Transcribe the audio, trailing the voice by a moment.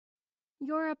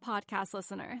You're a podcast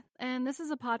listener, and this is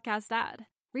a podcast ad.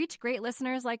 Reach great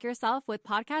listeners like yourself with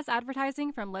podcast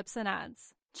advertising from Libsyn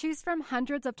Ads. Choose from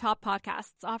hundreds of top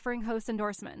podcasts offering host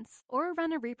endorsements, or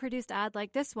run a reproduced ad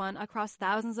like this one across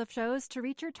thousands of shows to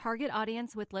reach your target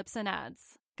audience with Libsyn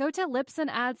Ads. Go to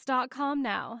libsynads.com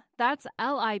now. That's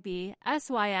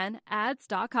LIBSYN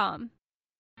ads.com.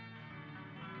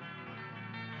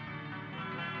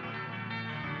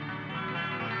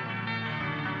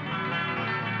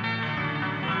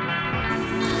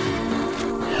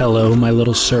 Hello, my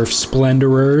little surf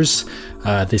splendorers.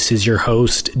 This is your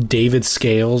host, David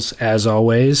Scales, as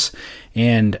always.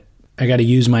 And I got to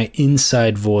use my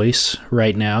inside voice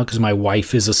right now because my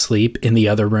wife is asleep in the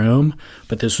other room.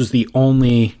 But this was the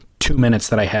only 2 minutes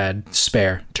that I had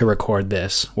spare to record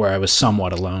this, where I was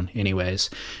somewhat alone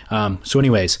anyways.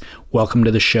 Anyways, welcome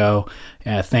to the show.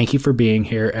 Thank you for being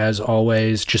here. As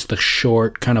always, just the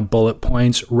short kind of bullet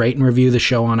points. Rate and review the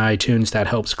show on iTunes. That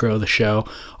helps grow the show.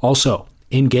 Also,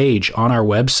 engage on our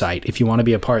website if you want to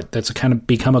be a part. That's kind of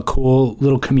become a cool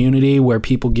little community where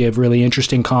people give really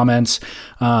interesting comments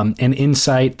and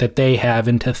insight that they have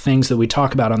into things that we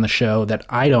talk about on the show that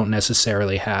I don't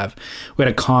necessarily have. We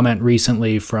had a comment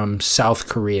recently from South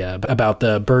Korea about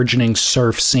the burgeoning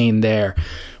surf scene there,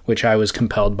 which I was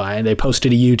compelled by. They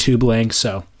posted a YouTube link,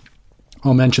 so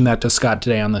I'll mention that to Scott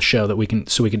today on the show that we can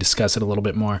discuss it a little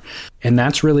bit more. And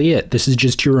that's really it. This is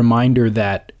just your reminder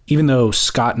that even though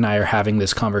Scott and I are having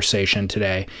this conversation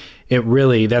today,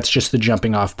 that's just the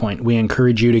jumping off point. We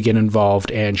encourage you to get involved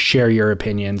and share your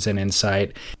opinions and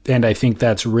insight. And I think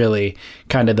that's really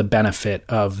kind of the benefit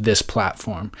of this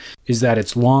platform, is that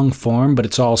it's long form, but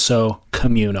it's also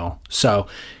communal. So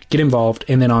get involved.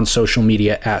 And then on social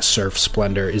media, at Surf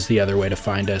Splendor is the other way to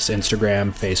find us.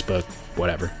 Instagram, Facebook,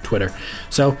 whatever, Twitter.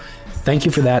 So thank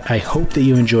you for that. I hope that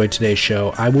you enjoyed today's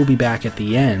show. I will be back at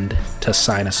the end to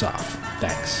sign us off.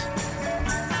 Thanks.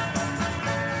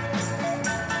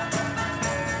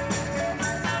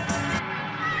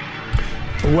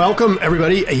 Welcome,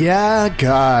 everybody. Yeah,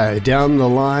 guy. Down the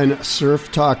line,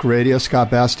 Surf Talk Radio. Scott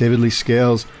Bass, David Lee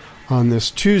Scales on this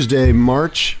Tuesday,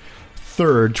 March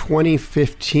 3rd,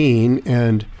 2015.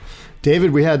 And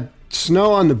David, we had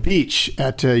snow on the beach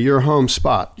at your home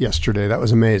spot yesterday. That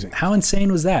was amazing. How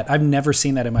insane was that? I've never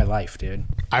seen that in my life, dude.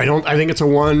 I think it's a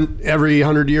one every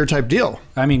 100-year type deal.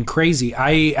 I mean, crazy.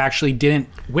 I actually didn't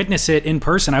witness it in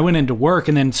person. I went into work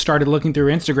and then started looking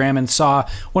through Instagram and saw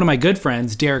one of my good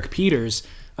friends, Derek Peters,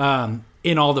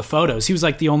 in all the photos. He was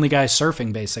like the only guy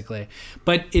surfing, basically.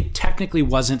 But it technically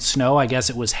wasn't snow. I guess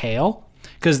it was hail,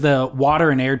 because the water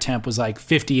and air temp was like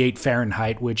 58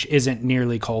 Fahrenheit, which isn't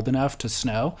nearly cold enough to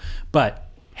snow, but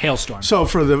hailstorm. So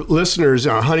for the listeners,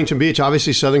 Huntington Beach,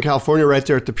 obviously Southern California, right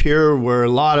there at the pier where a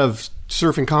lot of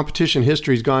surfing competition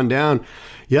history has gone down.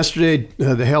 Yesterday,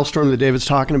 the hailstorm that David's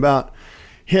talking about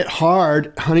hit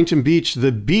hard. Huntington Beach,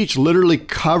 the beach literally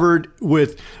covered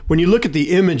with, when you look at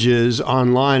the images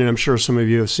online, and I'm sure some of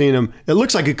you have seen them, it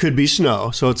looks like it could be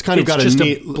snow. So it's got just a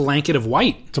neat blanket of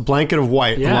white. It's a blanket of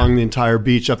white along the entire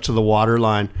beach up to the water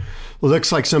line. It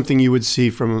looks like something you would see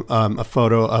from a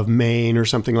photo of Maine or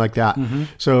something like that. Mm-hmm.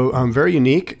 So very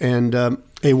unique and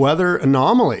a weather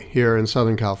anomaly here in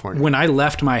Southern California. When I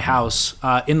left my house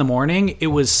in the morning, it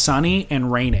was sunny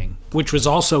and raining, which was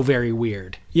also very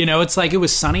weird. You know, it's like it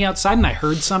was sunny outside and I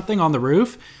heard something on the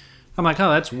roof. I'm like,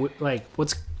 oh,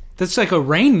 that's like a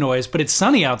rain noise, but it's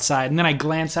sunny outside. And then I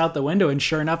glance out the window and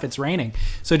sure enough, it's raining.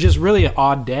 So just really an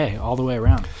odd day all the way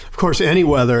around. Of course, any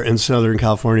weather in Southern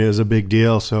California is a big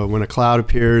deal. So when a cloud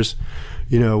appears,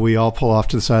 you know, we all pull off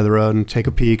to the side of the road and take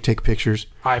a peek, take pictures.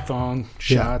 iPhone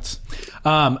shots.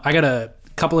 Yeah. I got a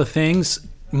couple of things.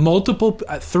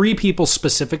 Three people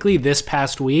specifically this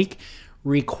past week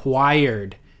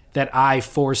required that I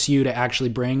force you to actually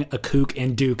bring a Kook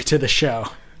and Duke to the show.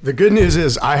 The good news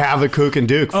is I have a Kook and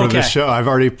Duke for this show. I've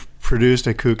already produced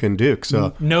a Kook and Duke.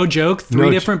 So no joke. Three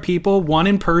different people, one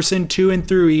in person, two in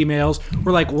through emails.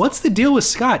 We're like, what's the deal with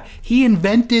Scott? He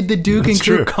invented the Duke and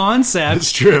Kook concept.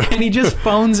 It's true. And he just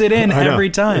phones it in every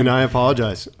time. And I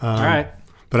apologize. All right.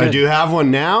 But good. I do have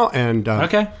one now. And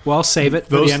okay. Well, I'll save it for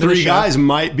those the end of the show. Those three guys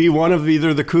might be one of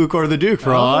either the Kook or the Duke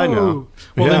for all I know.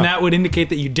 Well, then that would indicate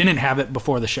that you didn't have it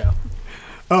before the show.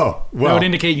 Oh, well. That would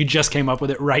indicate you just came up with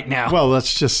it right now. Well,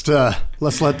 let's just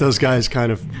let's let those guys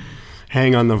kind of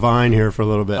hang on the vine here for a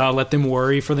little bit. Let them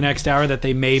worry for the next hour that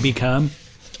they may become.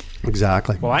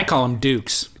 Exactly. Well, I call them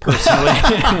Dukes, personally.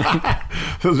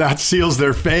 That seals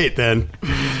their fate, then.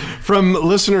 From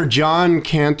listener John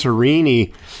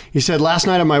Cantarini, he said, last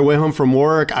night on my way home from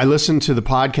work, I listened to the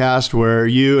podcast where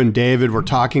you and David were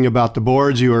talking about the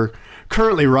boards you are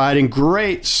currently riding.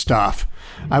 Great stuff.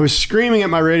 I was screaming at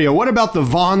my radio, what about the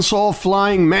Von Sol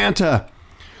Flying Manta?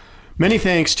 Many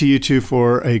thanks to you two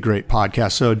for a great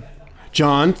podcast. So,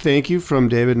 John, thank you from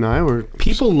David and I.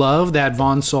 People love that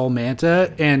Von Sol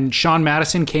Manta, and Sean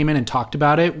Madison came in and talked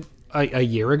about it a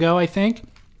year ago, I think.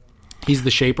 He's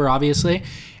the shaper, obviously.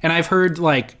 And I've heard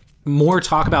like more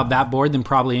talk about that board than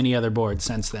probably any other board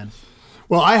since then.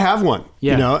 Well, I have one,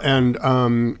 yeah.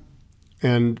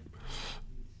 And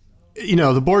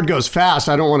the board goes fast.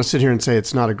 I don't want to sit here and say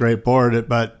it's not a great board,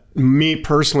 but me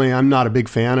personally, I'm not a big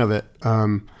fan of it.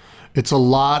 It's a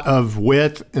lot of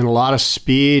width and a lot of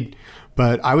speed,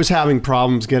 but I was having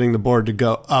problems getting the board to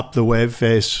go up the wave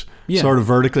face sort of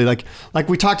vertically. Like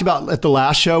we talked about at the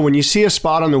last show, when you see a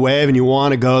spot on the wave and you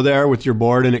want to go there with your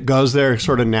board and it goes there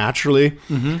sort of naturally,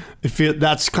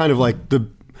 that's kind of like the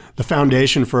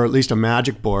foundation for at least a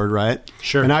Magic board, right?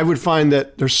 Sure. And I would find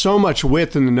that there's so much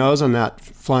width in the nose on that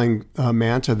Flying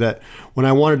Manta that when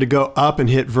I wanted to go up and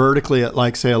hit vertically at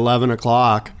like, say, 11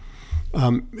 o'clock,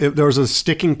 there was a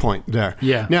sticking point there.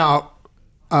 Yeah. Now,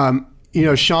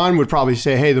 Sean would probably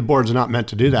say, hey, the board's not meant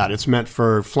to do that. It's meant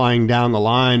for flying down the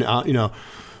line,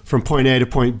 from point A to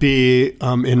point B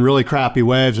in really crappy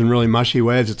waves and really mushy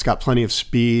waves. It's got plenty of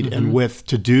speed and width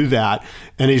to do that.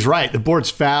 And he's right. The board's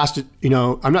fast.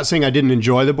 I'm not saying I didn't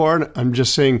enjoy the board. I'm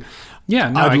just saying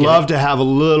I'd love to have a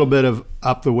little bit of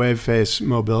up the wave face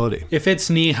mobility. If it's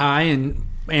knee high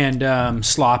and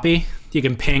sloppy, you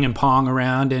can ping and pong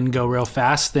around and go real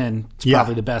fast, then it's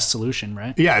probably the best solution,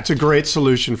 right? Yeah, it's a great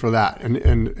solution for that.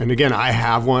 And again, I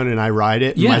have one and I ride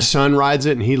it. Yeah. My son rides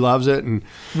it and he loves it, and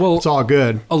it's all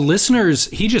good.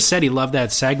 He just said he loved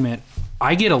that segment.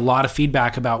 I get a lot of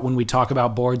feedback about when we talk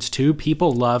about boards too.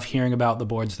 People love hearing about the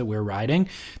boards that we're riding.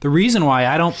 The reason why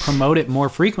I don't promote it more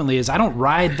frequently is I don't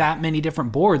ride that many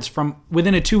different boards from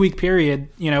within a 2-week period,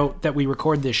 that we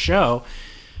record this show.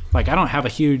 Like, I don't have a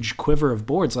huge quiver of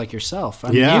boards like yourself.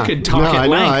 I mean, you could talk at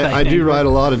length. I do ride a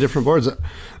lot of different boards. I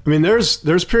mean,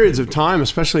 there's periods of time,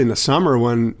 especially in the summer,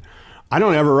 when I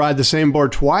don't ever ride the same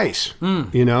board twice,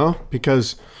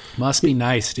 because... Must be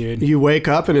nice, dude. You wake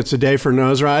up and it's a day for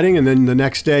nose riding, and then the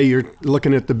next day you're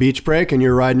looking at the beach break and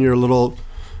you're riding your little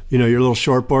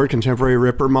shortboard contemporary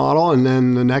Ripper model, and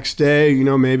then the next day,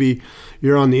 maybe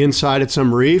you're on the inside at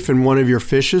some reef and one of your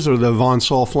fishes or the Von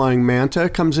Sol Flying Manta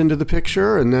comes into the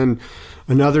picture, and then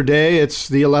another day it's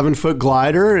the 11-foot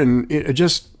glider, and it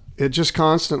just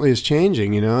constantly is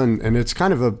changing, and it's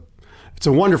kind of it's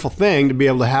a wonderful thing to be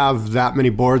able to have that many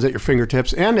boards at your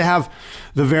fingertips and to have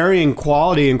the varying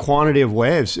quality and quantity of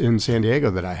waves in San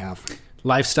Diego that I have.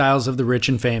 Lifestyles of the rich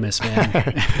and famous, man.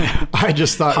 I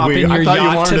just thought Hopping your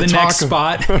yacht to the next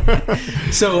spot. spot.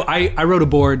 So I rode a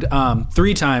board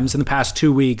 3 times in the past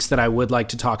 2 weeks that I would like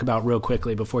to talk about real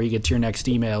quickly before you get to your next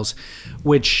emails,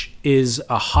 which is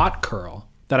a hot curl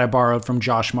that I borrowed from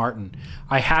Josh Martin.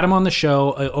 I had him on the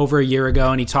show over a year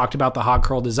ago, and he talked about the hot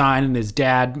curl design and his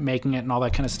dad making it and all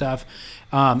that kind of stuff.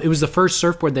 It was the first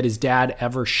surfboard that his dad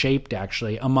ever shaped,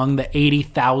 actually, among the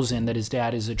 80,000 that his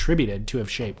dad is attributed to have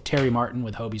shaped. Terry Martin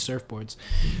with Hobie Surfboards.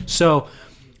 So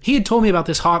he had told me about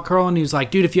this hot curl, and he was like,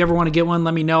 dude, if you ever want to get one,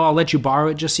 let me know. I'll let you borrow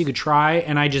it just so you could try.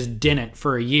 And I just didn't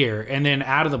for a year. And then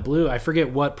out of the blue, I forget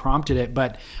what prompted it,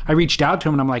 but I reached out to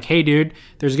him and I'm like, hey, dude,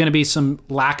 there's going to be some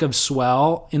lack of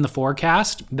swell in the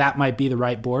forecast. That might be the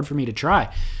right board for me to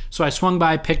try. So I swung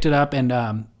by, picked it up, and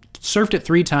surfed it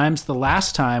 3 times. The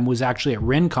last time was actually at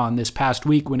Rincon this past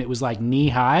week when it was like knee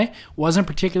high. Wasn't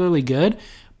particularly good,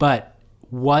 but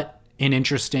what an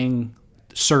interesting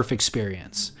surf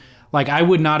experience. Like, I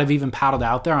would not have even paddled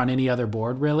out there on any other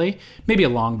board, really. Maybe a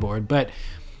long board, but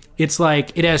it's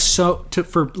like it has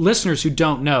for listeners who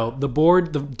don't know,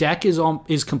 the deck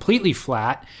is completely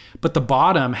flat, but the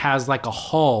bottom has like a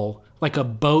hull, like a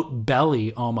boat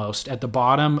belly almost at the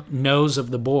bottom nose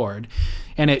of the board,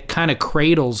 and it kind of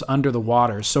cradles under the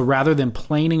water. So rather than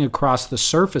planing across the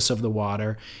surface of the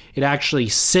water, it actually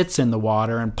sits in the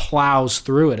water and plows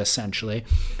through it essentially.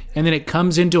 And then it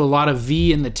comes into a lot of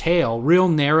V in the tail, real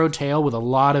narrow tail with a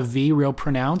lot of V, real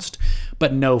pronounced,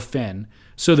 but no fin.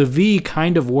 So the V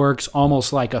kind of works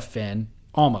almost like a fin,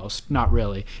 almost, not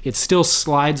really. It still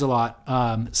slides a lot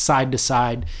side to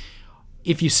side.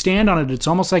 If you stand on it, it's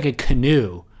almost like a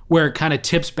canoe where it kind of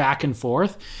tips back and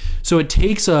forth. So it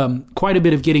takes quite a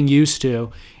bit of getting used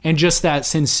to, and just that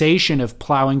sensation of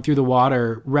plowing through the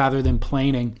water rather than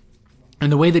planing. And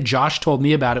the way that Josh told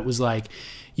me about it was like,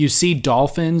 you see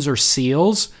dolphins or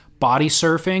seals body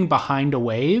surfing behind a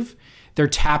wave. They're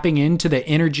tapping into the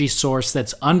energy source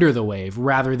that's under the wave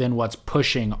rather than what's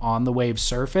pushing on the wave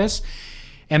surface.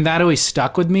 And that always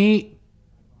stuck with me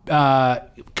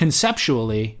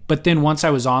conceptually. But then once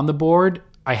I was on the board,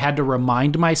 I had to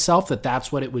remind myself that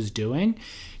that's what it was doing.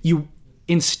 You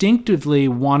instinctively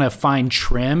want to find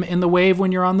trim in the wave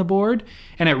when you're on the board.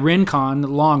 And at Rincon,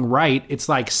 long right, it's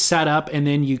like set up and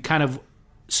then you kind of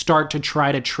start to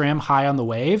try to trim high on the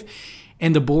wave.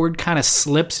 And the board kind of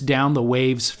slips down the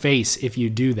wave's face if you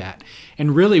do that.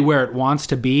 And really where it wants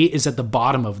to be is at the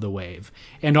bottom of the wave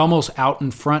and almost out in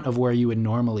front of where you would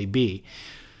normally be.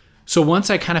 So once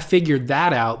I kind of figured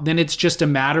that out, then it's just a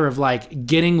matter of like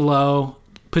getting low,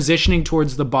 positioning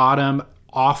towards the bottom,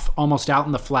 off almost out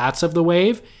in the flats of the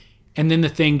wave. And then the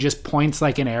thing just points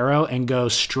like an arrow and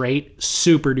goes straight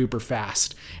super duper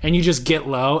fast. And you just get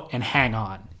low and hang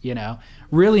on, you know.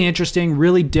 Really interesting,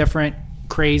 really different,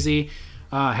 crazy.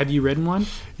 Have you ridden one?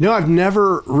 No, I've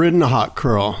never ridden a hot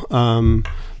curl.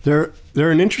 They're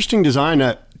an interesting design.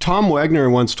 Tom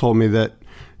Wegner once told me that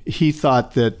he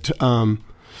thought that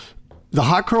the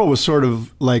hot curl was sort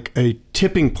of like a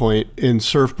tipping point in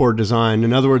surfboard design.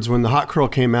 In other words, when the hot curl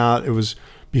came out, it was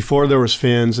before there was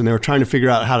fins, and they were trying to figure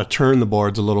out how to turn the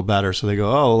boards a little better. So they go,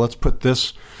 oh, let's put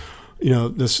this,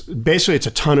 this. Basically, it's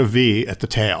a ton of V at the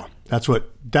tail. That's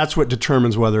what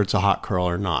determines whether it's a hot curl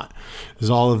or not. Is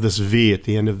all of this V at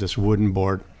the end of this wooden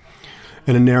board,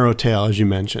 and a narrow tail, as you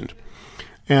mentioned.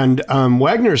 And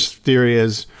Wagner's theory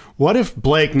is, what if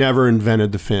Blake never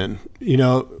invented the fin?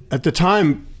 At the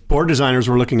time, board designers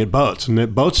were looking at boats, and the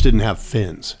boats didn't have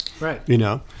fins. Right.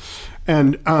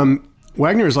 And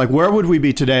Wagner is like, where would we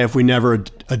be today if we never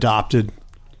adopted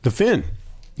the fin?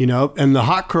 And the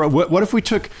hot curl, what if we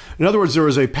took, in other words, there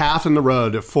was a path in the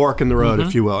road, a fork in the road,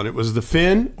 if you will, and it was the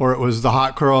fin or it was the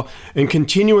hot curl, and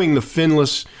continuing the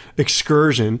finless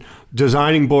excursion,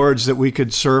 designing boards that we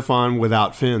could surf on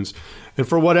without fins. And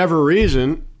for whatever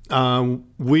reason,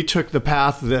 we took the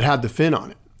path that had the fin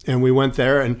on it. And we went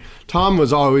there, and Tom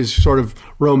was always sort of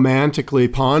romantically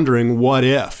pondering, what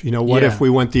if? What if we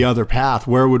went the other path?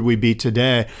 Where would we be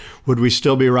today? Would we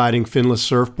still be riding finless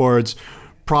surfboards?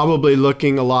 Probably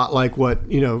looking a lot like what,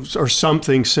 or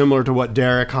something similar to what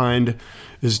Derek Hind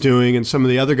is doing and some of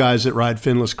the other guys that ride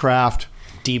finless craft.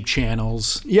 Deep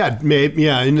channels. Yeah, maybe,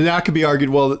 yeah. And that could be argued,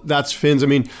 well, that's fins. I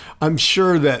mean, I'm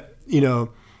sure that,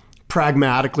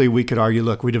 pragmatically we could argue,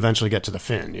 look, we'd eventually get to the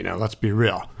fin, let's be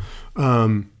real.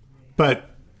 But,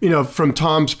 from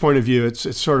Tom's point of view,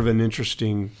 it's sort of an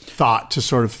interesting thought to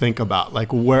sort of think about,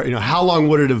 like where, how long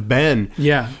would it have been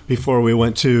before we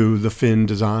went to the fin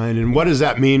design? And what does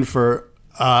that mean for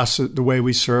us, the way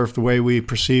we surf, the way we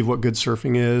perceive what good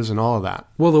surfing is and all of that?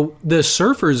 Well, the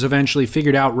surfers eventually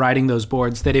figured out riding those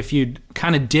boards that if you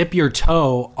kind of dip your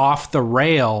toe off the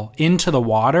rail into the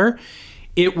water,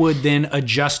 it would then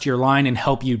adjust your line and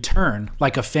help you turn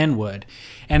like a fin would.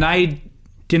 And I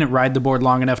didn't ride the board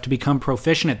long enough to become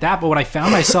proficient at that, but what I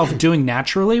found myself doing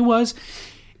naturally was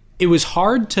it was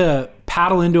hard to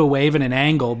paddle into a wave at an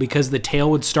angle because the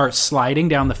tail would start sliding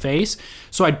down the face.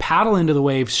 So I'd paddle into the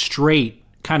wave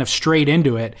kind of straight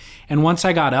into it. And once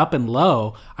I got up and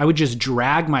low, I would just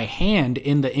drag my hand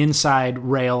in the inside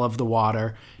rail of the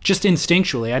water, just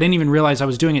instinctually. I didn't even realize I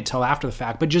was doing it till after the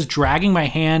fact, but just dragging my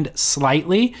hand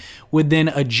slightly would then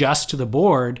adjust to the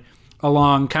board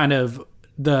along kind of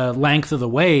the length of the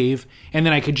wave, and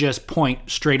then I could just point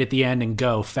straight at the end and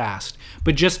go fast.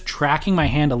 But just tracking my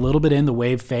hand a little bit in the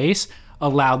wave face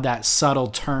allowed that subtle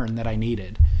turn that I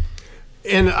needed.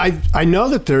 And I know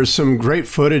that there's some great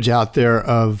footage out there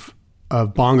of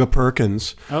Bonga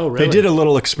Perkins. Oh, really? They did a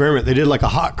little experiment. They did like a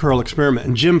hot curl experiment,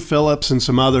 and Jim Phillips and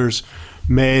some others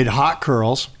made hot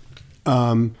curls,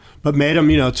 but made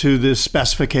them, to the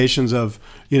specifications of,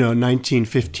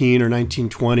 1915 or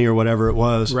 1920 or whatever it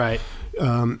was. Right.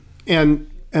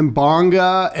 And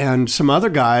Bonga and some other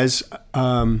guys,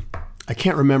 I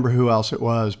can't remember who else it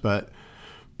was, but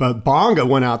Bonga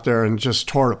went out there and just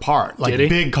tore it apart. Like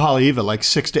big Haleiwa, like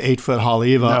 6 to 8 foot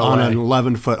Haleiwa on an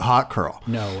 11-foot hot curl.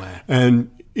 No way.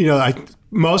 And,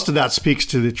 most of that speaks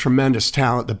to the tremendous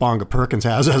talent that Bonga Perkins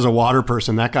has as a water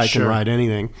person. That guy can ride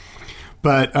anything.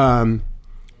 But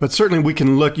certainly we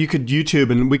can look, you could YouTube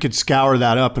and we could scour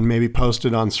that up and maybe post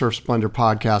it on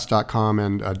surfsplendorpodcast.com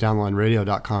and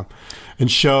downlineradio.com and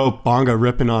show Bonga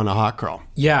ripping on a hot curl.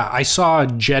 Yeah, I saw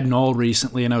Jed Knoll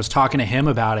recently and I was talking to him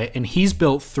about it, and he's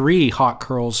built 3 hot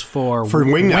curls for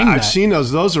Wingnut. I've seen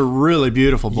those. Those are really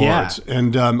beautiful boards. Yeah.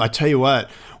 And I tell you what,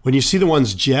 when you see the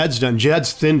ones Jed's done,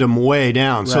 Jed's thinned them way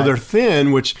down. Right. So they're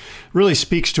thin, which really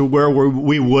speaks to where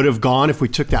we would have gone if we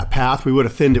took that path. We would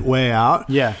have thinned it way out.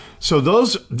 Yeah. So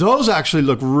those actually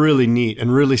look really neat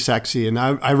and really sexy. And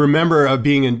I remember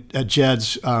being at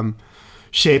Jed's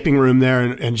shaping room there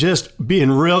and just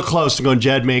being real close to going,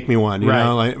 Jed, make me one, you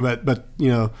know, like, but you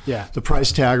know, the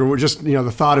price tag, or just, you know,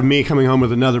 the thought of me coming home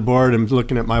with another board and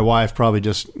looking at my wife probably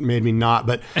just made me not.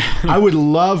 But I would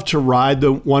love to ride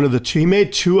one of the two. He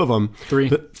made two of them.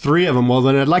 Three of them. Well,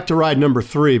 then I'd like to ride number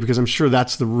 3 because I'm sure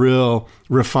that's the real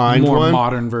refined more one.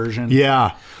 modern version.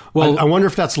 Yeah. Well, I wonder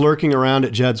if that's lurking around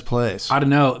at Jed's place. I don't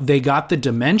know. They got the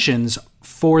dimensions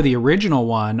for the original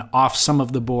one off some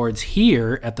of the boards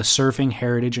here at the Surfing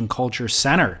Heritage and Culture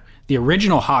Center. The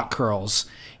original Hot Curls.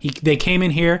 They came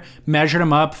in here, measured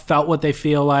them up, felt what they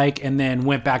feel like, and then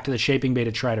went back to the shaping bay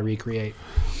to try to recreate.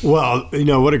 Well, you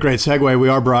know, what a great segue. We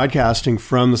are broadcasting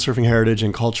from the Surfing Heritage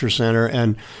and Culture Center,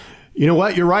 and you know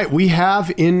what? You're right. We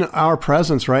have in our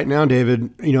presence right now, David,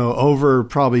 you know, over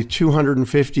probably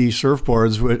 250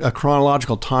 surfboards with a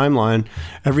chronological timeline,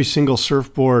 every single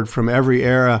surfboard from every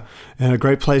era, and a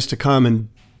great place to come and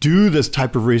do this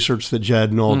type of research that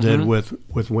Jed Knoll did with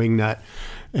Wingnut.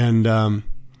 And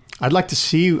I'd like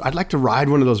to ride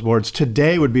one of those boards.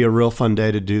 Today would be a real fun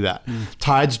day to do that.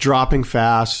 Tide's dropping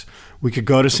fast. We could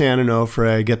go to San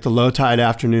Onofre, get the low tide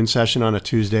afternoon session on a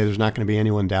Tuesday. There's not going to be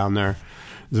anyone down there.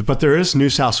 But there is new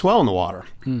south swell in the water.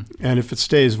 And if it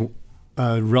stays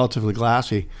relatively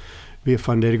glassy, it'd be a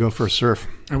fun day to go for a surf.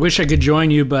 I wish I could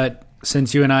join you, but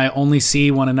since you and I only see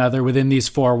one another within these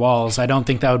 4 walls, I don't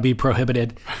think that would be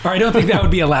prohibited. Or I don't think that would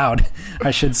be allowed,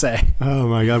 I should say. Oh,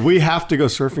 my God. We have to go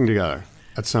surfing together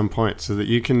at some point so that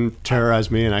you can terrorize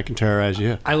me and I can terrorize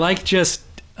you. I like just...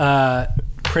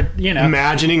 you know,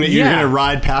 imagining that you're going to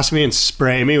ride past me and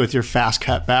spray me with your fast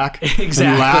cutback, exactly,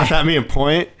 and laugh at me and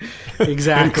point,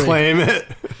 exactly, and claim it.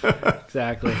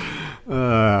 Exactly.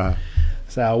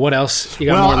 So what else? You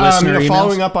got more listener emails?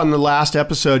 Following up on the last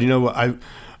episode, you know,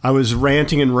 I was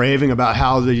ranting and raving about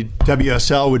how the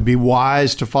WSL would be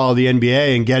wise to follow the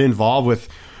NBA and get involved with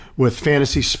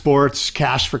fantasy sports,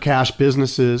 cash for cash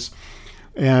businesses,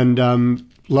 and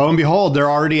lo and behold,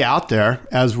 they're already out there,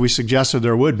 as we suggested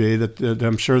there would be, that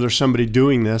I'm sure there's somebody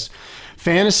doing this.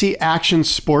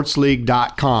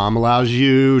 FantasyActionSportsLeague.com allows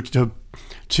you to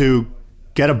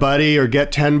get a buddy or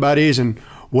get 10 buddies and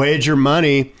wager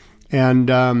money and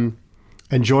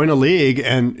join a league,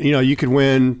 and you know you could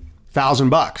win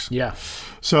 $1,000. Yeah.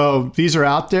 So these are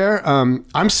out there.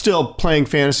 I'm still playing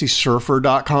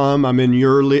FantasySurfer.com. I'm in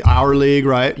our league,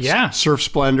 right? Yeah. Surf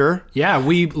Splendor. Yeah,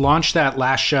 we launched that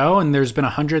last show, and there's been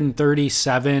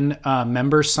 137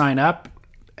 members sign up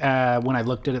when I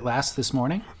looked at it this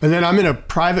morning. And then I'm in a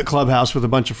private clubhouse with a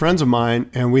bunch of friends of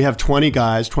mine, and we have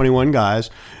 21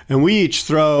 guys, and we each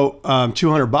throw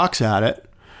 $200 at it,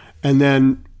 and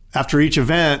then after each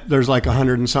event, there's like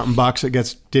 $100 and something that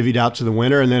gets divvied out to the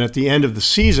winner. And then at the end of the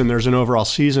season, there's an overall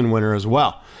season winner as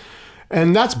well.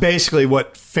 And that's basically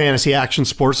what Fantasy Action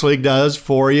Sports League does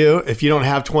for you. If you don't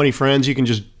have 20 friends, you can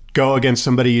just go against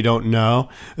somebody you don't know.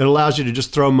 It allows you to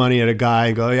just throw money at a guy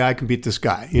and go, yeah, I can beat this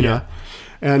guy, you know?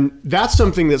 And that's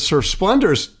something that Surf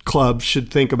Splendor's club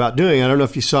should think about doing. I don't know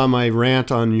if you saw my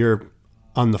rant on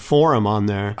the forum on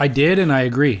there. I did, and I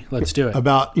agree. Let's do it.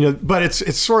 About, you know, but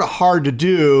it's sort of hard to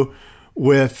do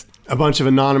with a bunch of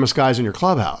anonymous guys in your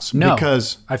clubhouse. No,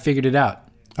 because I figured it out.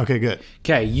 Okay, good.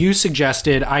 Okay, you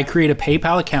suggested I create a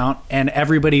PayPal account and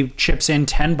everybody chips in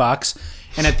 $10,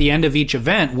 and at the end of each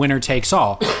event, winner takes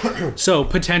all. So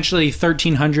potentially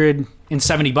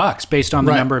 $1,370 based on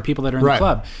the number of people that are in the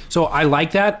club. So I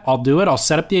like that. I'll do it. I'll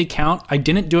set up the account. I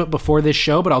didn't do it before this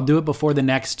show, but I'll do it before the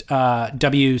next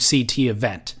WCT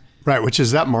event. Right, which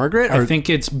is that Margaret? I think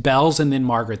it's Bells and then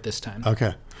Margaret this time.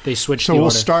 Okay. They switched the order. So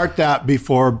we'll start that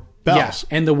before Bells.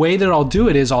 Yeah, and the way that I'll do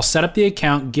it is I'll set up the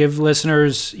account, give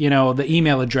listeners, you know, the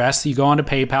email address. You go onto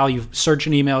PayPal, you search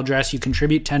an email address, you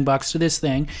contribute $10 to this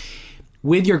thing.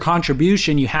 With your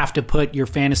contribution, you have to put your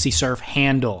Fantasy Surf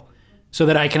handle so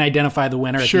that I can identify the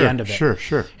winner at the end of it.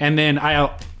 Sure. And then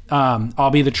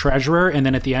I'll be the treasurer, and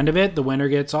then at the end of it, the winner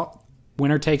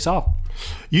takes all.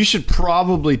 You should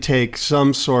probably take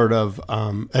some sort of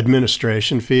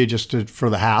administration fee for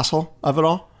the hassle of it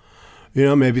all. You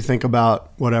know, maybe think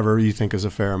about whatever you think is a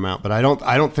fair amount. But I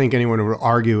don't think anyone would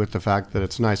argue with the fact that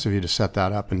it's nice of you to set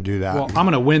that up and do that. Well, I'm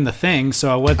going to win the thing,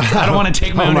 so I don't want to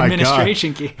take my own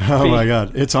administration fee. Oh my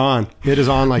God, it's on. It is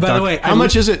on like that. By the way, how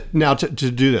much is it now to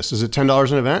do this? Is it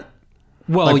 $10 an event?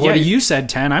 Well, you said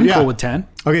 10. I'm cool with 10.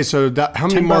 Okay, so how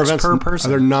many more events per person?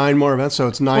 Are there 9 more events? So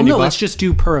it's $90. Well, no, let's just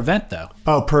do per event though.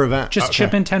 Oh, per event. Just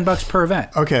chip in $10 per event.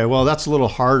 Okay, well that's a little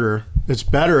harder. It's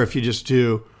better if you just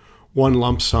do one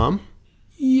lump sum.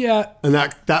 Yeah. And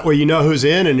that way you know who's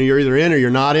in, and you're either in or you're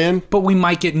not in. But we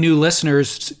might get new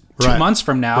listeners 2 months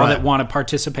from now that want to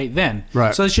participate then.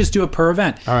 Right. So let's just do it per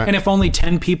event. Right. And if only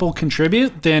 10 people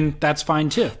contribute, then that's fine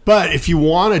too. But if you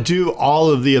want to do all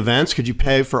of the events, could you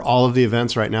pay for all of the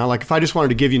events right now? Like if I just wanted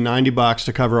to give you $90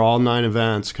 to cover all 9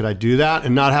 events, could I do that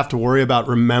and not have to worry about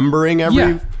remembering every?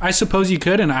 Yeah, I suppose you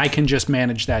could, and I can just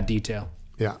manage that detail.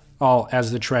 Yeah. All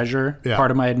as the treasurer,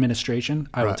 part of my administration,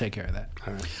 I will take care of that.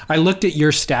 Right. I looked at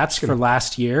your stats for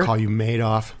last year. Call you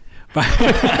Madoff.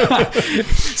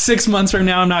 6 months from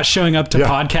now, I'm not showing up to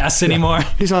podcasts anymore.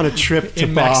 He's on a trip to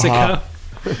in Baja.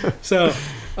 Mexico. So,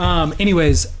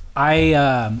 anyways,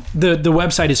 the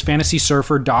website is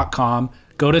fantasysurfer.com.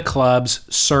 Go to clubs,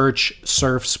 search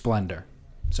Surf Splendor.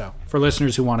 So, for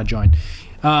listeners who want to join.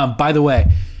 By the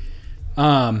way,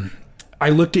 I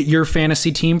looked at your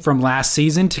fantasy team from last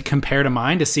season to compare to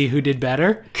mine to see who did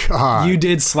better. God. You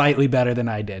did slightly better than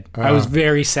I did. I was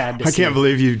very sad to see. I can't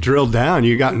believe you drilled down.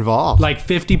 You got involved. Like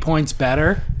 50 points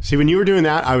better. See, when you were doing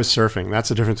that, I was surfing. That's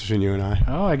the difference between you and I.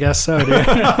 Oh, I guess so, dude.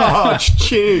 Oh,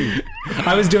 ching.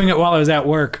 I was doing it while I was at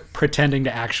work, pretending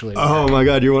to actually work. Oh, my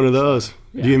God. You're one of those.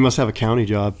 Yeah. You must have a county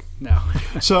job. No.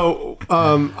 So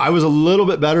I was a little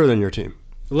bit better than your team.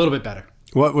 A little bit better.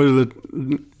 What was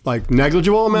the... Like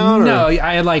negligible amount? No,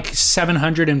 I had like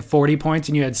 740 points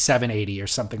and you had 780 or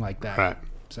something like that. Right.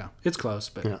 So it's close,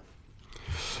 but yeah.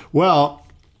 Well,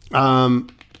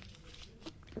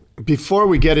 before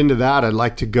we get into that, I'd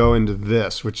like to go into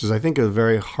this, which is, I think, a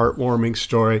very heartwarming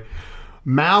story.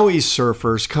 Maui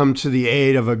surfers come to the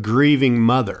aid of a grieving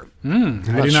mother. I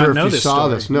do not know this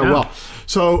story. No. Well,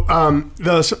 so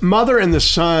the mother and the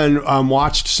son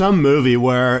watched some movie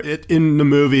where in the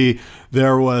movie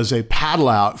there was a paddle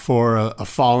out for a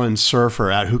fallen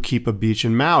surfer at Hukipa Beach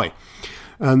in Maui.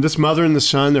 This mother and the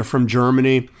son, they're from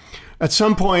Germany. At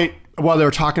some point, while they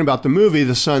were talking about the movie,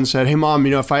 the son said, "Hey, Mom,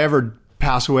 if I ever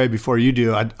pass away before you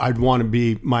do, I'd want to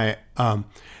be my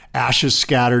ashes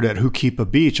scattered at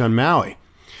Hukipa Beach on Maui."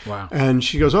 Wow. And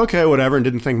she goes, "Okay, whatever," and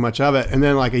didn't think much of it. And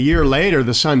then like a year later,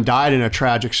 the son died in a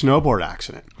tragic snowboard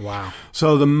accident. Wow.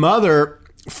 So the mother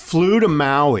flew to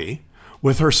Maui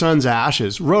with her son's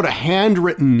ashes, wrote a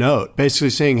handwritten note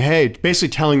basically saying, hey, basically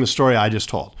telling the story I just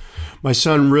told. My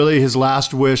son really, his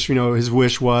last wish, his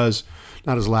wish was,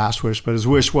 not his last wish, but his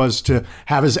wish was to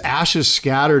have his ashes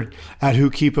scattered at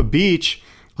Hukipa Beach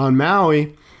on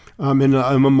Maui in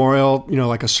a memorial,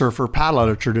 like a surfer paddle out,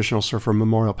 a traditional surfer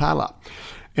memorial paddle out.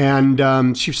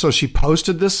 And she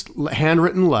posted this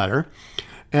handwritten letter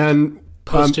and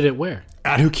posted it where?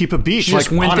 At Hukipa Beach. She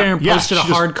just went there and posted a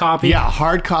hard copy? Yeah,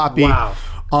 hard copy. Wow.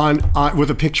 On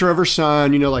with a picture of her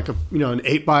son, like an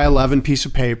 8x11 piece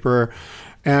of paper.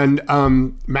 And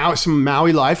some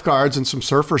Maui lifeguards and some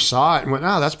surfers saw it and went,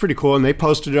 "Oh, that's pretty cool." And they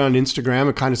posted it on Instagram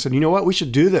and kind of said, "You know what? We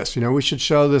should do this. We should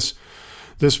show this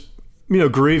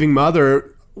grieving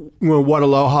mother what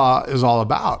aloha is all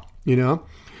about."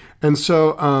 And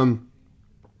so,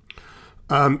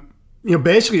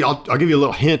 basically, I'll give you a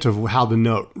little hint of how the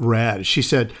note read. She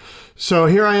said, "So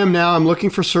here I am now. I'm looking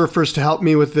for surfers to help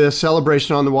me with this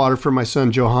celebration on the water for my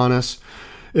son, Johannes.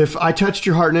 If I touched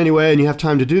your heart in any way and you have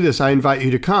time to do this, I invite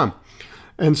you to come."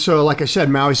 And so, like I said,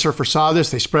 Maui surfers saw this.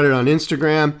 They spread it on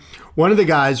Instagram. One of the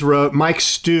guys wrote, Mike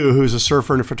Stu, who's a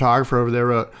surfer and a photographer over there,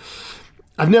 wrote,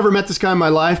 "I've never met this guy in my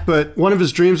life, but one of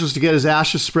his dreams was to get his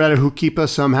ashes spread at Hukipa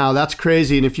somehow. That's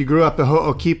crazy. And if you grew up at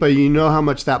Ho'okipa, you know how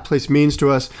much that place means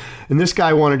to us. And this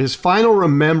guy wanted his final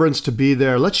remembrance to be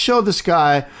there. Let's show this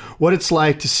guy what it's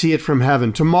like to see it from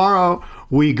heaven. Tomorrow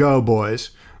we go,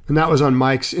 boys." And that was on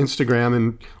Mike's Instagram.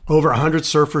 And over 100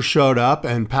 surfers showed up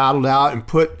and paddled out and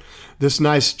put this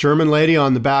nice German lady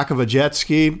on the back of a jet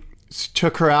ski,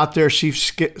 took her out there. She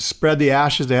spread the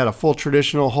ashes. They had a full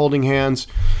traditional holding hands,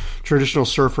 traditional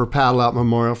surfer paddle out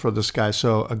memorial for this guy.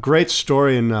 So a great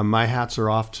story, and my hats are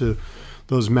off to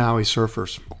those Maui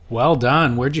surfers. Well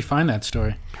done. Where'd you find that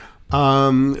story?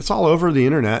 It's all over the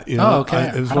internet. Oh, okay.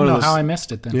 I don't know how I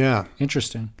missed it then. Yeah.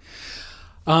 Interesting.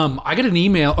 I got an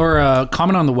email or a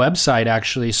comment on the website,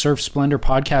 actually,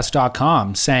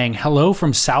 surfsplendorpodcast.com, saying, "Hello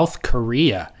from South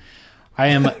Korea. I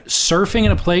am surfing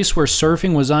in a place where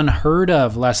surfing was unheard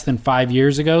of less than 5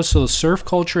 years ago, so the surf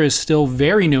culture is still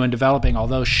very new and developing.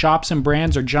 Although shops and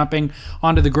brands are jumping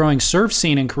onto the growing surf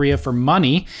scene in Korea for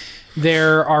money,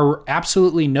 there are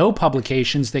absolutely no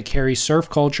publications that carry surf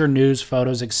culture, news,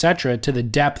 photos, etc. to the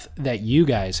depth that you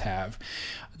guys have.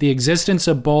 The existence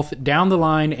of both Down the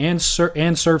Line and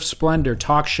Surf Splendor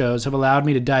talk shows have allowed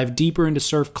me to dive deeper into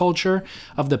surf culture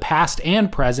of the past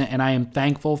and present, and I am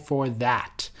thankful for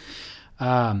that.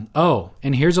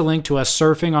 And here's a link to us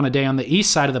surfing on a day on the east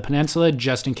side of the peninsula,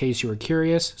 just in case you were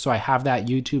curious. So I have that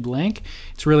YouTube link.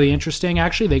 It's really interesting.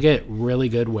 Actually, they get really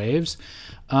good waves.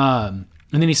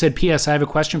 And then he said, P.S. I have a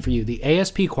question for you. The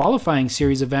ASP qualifying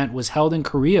series event was held in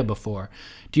Korea before.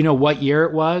 Do you know what year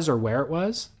it was or where it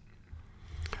was?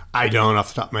 I don't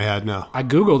off the top of my head, no. I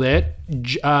Googled it.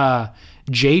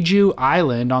 Jeju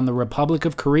Island on the Republic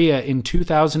of Korea in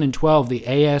 2012, the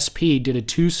ASP did a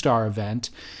 2-star event.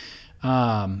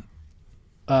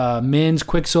 Men's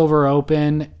Quicksilver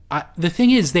Open. The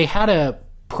thing is, they had a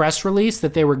press release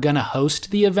that they were going to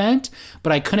host the event,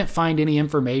 but I couldn't find any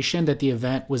information that the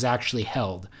event was actually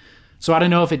held. So I don't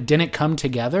know if it didn't come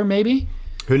together, maybe.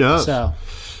 Who knows? So,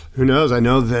 who knows? I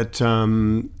know that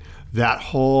that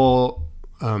whole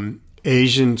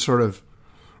Asian sort of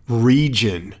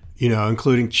region,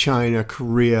 including China,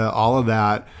 Korea, all of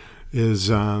that is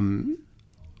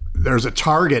there's a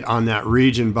target on that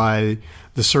region by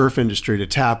the surf industry to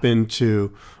tap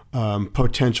into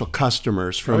potential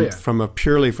customers from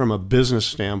purely from a business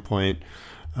standpoint.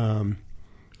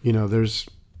 There's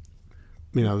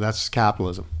that's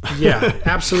capitalism. Yeah,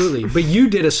 absolutely. But you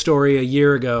did a story a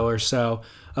year ago or so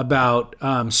about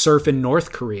surf in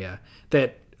North Korea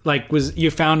that was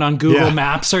you found on Google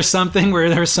Maps or something where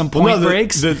there were some point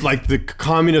breaks. The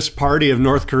Communist Party of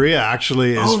North Korea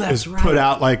actually is right. put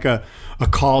out like a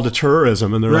call to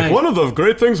tourism, and they're like, one of the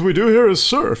great things we do here is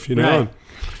surf, Right.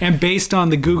 And based on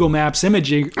the Google Maps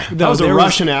imaging, that was a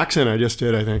Russian accent I just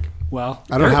did, I think. Well,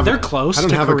 they're close. I don't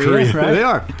to have Korea, a Korean. right? They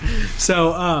are.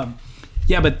 So,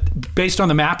 but based on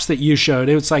the maps that you showed,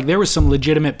 it was like there was some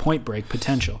legitimate Point Break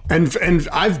potential. And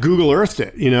I've Google Earthed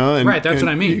it, and right. That's what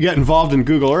I mean. You get involved in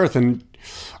Google Earth, and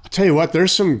I'll tell you what,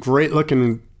 there's some great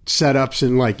looking setups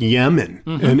in like Yemen,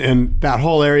 and that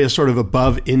whole area is sort of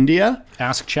above India.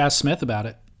 Ask Chas Smith about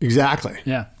it. Exactly.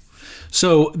 Yeah.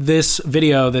 So this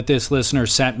video that this listener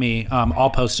sent me, I'll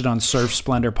post it on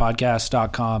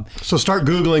surfsplendorpodcast.com. So start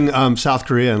Googling South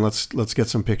Korea and let's get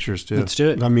some pictures too. Let's do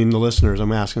it. I mean, the listeners.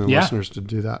 I'm asking the listeners to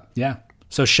do that. Yeah.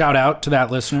 So shout out to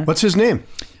that listener. What's his name?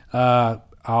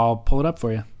 I'll pull it up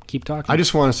for you. Keep talking. I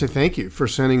just want to say thank you for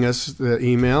sending us the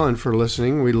email and for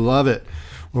listening. We love it.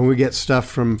 When we get stuff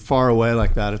from far away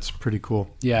like that, it's pretty cool.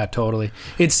 Yeah, totally.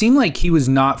 It seemed like he was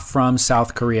not from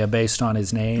South Korea based on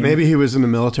his name. Maybe he was in the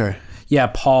military. Yeah,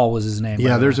 Paul was his name.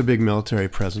 Yeah, there's a big military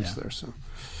presence there. So,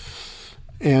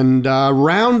 and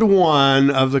round 1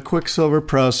 of the Quicksilver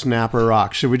Pro Snapper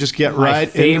Rock. Should we just get My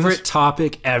favorite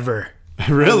topic ever.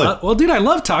 Really? Well, dude, I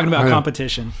love talking about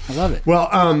competition. I love it. Well,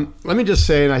 let me just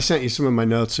say, and I sent you some of my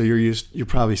notes, so you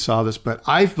probably saw this, but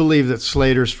I believe that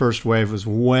Slater's first wave was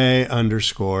way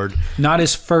underscored. Not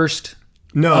his first.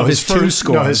 No, his two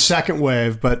scores. No, his second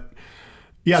wave, but.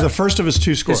 Yeah, the first of his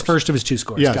 2 scores. His first of his 2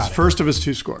 scores. Yes, first of his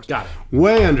 2 scores. Got it.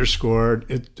 Way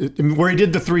underscored, where he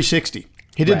did the 360.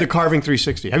 He did the carving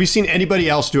 360. Have you seen anybody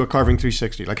else do a carving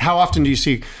 360? Like, how often do you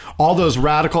see all those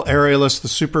radical aerialists, the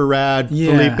super rad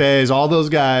Felipes, all those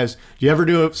guys? Do you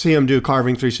ever see them do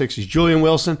carving 360s? Julian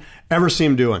Wilson, ever see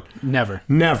him do it? Never.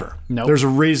 Never. Nope. There's a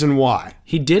reason why.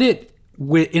 He did it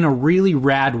in a really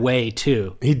rad way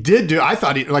too. He did do. I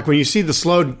thought when you see the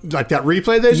slow, like that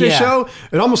replay they show,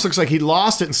 it almost looks like he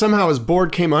lost it and somehow his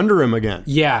board came under him again.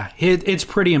 Yeah, it's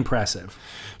pretty impressive.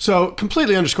 So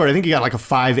completely underscored. I think he got like a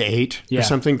 5.8 or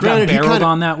something. Got barreled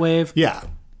on that wave. Yeah,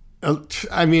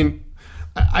 I mean,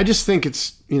 I just think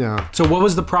it's So what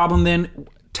was the problem then?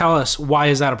 Tell us, why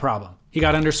is that a problem? He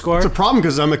got underscored? It's a problem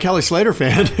because I'm a Kelly Slater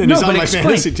fan and he's on my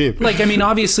fantasy team.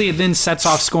 Obviously it then sets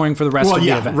off scoring for the rest of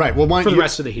the event. Right. Well, for the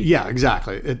rest of the heat. Yeah,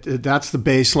 exactly. That's the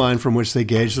baseline from which they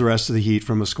gauge the rest of the heat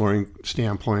from a scoring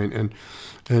standpoint.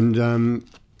 And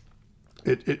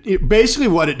it basically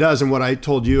what it does, and what I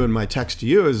told you in my text to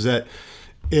you, is that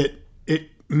it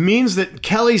means that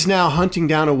Kelly's now hunting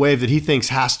down a wave that he thinks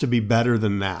has to be better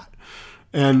than that.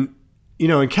 And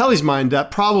in Kelly's mind,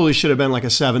 that probably should have been like a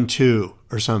 7.2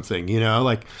 or something,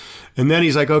 and then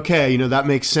he's like, okay, that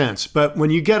makes sense. But when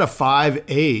you get a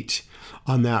 5.8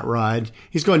 on that ride,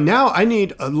 he's going, now I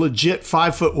need a legit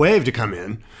 5-foot wave to come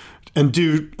in and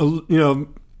do,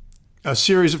 a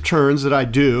series of turns that I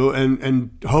do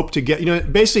and hope to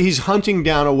get, basically he's hunting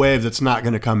down a wave that's not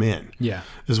going to come in. Yeah.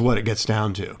 Is what it gets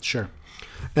down to. Sure.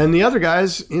 And the other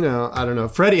guys, I don't know.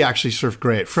 Freddie actually surfed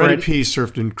great. Freddie P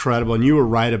surfed incredible, and you were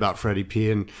right about Freddie P.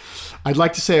 And I'd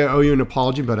like to say I owe you an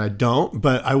apology, but I don't.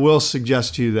 But I will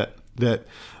suggest to you that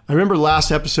I remember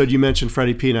last episode you mentioned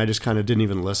Freddie P, and I just kind of didn't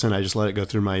even listen. I just let it go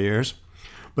through my ears.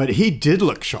 But he did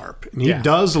look sharp, and he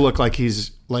does look like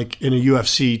he's like in a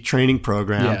UFC training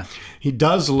program. Yeah. He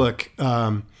does look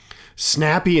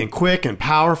snappy and quick and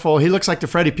powerful. He looks like the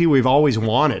Freddie P we've always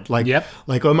wanted. Like,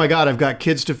 oh my God, I've got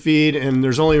kids to feed, and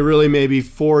there's only really maybe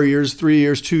 4 years, 3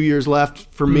 years, 2 years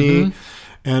left for me.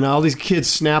 And all these kids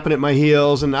snapping at my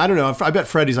heels. And I don't know, I bet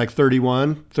Freddie's like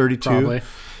 31, 32. Probably.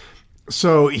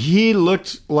 So he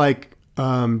looked like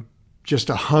just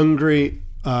a hungry.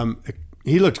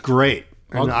 He looked great.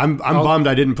 And I'm bummed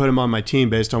I didn't put him on my team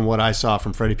based on what I saw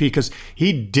from Freddie P, because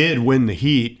he did win the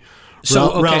heat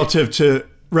relative to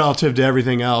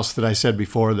everything else that I said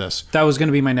before this. That was going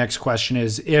to be my next question,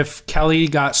 is if Kelly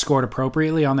got scored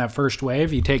appropriately on that first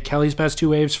wave, you take Kelly's best 2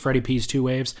 waves, Freddie P's 2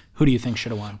 waves, who do you think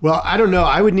should have won? Well, I don't know.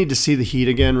 I would need to see the heat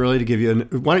again, really, to give you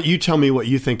why don't you tell me what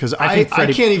you think? Because I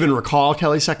can't even recall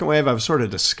Kelly's second wave. I was sort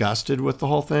of disgusted with the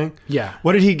whole thing. Yeah.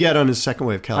 What did he get on his second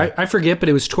wave, Kelly? I forget, but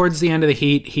it was towards the end of the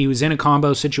heat. He was in a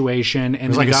combo situation. And it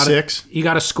was like a 6? He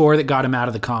got a score that got him out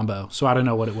of the combo. So I don't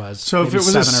know what it was. So if it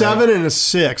was a 7 and a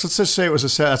 6, let's just say it was a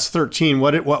 7, that's 13.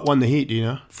 What won the heat, do you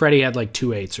know? Freddie had like 2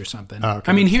 8s or something. Oh,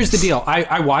 okay. I mean, here's the deal.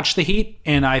 I watched the heat,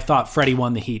 and I thought Freddie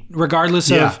won the heat. Regardless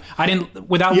of,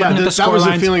 without looking at the score lines.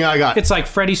 That was the feeling I got. It's like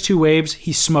Freddie's 2 waves,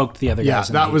 he smoked the other guys.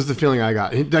 Yeah, that was the feeling I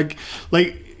got.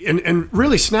 And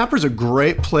really, Snapper's a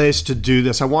great place to do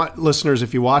this. I want listeners,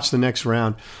 if you watch the next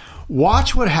round,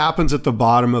 watch what happens at the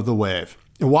bottom of the wave.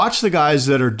 And watch the guys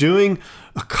that are doing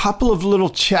a couple of little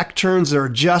check turns, their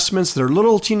adjustments, their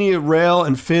little teeny rail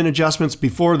and fin adjustments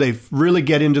before they really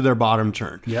get into their bottom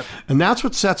turn. Yep. And that's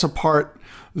what sets apart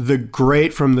the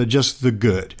great from just the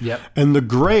good. Yep. And the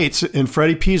greats, and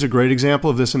Freddie P is a great example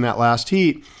of this in that last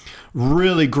heat,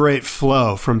 really great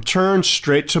flow from turn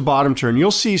straight to bottom turn. You'll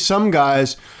see some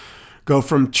guys go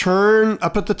from turn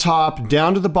up at the top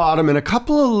down to the bottom, and a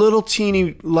couple of little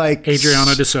teeny, like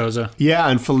Adriano de Souza. Yeah,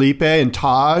 and Felipe and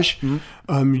Taj.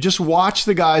 You just watch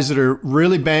the guys that are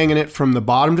really banging it from the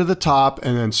bottom to the top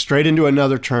and then straight into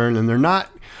another turn. And they're not,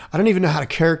 I don't even know how to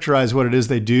characterize what it is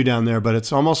they do down there, but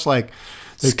it's almost like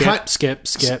they skip.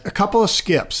 A couple of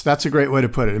skips. That's a great way to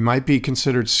put it. It might be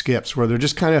considered skips, where they're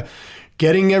just kind of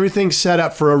getting everything set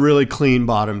up for a really clean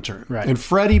bottom turn. Right. And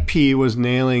Freddie P was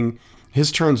nailing, his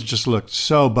turns just looked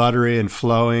so buttery and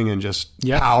flowing and just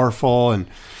powerful and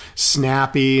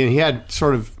snappy. And he had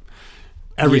sort of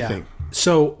everything. Yeah.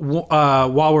 So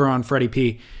while we're on Freddie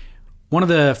P, one of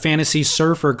the Fantasy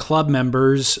Surfer Club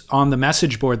members on the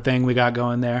message board thing we got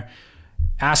going there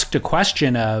asked a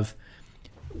question of,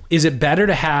 is it better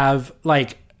to have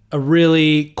like a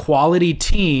really quality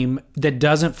team that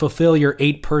doesn't fulfill your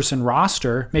 8-person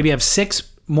roster, maybe have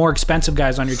 6 more expensive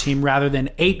guys on your team rather than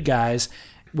 8 guys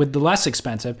with the less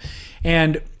expensive?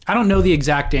 And I don't know the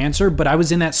exact answer, but I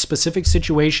was in that specific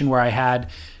situation where I had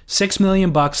 $6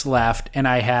 million left, and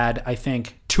I had, I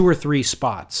think, 2 or 3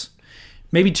 spots,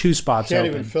 maybe 2 spots Can't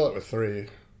open. even fill it with 3.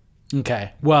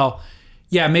 Okay, well,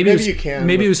 yeah, maybe you can.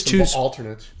 Maybe it was 2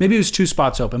 alternates. Maybe it was 2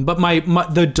 spots open. But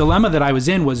the dilemma that I was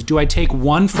in was: do I take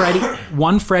one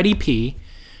Freddie P,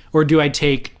 or do I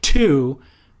take 2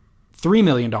 $3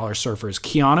 million surfers,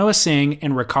 Keanu Asing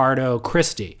and Ricardo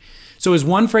Christie? So is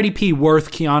one Freddie P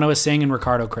worth Keanu Asing and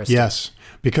Ricardo Christie? Yes,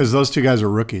 because those 2 guys are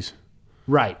rookies.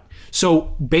 Right. So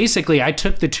basically, I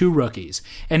took the 2 rookies,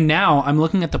 and now I'm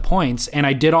looking at the points, and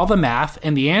I did all the math,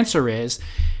 and the answer is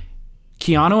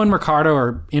Keanu and Ricardo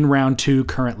are in round 2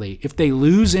 currently. If they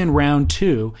lose in round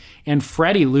 2 and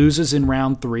Freddie loses in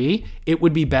round 3, it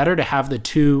would be better to have the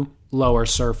 2 lower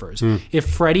surfers. If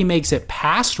Freddie makes it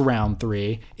past round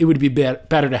 3, it would be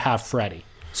better to have Freddie.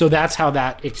 So that's how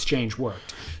that exchange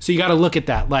worked. So you got to look at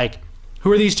that. Like,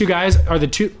 who are these 2 guys? Are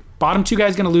the bottom 2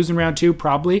 guys going to lose in round 2?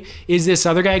 Probably. Is this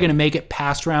other guy going to make it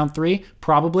past round 3?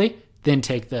 Probably. Then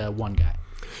take the 1 guy.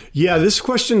 Yeah, this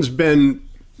question's been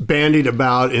bandied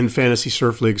about in fantasy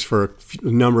surf leagues for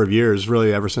a number of years,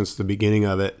 really ever since the beginning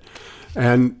of it.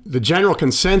 And the general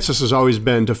consensus has always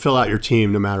been to fill out your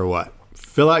team no matter what.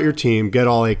 Fill out your team, get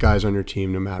all 8 guys on your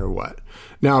team no matter what.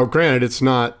 Now, granted, it's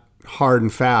not hard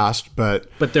and fast, but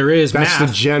there is that's math.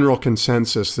 the general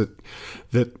consensus that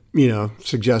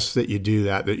suggests that you do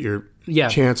that your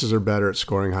chances are better at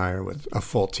scoring higher with a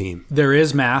full team. There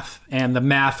is math, and the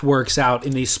math works out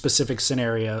in these specific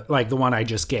scenario, like the one I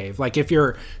just gave. Like if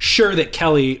you're sure that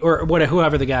Kelly or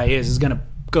whoever the guy is going to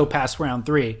go past round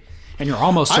 3, and you're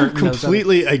almost certain. I'm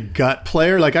completely a gut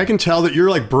player. Like I can tell that you're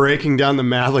like breaking down the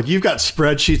math. Like you've got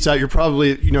spreadsheets out. You're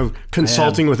probably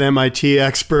consulting with MIT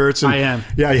experts. And, I am.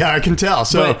 Yeah, I can tell.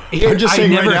 So I'm just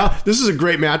saying right now, this is a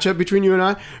great matchup between you and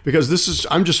I, because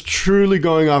I'm just truly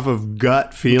going off of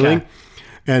gut feeling. Okay.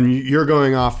 And you're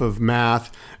going off of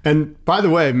math. And by the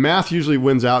way, math usually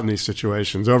wins out in these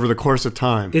situations over the course of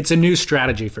time. It's a new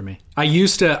strategy for me. I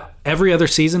used to, every other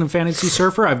season of Fantasy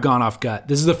Surfer, I've gone off gut.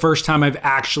 This is the first time I've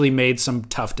actually made some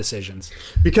tough decisions.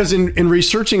 Because in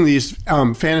researching these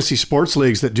fantasy sports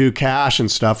leagues that do cash and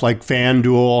stuff like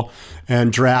FanDuel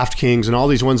and DraftKings and all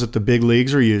these ones that the big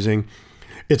leagues are using,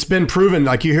 it's been proven,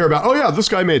 like you hear about, oh yeah, this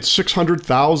guy made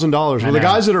 $600,000. Well, the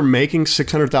guys that are making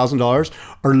 $600,000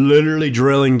 are literally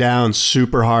drilling down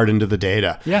super hard into the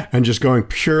data, and just going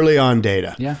purely on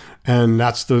data, and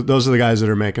those are the guys that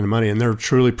are making the money, and they're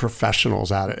truly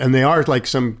professionals at it, and they are like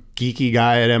some geeky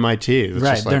guy at MIT.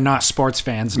 Right, they're not sports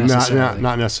fans necessarily.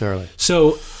 Not necessarily.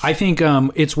 So I think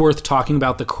it's worth talking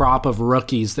about the crop of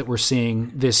rookies that we're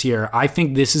seeing this year. I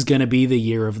think this is going to be the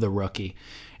year of the rookie,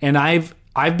 and I've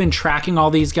been tracking all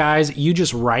these guys. You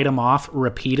just write them off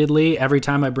repeatedly every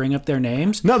time I bring up their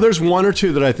names. No, there's one or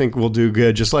two that I think will do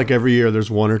good. Just like every year,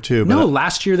 there's one or two. No,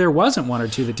 last year there wasn't one or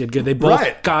two that did good. They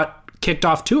both got kicked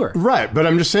off tour. Right, but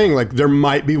I'm just saying, like, there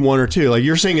might be one or two. Like,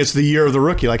 you're saying it's the year of the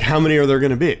rookie. Like, how many are there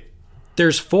going to be?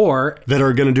 There's 4 that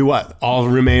are going to do what? All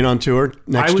remain on tour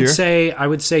next year? I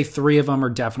would say 3 of them are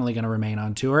definitely going to remain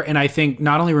on tour. And I think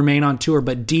not only remain on tour,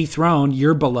 but dethrone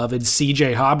your beloved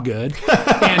CJ Hobgood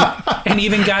and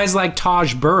even guys like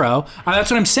Taj Burrow. That's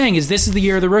what I'm saying is this is the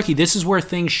year of the rookie. This is where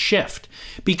things shift.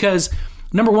 Because,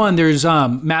 number one, there's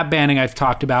Matt Banting I've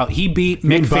talked about. He beat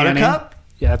Mick Fanning. Buttercup?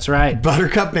 Yeah, that's right.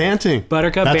 Buttercup Banting.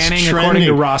 Buttercup Banting, according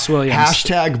to Ross Williams.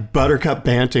 Hashtag Buttercup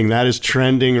Banting. That is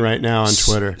trending right now on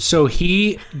Twitter. So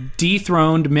he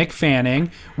dethroned Mick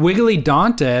Fanning. Wiggly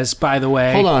Dantes, by the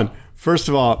way. Hold on. First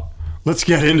of all, let's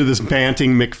get into this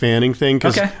Banting Mick Fanning thing,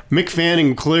 because Mick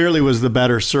Fanning clearly was the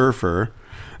better surfer.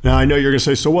 Now, I know you're going to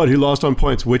say, so what? He lost on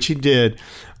points, which he did.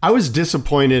 I was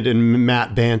disappointed in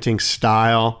Matt Banting's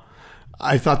style.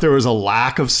 I thought there was a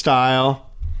lack of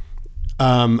style.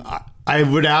 I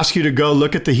would ask you to go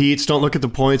look at the heats. Don't look at the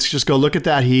points. Just go look at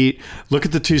that heat. Look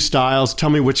at the two styles. Tell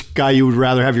me which guy you would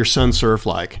rather have your son surf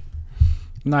like.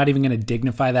 I'm not even going to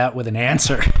dignify that with an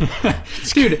answer.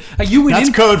 Dude, you went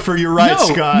That's code for you're right,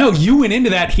 Scott. No, you went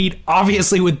into that heat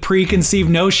obviously with preconceived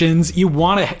notions. You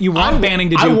want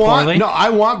Banting to do poorly. No, I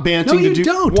want Banting to do. No, you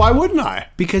don't. Why wouldn't I?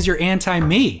 Because you're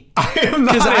anti-me. I am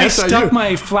not. Because I stuck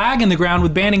my flag in the ground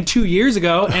with Banting 2 years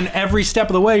ago, and every step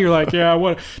of the way you're like, yeah,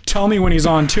 what? Tell me when he's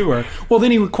on tour. Well,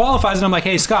 then he qualifies, and I'm like,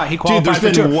 hey, Scott, he qualified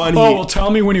for tour. Well, tell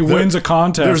me when he wins a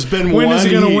contest. There's been when is he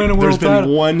going to win a world title? There's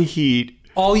been one heat.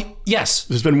 Yes.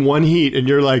 There's been one heat, and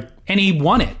you're like... And he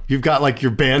won it. You've got, like,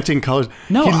 your Banting colors.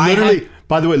 No, he literally...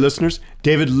 By the way, listeners,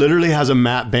 David literally has a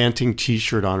Matt Banting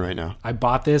t-shirt on right now. I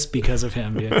bought this because of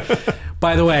him, dude.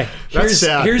 By the way, here's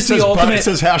the ultimate... It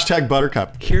says hashtag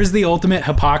Buttercup. Here's the ultimate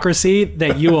hypocrisy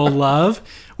that you will love,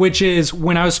 which is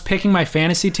when I was picking my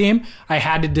fantasy team, I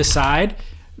had to decide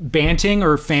Banting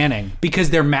or Fanning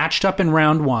because they're matched up in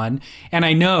round 1, and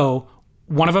I know...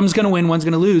 one of them's going to win, one's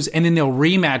going to lose, and then they'll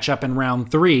rematch up in round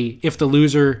 3 if the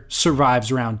loser survives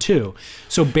round 2.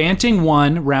 So Banting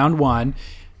won round 1,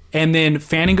 and then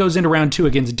Fanning goes into round 2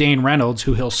 against Dane Reynolds,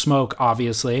 who he'll smoke,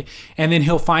 obviously, and then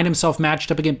he'll find himself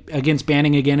matched up against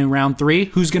Banting again in round 3.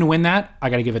 Who's going to win that? I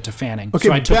got to give it to Fanning. Okay,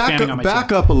 so I took Fanning on my team.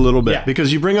 Back up a little bit,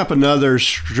 because you bring up another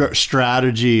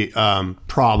strategy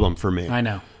problem for me. I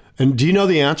know. And do you know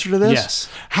the answer to this? Yes.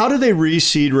 How do they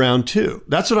reseed round 2?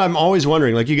 That's what I'm always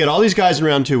wondering. Like, you get all these guys in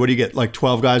round 2. What do you get, like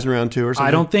 12 guys in round 2 or something?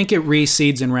 I don't think it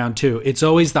reseeds in round 2. It's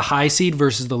always the high seed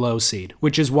versus the low seed,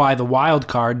 which is why the wild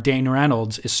card, Dane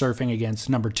Reynolds, is surfing against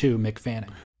number 2, Mick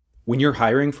Fanning. When you're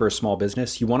hiring for a small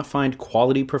business, you want to find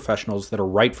quality professionals that are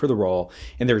right for the role,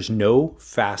 and there's no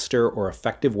faster or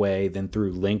effective way than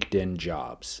through LinkedIn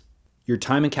Jobs. Your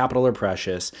time and capital are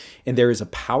precious, and there is a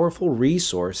powerful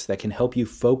resource that can help you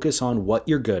focus on what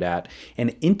you're good at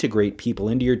and integrate people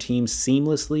into your team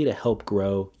seamlessly to help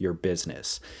grow your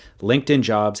business. LinkedIn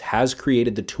Jobs has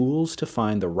created the tools to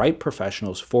find the right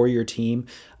professionals for your team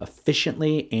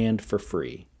efficiently and for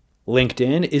free.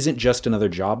 LinkedIn isn't just another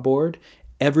job board.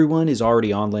 Everyone is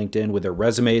already on LinkedIn with their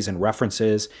resumes and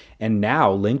references, and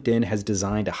now LinkedIn has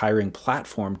designed a hiring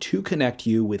platform to connect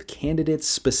you with candidates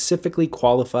specifically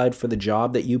qualified for the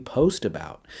job that you post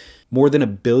about. More than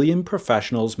 1 billion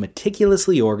professionals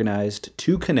meticulously organized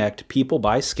to connect people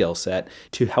by skill set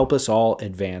to help us all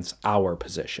advance our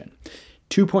position.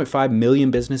 2.5 million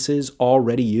businesses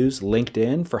already use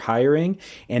LinkedIn for hiring,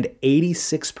 and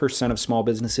 86% of small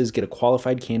businesses get a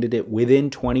qualified candidate within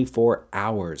 24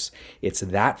 hours. It's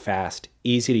that fast,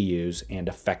 easy to use, and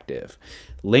effective.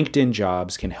 LinkedIn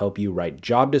Jobs can help you write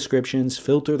job descriptions,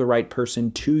 filter the right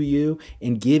person to you,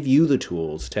 and give you the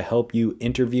tools to help you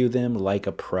interview them like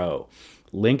a pro.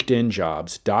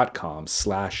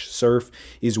 LinkedInjobs.com/surf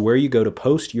is where you go to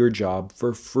post your job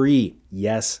for free.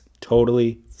 Yes,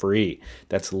 totally free.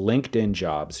 That's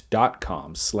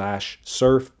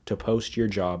LinkedInjobs.com/surf to post your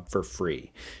job for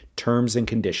free. Terms and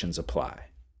conditions apply.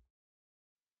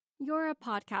 You're a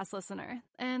podcast listener,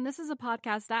 and this is a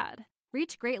podcast ad.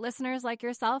 Reach great listeners like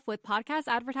yourself with podcast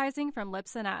advertising from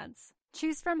Lips and Ads.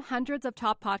 Choose from hundreds of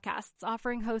top podcasts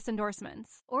offering host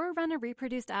endorsements, or run a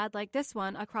reproduced ad like this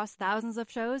one across thousands of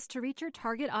shows to reach your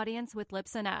target audience with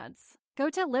Libsyn Ads. Go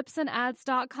to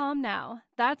libsynads.com now.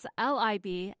 That's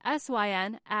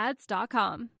LIBSYN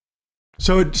ads.com.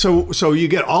 So you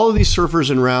get all of these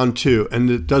surfers in round 2,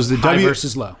 and does the High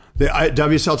versus low. The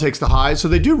WSL takes the high, so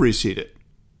they do reseed it.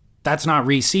 That's not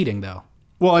reseeding, though.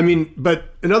 Well, I mean,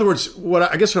 but in other words, what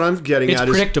I'm getting It's at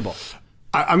predictable.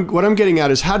 what I'm getting at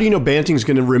is, how do you know Banting's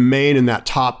going to remain in that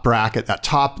top bracket?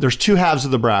 There's 2 halves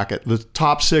of the bracket, the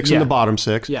top 6 and the bottom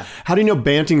 6. Yeah. How do you know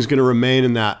Banting's going to remain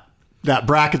in that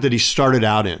bracket that he started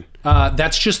out in?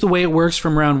 That's just the way it works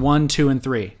from round 1, 2, and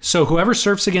 3. So whoever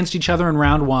surfs against each other in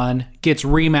round 1 gets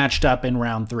rematched up in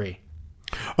round 3.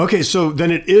 Okay, so then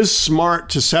it is smart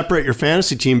to separate your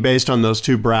fantasy team based on those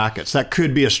 2 brackets. That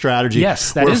could be a strategy.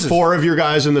 Yes, that where is 4 of your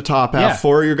guys in the top half, Yeah.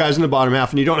 4 of your guys in the bottom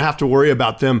half, and you don't have to worry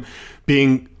about them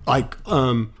being like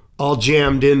all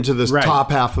jammed into the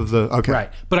top half of the. Okay, Right.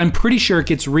 But I'm pretty sure it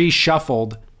gets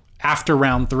reshuffled after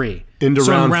round 3. Into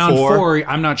so round in round 4? 4,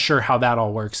 I'm not sure how that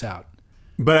all works out.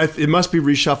 But it must be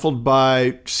reshuffled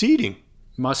by seeding.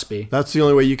 Must be. That's the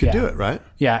only way you could do it, right?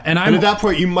 Yeah, And at that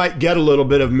point, you might get a little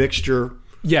bit of mixture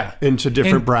into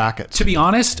different And brackets. To be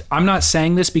honest, I'm not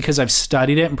saying this because I've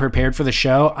studied it and prepared for the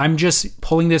show. I'm just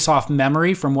pulling this off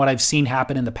memory from what I've seen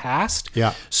happen in the past.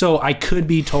 Yeah. So I could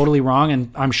be totally wrong,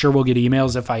 and I'm sure we'll get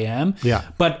emails if I am. Yeah.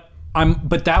 But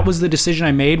that was the decision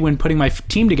I made when putting my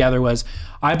team together. Was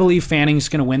I believe Fanning's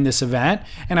going to win this event,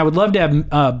 and I would love to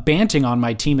have Banting on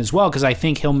my team as well, because I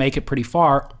think he'll make it pretty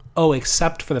far. Oh,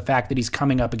 except for the fact that he's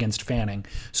coming up against Fanning.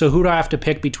 So who do I have to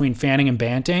pick between Fanning and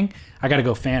Banting? I got to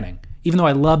go Fanning. Even though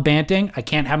I love Banting, I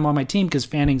can't have him on my team because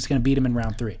Fanning's going to beat him in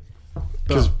round 3.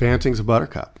 Because Banting's a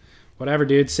buttercup. Whatever,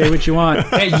 dude. Say what you want.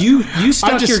 Hey, you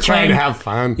stuck I'm just your trying claim. to have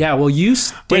fun. Yeah, well, you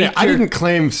I didn't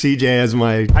claim CJ as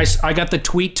my. I got the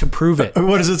tweet to prove it.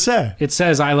 What does it say? It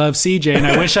says, I love CJ and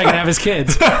I wish I could have his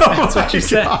kids. That's what you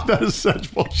said. That is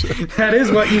such bullshit. That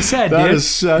is what you said, That dude. is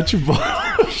such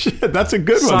bullshit. That's a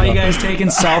good one. Saw you guys taking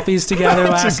selfies together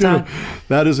last time.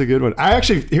 That is a good one. I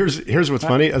actually, here's what's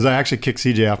funny, is I actually kicked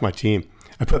CJ off my team.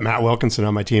 I put Matt Wilkinson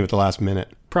on my team at the last minute.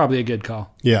 Probably a good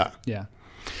call. Yeah. Yeah.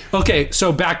 Okay,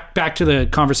 so back to the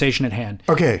conversation at hand.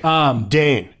 Okay.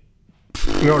 Dane.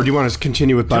 No, or do you want to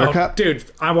continue with Buttercup? Oh, dude,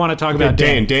 I want to talk about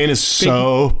Dane. Dane is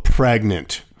so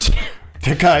pregnant.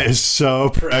 That guy is so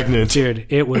pregnant. Dude,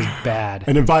 it was bad.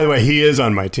 And then, by the way, he is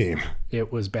on my team.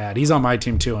 It was bad. He's on my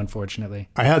team too, unfortunately.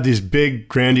 I had these big,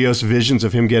 grandiose visions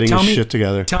of him getting his shit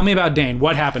together. Tell me about Dane.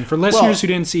 What happened? For listeners who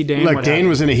didn't see Dane, like Dane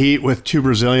was in a heat with 2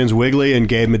 Brazilians, Wiggly and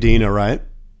Gabe Medina, right?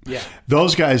 Yeah.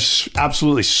 Those guys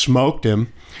absolutely smoked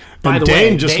him. By and the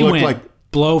Dane way, just they looked went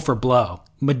like blow for blow.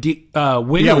 Wiggly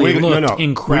looked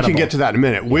incredible. We can get to that in a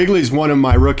minute. Wiggly's one of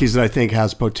my rookies that I think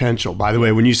has potential. By the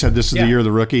way, when you said this is the year of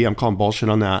the rookie, I'm calling bullshit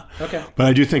on that. Okay. But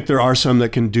I do think there are some that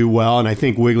can do well, and I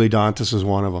think Wiggly Dantas is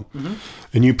one of them. Mm-hmm.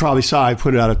 And you probably saw I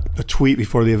put out a tweet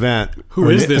before the event. Who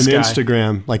is this guy? On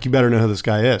Instagram. Like, you better know who this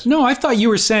guy is. No, I thought you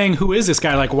were saying, who is this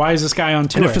guy? Like, why is this guy on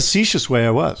tour? In a facetious way,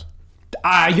 I was.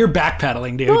 You're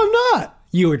backpedaling, dude. No, I'm not.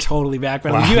 You were totally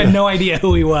backpedaling. Wow. You had no idea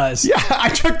who he was. Yeah, I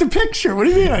took the picture. What do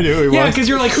you mean I knew who he was? Yeah, because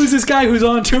you're like, who's this guy who's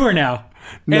on tour now?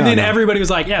 And then everybody was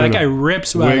like, yeah, that guy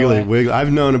rips. Wiggly.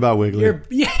 I've known about Wiggly.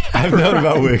 I've known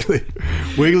about Wiggly.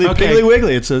 Wiggly, Okay. Piggly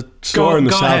Wiggly. It's a store in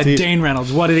the Go ahead, southeast. Dane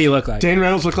Reynolds. What did he look like? Dane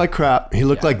Reynolds looked like crap. He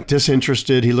looked like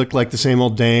disinterested. He looked like the same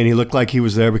old Dane. He looked like he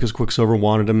was there because Quicksilver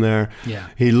wanted him there. Yeah.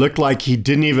 He looked like he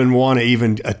didn't even want to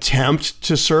even attempt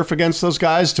to surf against those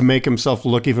guys to make himself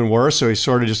look even worse. So he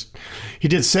sort of he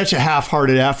did such a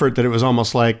half-hearted effort that it was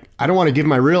almost like, I don't want to give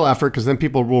my real effort because then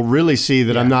people will really see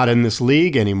that I'm not in this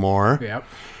league anymore. Yep.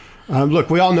 Look,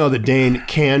 we all know that Dane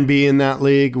can be in that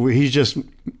league. He's just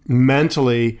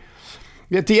mentally...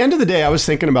 At the end of the day, I was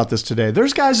thinking about this today.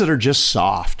 There's guys that are just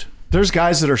soft. There's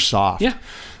guys that are soft. Yeah.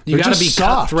 You got to be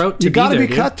cutthroat to be there, You got to be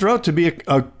dude. cutthroat to be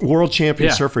a world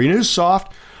champion surfer. You know who's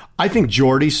soft? I think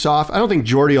Jordy's soft. I don't think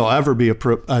Jordy will ever be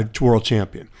a world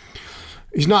champion.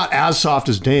 He's not as soft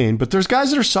as Dane, but there's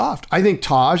guys that are soft. I think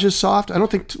Taj is soft. I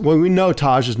don't think... Well, we know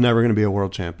Taj is never going to be a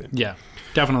world champion. Yeah.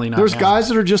 Definitely not. There's guys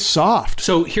that are just soft.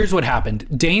 So here's what happened.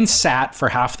 Dane sat for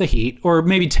half the heat, or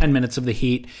maybe 10 minutes of the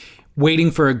heat,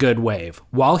 waiting for a good wave.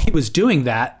 While he was doing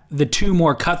that, the 2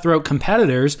 more cutthroat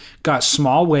competitors got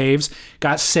small waves,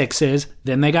 got 6s,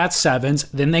 then they got 7s,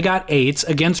 then they got 8s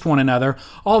against one another.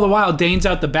 All the while, Dane's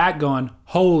out the back going,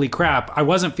 holy crap, I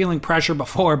wasn't feeling pressure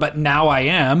before, but now I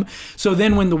am. So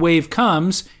then when the wave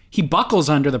comes, he buckles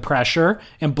under the pressure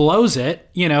and blows it,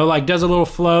 like does a little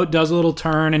float, does a little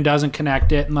turn and doesn't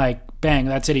connect it. And like, bang,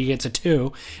 that's it. He gets a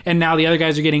 2. And now the other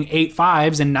guys are getting 8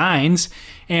 5s and 9s.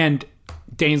 And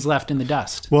Dane's left in the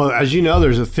dust. Well, as you know,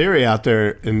 there's a theory out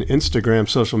there in Instagram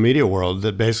social media world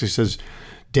that basically says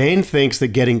Dane thinks that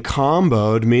getting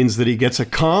comboed means that he gets a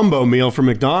combo meal from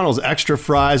McDonald's, extra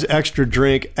fries, extra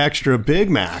drink, extra Big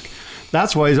Mac.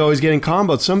 That's why he's always getting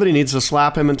comboed. Somebody needs to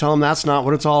slap him and tell him that's not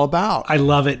what it's all about. I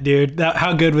love it, dude.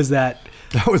 How good was that?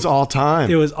 That was all time.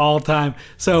 It was all time.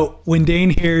 So when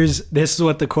Dane hears, this is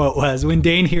what the quote was. When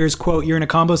Dane hears, quote, "You're in a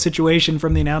combo situation"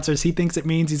 from the announcers, he thinks it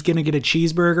means he's going to get a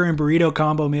cheeseburger and burrito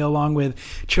combo meal along with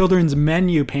children's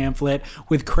menu pamphlet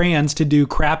with crayons to do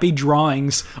crappy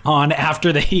drawings on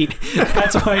after the heat.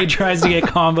 That's why he tries to get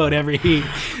comboed every heat.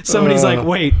 Somebody's like,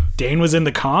 wait, Dane was in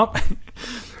the comp?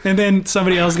 And then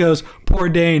somebody else goes, "Poor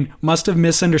Dane must have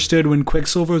misunderstood when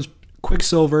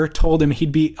Quicksilver told him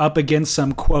he'd be up against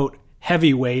some, quote,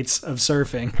 heavyweights of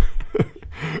surfing."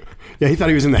 Yeah, he thought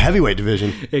he was in the heavyweight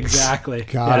division. Exactly.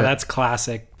 Got it. That's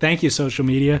classic. Thank you, social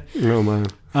media. Oh, man.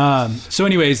 So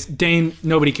anyways, Dane,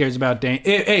 nobody cares about Dane.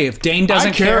 Hey, if Dane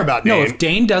doesn't care about Dane. No, if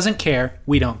Dane doesn't care,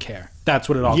 we don't care. That's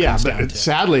what it all comes down to.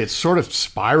 Sadly, it's sort of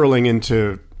spiraling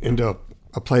into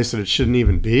a place that it shouldn't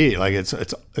even be. Like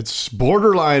it's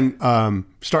borderline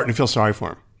starting to feel sorry for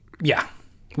him. Yeah.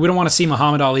 We don't want to see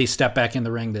Muhammad Ali step back in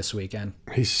the ring this weekend.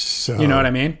 He's so You know what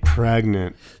I mean?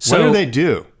 pregnant. So- What do they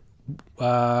do?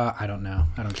 I don't know.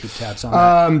 I don't keep tabs on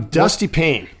that. Dusty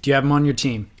Payne. Do you have him on your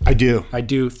team? I do. I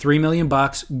do. $3 million,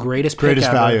 greatest pick Greatest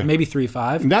ever. value. Maybe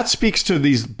 3.5. That speaks to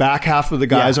these back half of the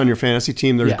guys on your fantasy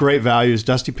team. There's Yeah. great values.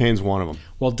 Dusty Payne's one of them.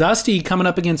 Well, Dusty coming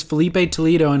up against Felipe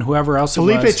Toledo and whoever else it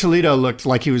Felipe was. Toledo looked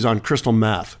like he was on crystal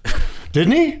meth.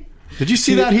 Didn't he? Did you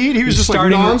see that heat? He was just like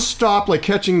nonstop, like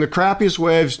catching the crappiest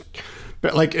waves,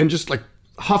 but and just like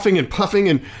huffing and puffing.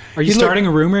 And Are you starting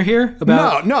a rumor here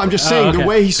about? No. I'm just saying the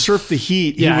way he surfed the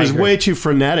heat, he was way too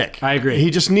frenetic. I agree.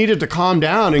 He just needed to calm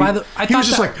down. And he was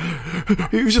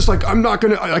just like, I'm not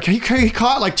gonna. Like he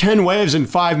caught like 10 waves in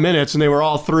 5 minutes, and they were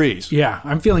all threes. Yeah,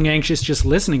 I'm feeling anxious just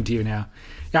listening to you now.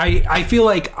 I feel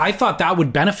like I thought that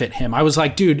would benefit him. I was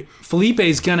like, dude,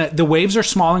 the waves are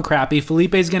small and crappy.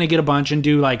 Felipe's gonna get a bunch and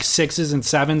do like 6s and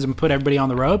 7s and put everybody on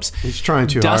the ropes. He's trying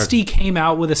too hard. Dusty came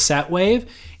out with a set wave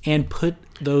and put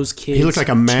those kids He looked like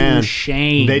a man. to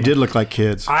shame. They did look like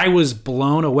kids. I was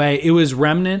blown away. It was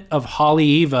remnant of Holly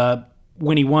Eva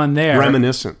when he won there.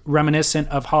 Reminiscent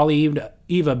of Holly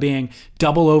Eva being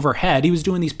double overhead. He was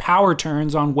doing these power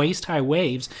turns on waist-high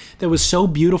waves that was so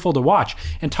beautiful to watch.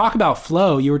 And talk about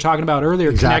flow. You were talking about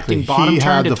earlier, connecting bottom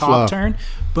turn to top turn.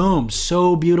 Boom.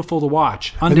 So beautiful to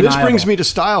watch. Undeniable. And this brings me to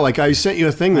style. Like I sent you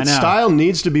a thing that style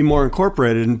needs to be more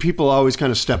incorporated. And people always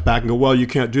kind of step back and go, well, you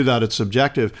can't do that. It's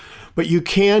subjective. But you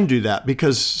can do that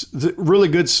because the really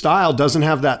good style doesn't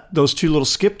have those two little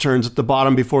skip turns at the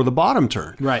bottom before the bottom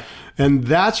turn. Right. And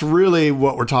that's really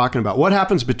what we're talking about. What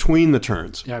happens between the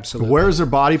turns? Yeah, absolutely. Where is their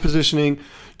body positioning?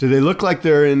 Do they look like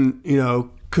they're in,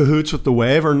 cahoots with the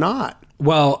wave or not?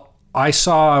 Well, I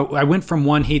went from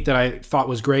one heat that I thought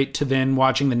was great to then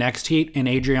watching the next heat, and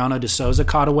Adriano de Souza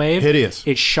caught a wave. Hideous.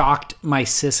 It shocked my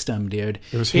system, dude.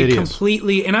 It was hideous. It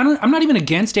completely, and I'm not even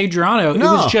against Adriano.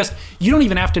 No. It was just, you don't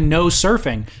even have to know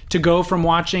surfing to go from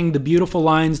watching the beautiful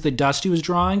lines that Dusty was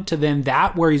drawing to then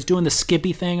that where he's doing the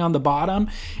skippy thing on the bottom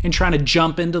and trying to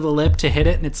jump into the lip to hit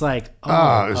it, and it's like,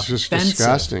 it's just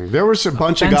disgusting. There was a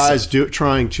bunch of guys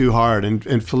trying too hard,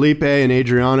 and Felipe and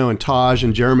Adriano and Taj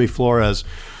and Jeremy Flores.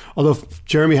 Although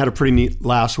Jeremy had a pretty neat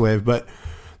last wave, but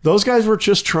those guys were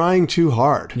just trying too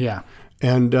hard. Yeah.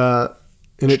 And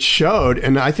it showed.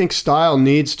 And I think style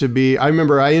needs to be. I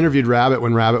remember I interviewed Rabbit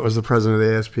when Rabbit was the president of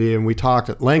the ASP, and we talked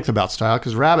at length about style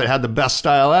because Rabbit had the best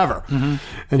style ever. Mm-hmm.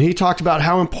 And he talked about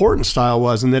how important style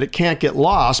was and that it can't get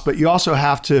lost, but you also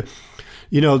have to,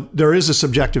 there is a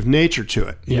subjective nature to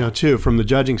it, too, from the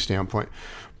judging standpoint.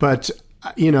 But,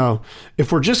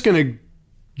 if we're just going to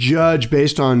judge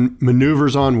based on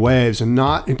maneuvers on waves and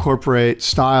not incorporate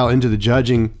style into the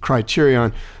judging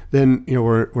criterion, then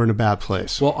we're in a bad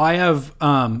place. Well, I have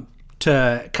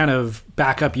to kind of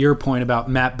back up your point about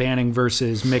Matt Banting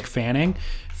versus Mick Fanning.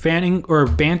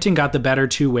 Banting got the better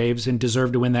 2 waves and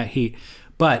deserved to win that heat.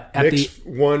 But at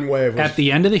one wave at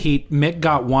the end of the heat, Mick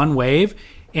got 1 wave,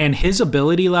 and his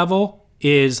ability level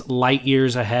is light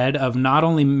years ahead of not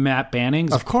only Matt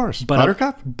Banting's, of course, but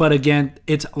Buttercup. But again,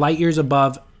 it's light years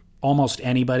above almost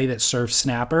anybody that surfs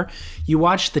snapper. You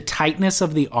watch the tightness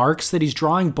of the arcs that he's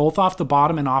drawing both off the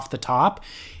bottom and off the top.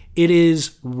 It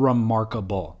is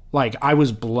remarkable. Like, I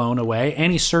was blown away,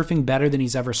 and he's surfing better than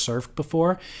he's ever surfed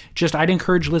before. I'd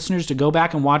encourage listeners to go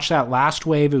back and watch that last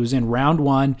wave. It was in round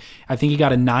 1. I think he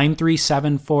got a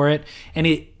 9.37 for it, and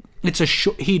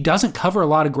he doesn't cover a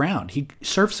lot of ground. He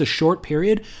surfs a short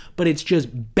period, but it's just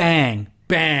bang,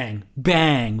 bang,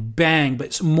 bang, bang,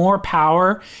 but more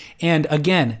power. And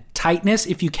again, tightness,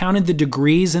 if you counted the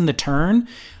degrees in the turn,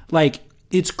 like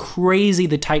it's crazy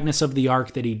the tightness of the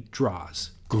arc that he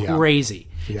draws. Crazy.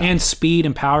 Yeah. And speed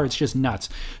and power, it's just nuts.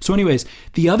 So anyways,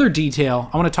 the other detail,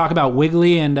 I want to talk about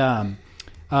Wiggly and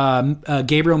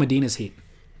Gabriel Medina's heat.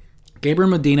 Gabriel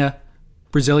Medina,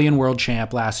 Brazilian world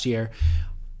champ last year,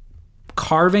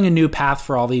 carving a new path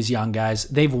for all these young guys.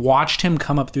 They've watched him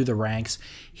come up through the ranks.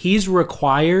 He's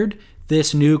required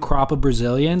this new crop of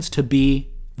Brazilians to be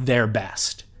their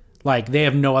best. Like, they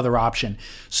have no other option.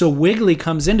 So Wiggly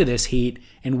comes into this heat,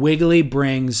 and Wiggly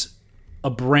brings a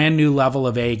brand new level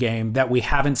of A game that we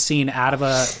haven't seen out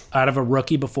of a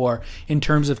rookie before in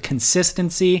terms of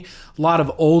consistency, a lot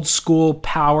of old school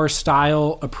power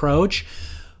style approach.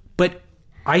 But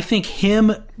I think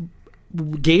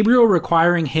Gabriel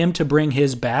requiring him to bring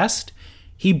his best,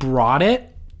 he brought it,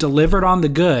 delivered on the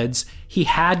goods. He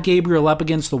had Gabriel up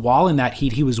against the wall in that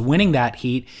heat. He was winning that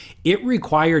heat. It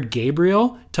required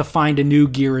Gabriel to find a new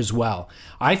gear as well.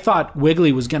 I thought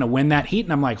Wiggly was going to win that heat,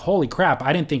 and I'm like, holy crap,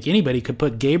 I didn't think anybody could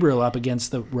put Gabriel up against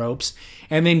the ropes.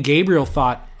 And then Gabriel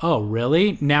thought, oh,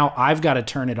 really? Now I've got to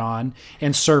turn it on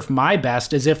and surf my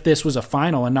best as if this was a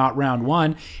final and not round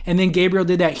one. And then Gabriel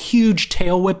did that huge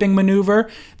tail whipping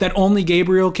maneuver that only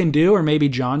Gabriel can do, or maybe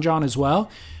John as well,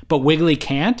 but Wiggly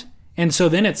can't. And so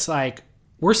then it's like,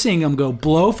 we're seeing them go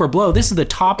blow for blow. This is the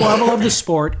top level of the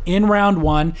sport in round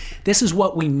one. This is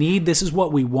what we need. This is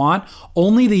what we want.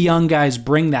 Only the young guys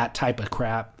bring that type of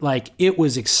crap. Like, it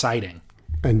was exciting.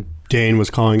 And Dane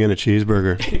was calling in a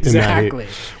cheeseburger. Exactly.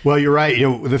 Well, you're right. You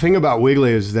know, the thing about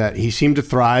Wiggly is that he seemed to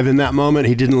thrive in that moment.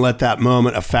 He didn't let that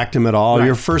moment affect him at all. Right.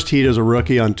 Your first heat as a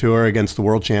rookie on tour against the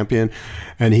world champion,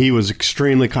 and he was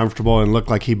extremely comfortable and looked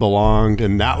like he belonged,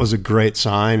 and that was a great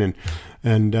sign.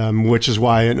 And which is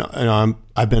why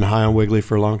I've been high on Wiggly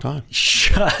for a long time.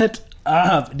 Shut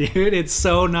up, dude. It's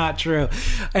so not true.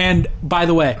 And by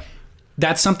the way,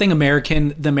 that's something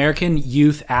the American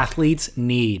youth athletes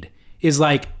need, is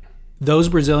like those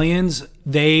Brazilians,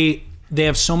 they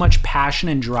have so much passion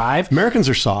and drive. Americans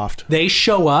are soft. They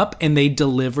show up and they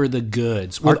deliver the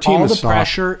goods. Our team all is the soft.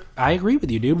 Pressure, I agree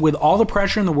with you, dude. With all the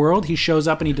pressure in the world, he shows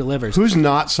up and he delivers. Who's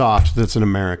not soft that's an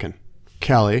American?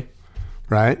 Kelly.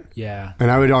 Right? Yeah. And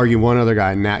I would argue one other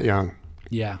guy, Nat Young.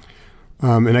 Yeah.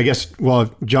 And I guess, well,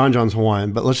 John's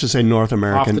Hawaiian, but let's just say North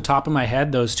American. Off the top of my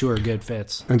head, those two are good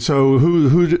fits. And so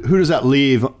who does that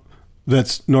leave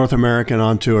that's North American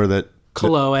on tour?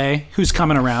 Kolohe, who's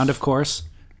coming around, of course.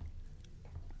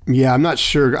 Yeah, I'm not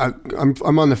sure.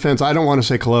 I'm on the fence. I don't want to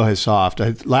say Kolohe's soft.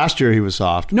 Last year he was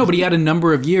soft. No, but he had a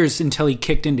number of years until he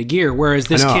kicked into gear, whereas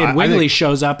this kid, Wiggly,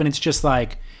 shows up and it's just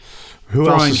like who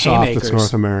else is soft that's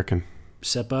North American?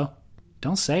 Sippo.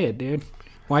 Don't say it, dude.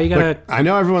 Why you gotta... Look, I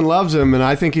know everyone loves him, and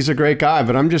I think he's a great guy,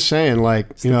 but I'm just saying, like,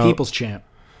 it's the people's champ.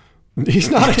 He's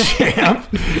not a champ.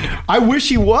 I wish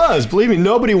he was. Believe me,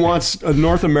 nobody wants a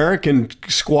North American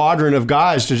squadron of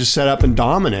guys to just set up and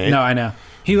dominate. No, I know.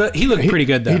 He looked pretty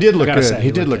good, though. He did look good. He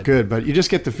did look good, but you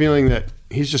just get the feeling that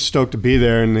he's just stoked to be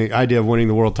there, and the idea of winning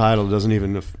the world title doesn't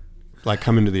even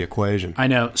come into the equation. I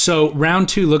know. So round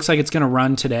 2 looks like it's going to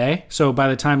run today. So by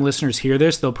the time listeners hear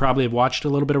this, they'll probably have watched a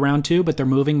little bit of round 2, but they're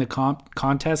moving the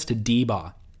contest to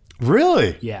D-Bah.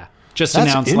 Really? Yeah. Just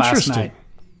announced last night.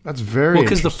 That's very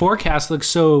because the forecast looks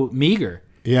so meager.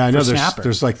 Yeah, I know.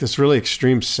 There's like this really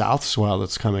extreme south swell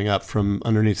that's coming up from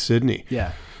underneath Sydney.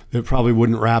 Yeah. That probably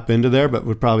wouldn't wrap into there, but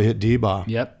would probably hit D-Bah.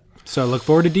 Yep. So look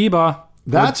forward to D-Bah.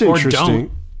 That's interesting.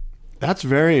 Don't. That's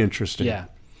very interesting. Yeah.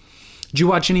 Did you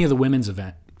watch any of the women's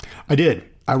event? I did.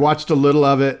 I watched a little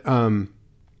of it,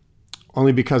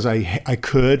 only because I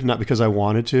could, not because I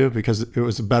wanted to, because it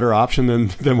was a better option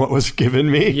than what was given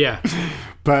me. Yeah.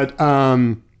 But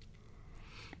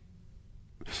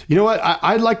you know what?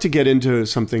 I'd like to get into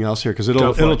something else here because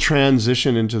it'll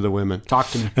transition into the women. Talk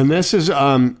to me. And this is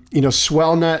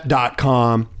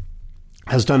swellnet.com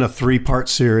has done a 3-part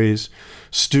series.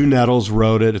 Stu Nettles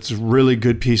wrote it. It's a really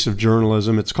good piece of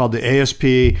journalism. It's called the ASP.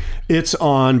 It's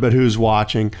on, but who's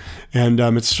watching? And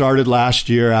it started last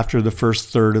year after the first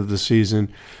third of the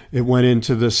season. It went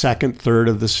into the second third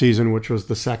of the season, which was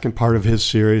the second part of his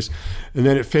series. And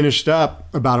then it finished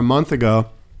up about a month ago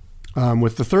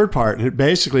with the third part. And it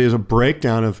basically is a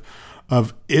breakdown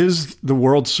of is the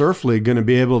World Surf League going to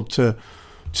be able to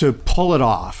pull it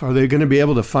off? Are they going to be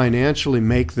able to financially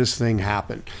make this thing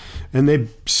happen? And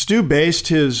Stu based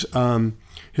his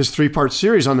 3-part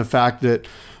series on the fact that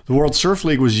the World Surf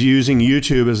League was using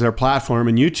YouTube as their platform,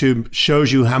 and YouTube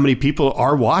shows you how many people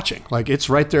are watching. Like, it's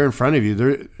right there in front of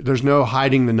you. There's no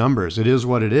hiding the numbers. It is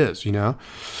what it is, you know?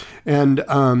 And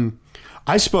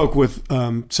I spoke with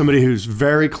somebody who's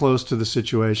very close to the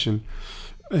situation,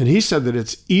 and he said that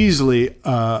it's easily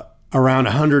around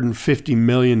 $150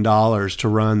 million to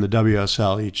run the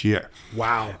WSL each year.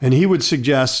 Wow. And he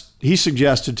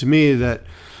suggested to me that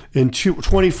in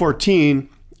 2014,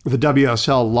 the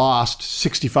WSL lost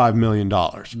 $65 million.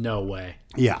 No way.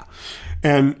 Yeah.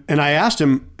 And I asked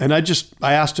him, and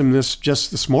I asked him this just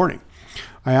this morning.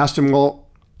 I asked him, well,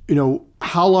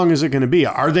 how long is it going to be?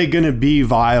 Are they going to be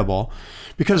viable?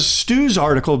 Because Stu's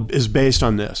article is based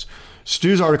on this.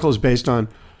 Stu's article is based on,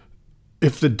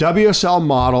 if the WSL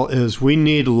model is we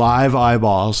need live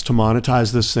eyeballs to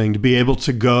monetize this thing, to be able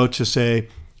to go to, say,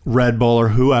 Red Bull or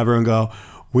whoever and go,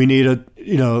 we need a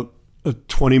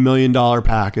 $20 million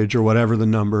package or whatever the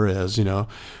number is,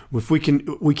 if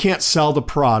we can't sell the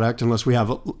product unless we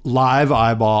have live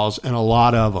eyeballs and a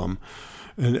lot of them.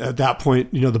 And at that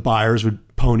point, the buyers would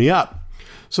pony up.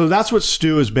 So that's what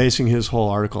Stu is basing his whole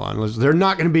article on. They're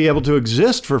not going to be able to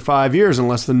exist for 5 years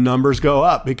unless the numbers go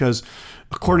up, because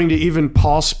according to even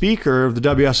Paul Speaker of the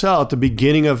WSL, at the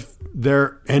beginning of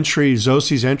their entry,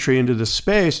 Zosi's entry into this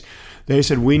space, they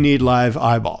said, we need live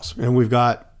eyeballs. And we've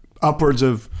got upwards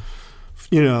of,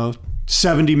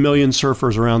 70 million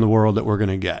surfers around the world that we're going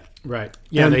to get. Right.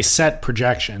 Yeah, and they set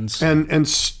projections. And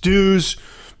Stu's,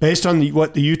 based on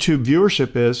what the YouTube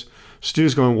viewership is,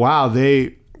 Stu's going, wow,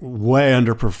 they way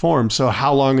underperformed. So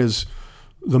how long is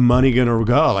the money going to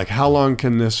go? Like, how long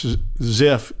can this the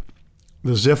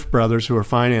Ziff brothers who are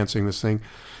financing this thing,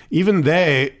 even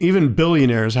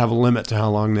billionaires have a limit to how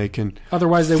long they can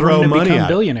Otherwise, they throw wouldn't money become at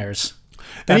billionaires.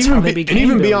 it. That's how they became And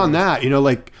even billionaires. beyond that,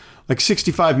 like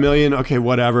 65 million, okay,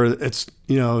 whatever. It's,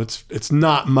 it's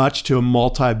not much to a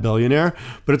multi-billionaire,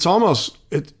 but it's almost,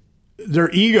 their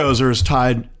egos are as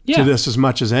tied to this as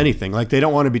much as anything. Like, they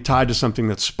don't want to be tied to something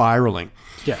that's spiraling.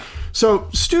 Yeah. So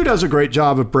Stu does a great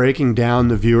job of breaking down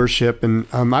the viewership, and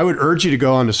I would urge you to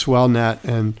go on to SwellNet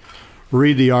and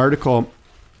read the article.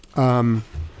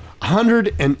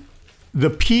 The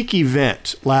peak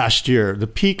event last year, the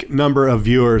peak number of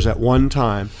viewers at one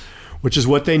time, which is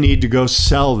what they need to go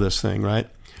sell this thing, right?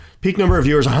 Peak number of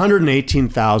viewers,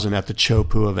 118,000 at the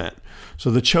Chopu event.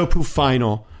 So the Chopu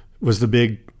final was the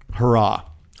big hurrah,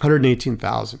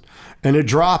 118,000. And it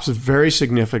drops very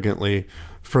significantly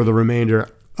for the remainder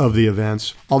of the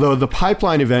events. Although the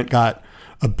Pipeline event got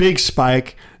a big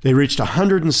spike, they reached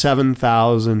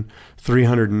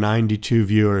 107,392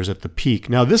 viewers at the peak.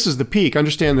 Now, this is the peak.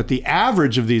 Understand that the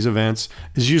average of these events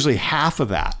is usually half of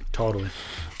that. Totally.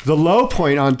 The low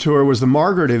point on tour was the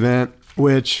Margaret event,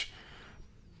 which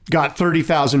got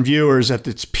 30,000 viewers at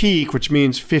its peak, which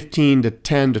means 15 to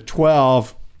 10 to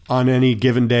 12 on any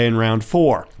given day in round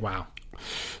 4. Wow.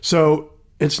 So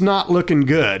it's not looking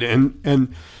good.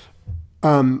 And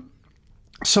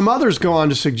some others go on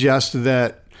to suggest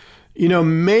that,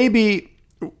 maybe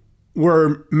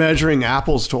we're measuring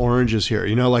apples to oranges here,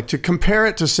 like to compare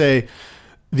it to, say,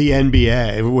 the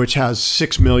NBA, which has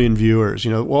 6 million viewers.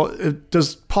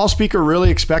 Does Paul Speaker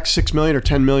really expect 6 million or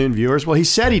 10 million viewers? Well, he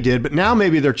said he did, but now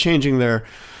maybe they're changing the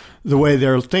way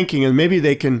they're thinking, and maybe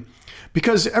they can,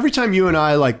 because every time you and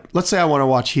I, let's say I want to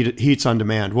watch Heats on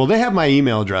Demand. Well, they have my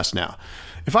email address now.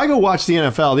 If I go watch the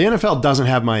NFL doesn't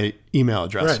have my email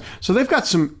address. Right. So they've got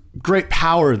some great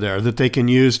power there that they can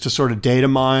use to sort of data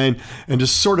mine and to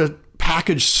sort of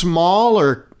package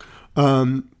smaller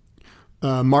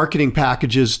marketing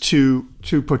packages to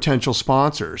potential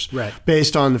sponsors, right,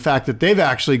 based on the fact that they've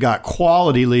actually got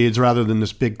quality leads rather than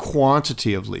this big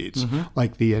quantity of leads,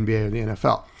 like the NBA or the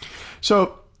NFL.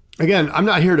 So again, I'm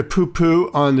not here to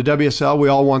poo-poo on the WSL. We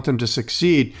all want them to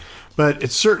succeed, but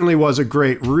it certainly was a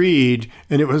great read,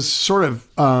 and it was sort of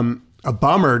a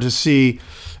bummer to see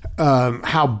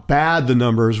how bad the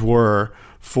numbers were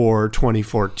for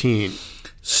 2014.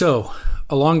 So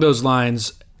along those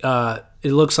lines,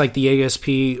 it looks like the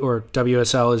ASP or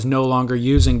WSL is no longer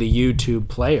using the YouTube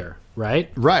player,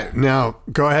 right? Right. Now,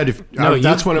 go ahead.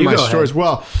 That's one of you my go stories. ahead.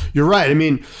 Well, you're right. I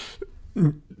mean,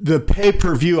 the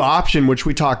pay-per-view option, which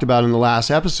we talked about in the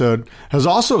last episode, has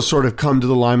also sort of come to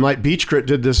the limelight. Beach Grit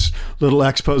did this little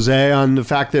expose on the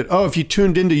fact that, if you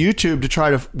tuned into YouTube to try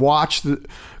to watch the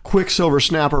Quicksilver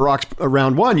Snapper Rocks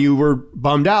round 1, you were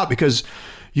bummed out because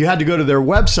you had to go to their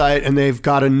website, and they've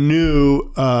got a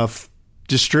new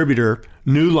distributor,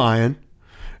 New Lion,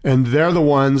 and they're the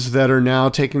ones that are now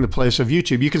taking the place of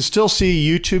YouTube. You can still see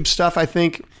YouTube stuff, I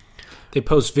think. They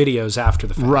post videos after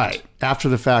the fact. Right. After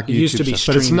the fact, it used to be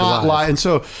stuff, but it's not live. And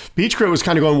so Beach Grit was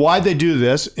kind of going, why'd they do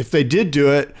this? If they did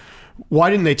do it, why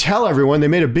didn't they tell everyone? They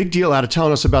made a big deal out of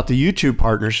telling us about the YouTube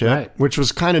partnership, right, which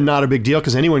was kind of not a big deal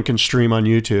because anyone can stream on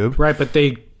YouTube. Right, but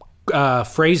they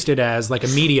phrased it as like a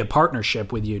media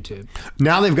partnership with YouTube.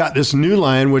 Now they've got this New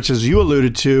Lion, which, as you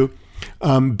alluded to,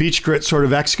 Beach Grit sort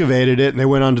of excavated it, and they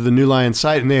went onto the New Lion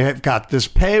site, and they have got this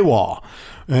paywall.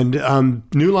 And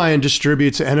New Lion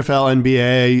distributes NFL,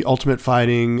 NBA, Ultimate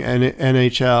Fighting, and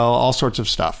NHL, all sorts of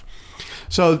stuff.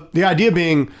 So the idea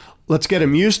being, let's get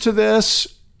them used to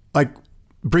this. Like,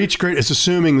 Beach Grit is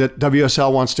assuming that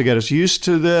WSL wants to get us used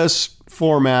to this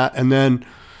format and then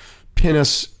pin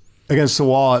us against the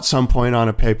wall at some point on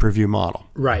a pay-per-view model.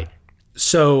 Right.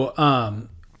 So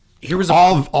here was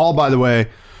all, by the way,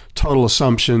 total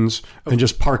assumptions and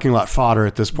just parking lot fodder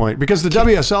at this point. Because the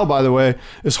WSL, by the way,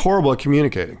 is horrible at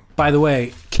communicating. By the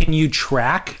way, can you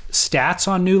track stats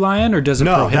on New Lion, or does it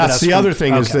prohibit us? No, that's the other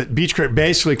thing is that Beach Grit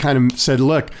basically kind of said,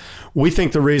 look, we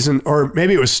think the reason, or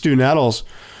maybe it was Stu Nettles,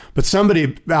 but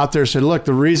somebody out there said, look,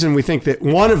 the reason we think that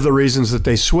one of the reasons that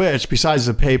they switched, besides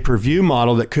the pay-per-view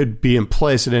model that could be in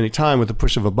place at any time with the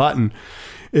push of a button,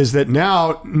 is that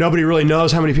now nobody really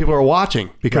knows how many people are watching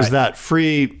because that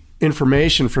free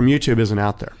information from YouTube isn't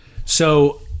out there.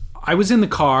 So I was in the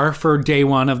car for day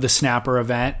one of the Snapper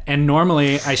event, and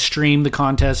normally I stream the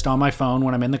contest on my phone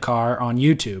when I'm in the car on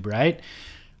YouTube, right?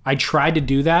 I tried to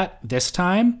do that this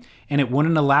time, and it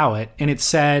wouldn't allow it. And it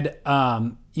said,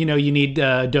 you need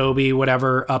Adobe,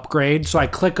 whatever, upgrade. So I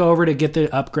click over to get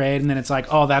the upgrade, and then it's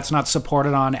like, oh, that's not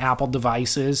supported on Apple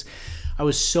devices. I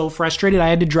was so frustrated. I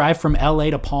had to drive from LA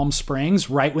to Palm Springs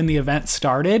right when the event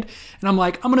started. And I'm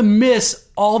like, I'm going to miss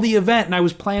all the event. And I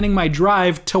was planning my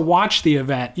drive to watch the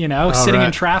event, sitting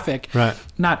in traffic. Right.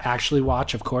 Not actually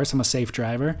watch, of course. I'm a safe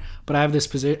driver. But I have this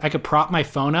position. I could prop my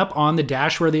phone up on the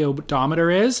dash where the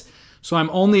odometer is. So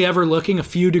I'm only ever looking a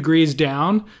few degrees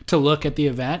down to look at the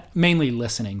event, mainly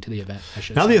listening to the event, I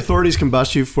should say. Now the authorities can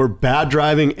bust you for bad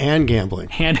driving and gambling.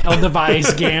 Handheld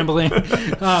device, gambling.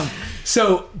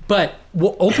 But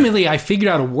ultimately I figured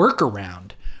out a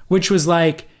workaround, which was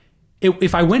like,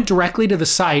 if I went directly to the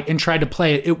site and tried to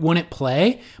play it, it wouldn't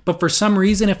play. But for some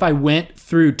reason, if I went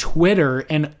through Twitter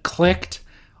and clicked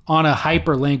on a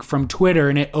hyperlink from Twitter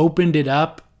and it opened it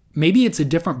up, maybe it's a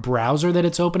different browser that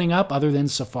it's opening up other than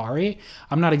Safari.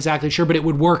 I'm not exactly sure, but it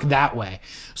would work that way.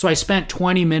 So I spent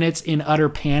 20 minutes in utter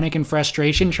panic and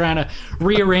frustration trying to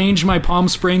rearrange my Palm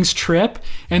Springs trip.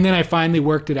 And then I finally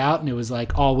worked it out, and it was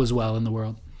like all was well in the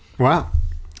world. Wow.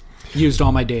 Used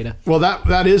all my data. Well,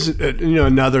 that is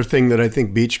another thing that I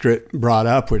think Beach Grit brought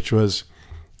up, which was,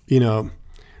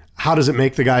 how does it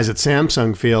make the guys at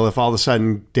Samsung feel if all of a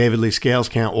sudden David Lee Scales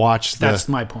can't watch That's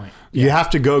my point. You have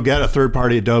to go get a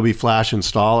third-party Adobe Flash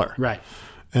installer. Right.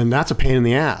 And that's a pain in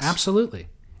the ass. Absolutely.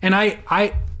 And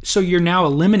so you're now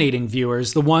eliminating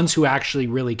viewers, the ones who actually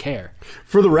really care.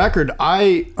 For the record,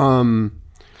 I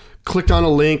clicked on a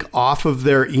link off of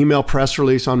their email press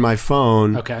release on my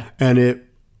phone. Okay. And it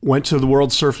went to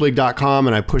theworldsurfleague.com,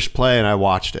 and I pushed play and I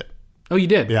watched it. Oh, you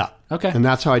did? Yeah. Okay. And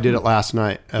that's how I did it last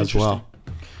night as well.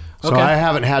 So Okay. I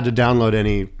haven't had to download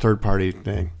any third-party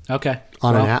thing. Okay.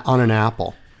 On an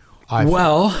Apple iPhone.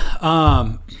 Well,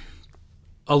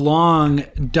 along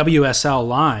WSL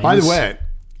lines. By the way,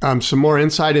 some more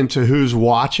insight into who's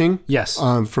watching. Yes.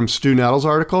 From Stu Nettles'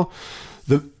 article.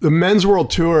 The Men's World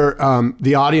Tour,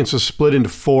 the audience is split into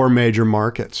 4 major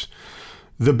markets.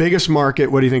 The biggest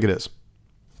market, what do you think it is?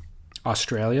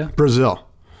 Australia. Brazil.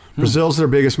 Brazil's their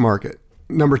biggest market.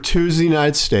 Number 2 is the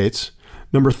United States.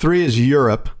 Number 3 is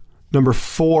Europe. Number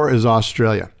 4 is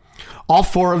Australia. All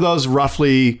 4 of those,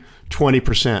 roughly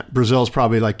 20%. Brazil's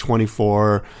probably like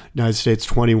 24, United States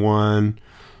 21,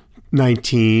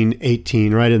 19,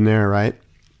 18, right in there, right?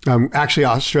 Actually,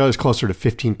 Australia's closer to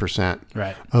 15%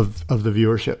 right. of the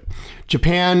viewership.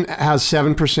 Japan has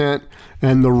 7%,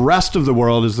 and the rest of the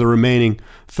world is the remaining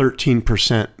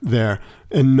 13% there.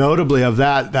 And notably of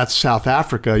that, that's South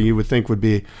Africa. You would think would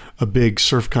be a big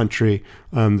surf country.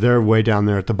 They're way down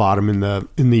there at the bottom in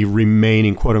the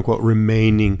remaining, quote unquote,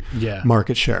 remaining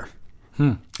market share.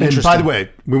 And by the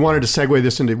way, we wanted to segue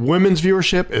this into women's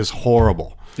viewership is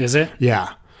horrible. Is it?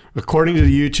 Yeah. According to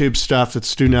the YouTube stuff that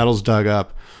Stu Nettles dug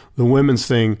up, the women's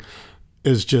thing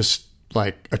is just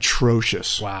like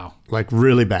atrocious. Wow. Like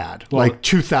really bad. Well, like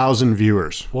 2,000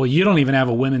 viewers. Well, you don't even have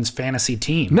a women's fantasy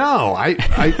team. No,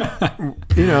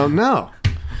 no.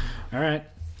 All right.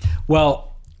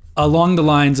 Well, along the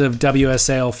lines of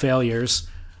WSL failures,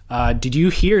 did you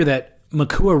hear that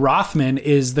Makua Rothman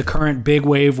is the current big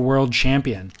wave world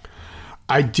champion?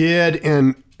 I did,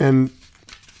 and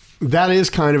that is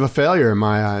kind of a failure in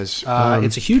my eyes.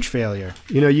 It's a huge failure.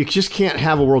 You just can't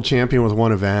have a world champion with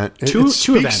one event. Two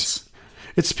events.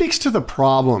 It speaks to the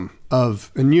problem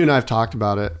of, and you and I have talked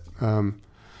about it,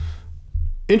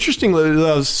 interestingly,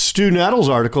 those Stu Nettles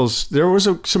articles, there was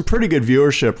some pretty good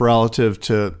viewership relative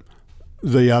to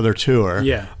the other tour.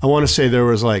 Yeah. I want to say there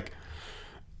was like,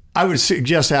 I would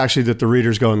suggest actually that the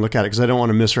readers go and look at it because I don't want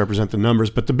to misrepresent the numbers.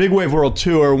 But the Big Wave World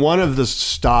Tour, one of the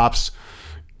stops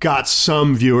got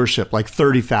some viewership, like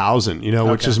 30,000,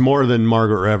 which is more than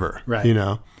Margaret River,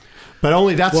 right? But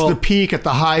only that's the peak at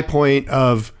the high point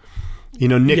of,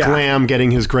 Nick Lamb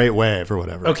getting his great wave or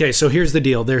whatever. Okay, so here's the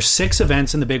deal. There's 6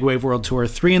 events in the Big Wave World Tour,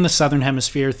 3 in the Southern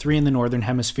Hemisphere, 3 in the Northern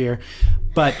Hemisphere.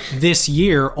 But this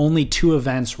year, only 2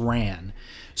 events ran.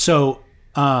 So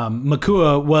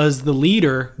Makua was the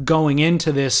leader going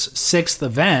into this 6th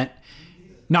event,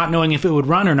 not knowing if it would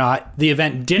run or not. The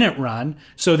event didn't run,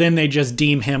 so then they just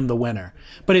deem him the winner.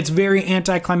 But it's very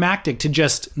anticlimactic to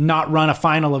just not run a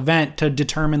final event to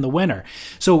determine the winner.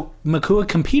 So Makua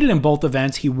competed in both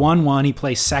events. He won one. He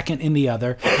placed second in the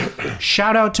other.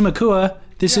 Shout out to Makua.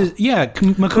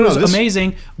 Makua's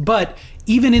amazing. But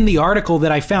even in the article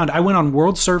that I found, I went on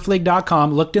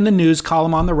worldsurfleague.com, looked in the news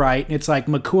column on the right, and it's like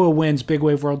Makua wins Big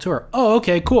Wave World Tour. Oh,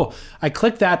 okay, cool. I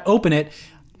click that, open it.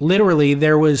 Literally,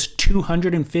 there was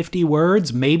 250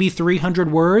 words, maybe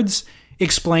 300 words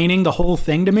explaining the whole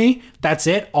thing to me. That's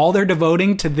it. All they're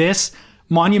devoting to this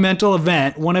monumental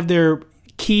event, one of their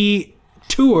key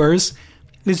tours,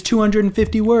 is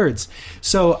 250 words.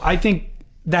 So I think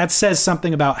that says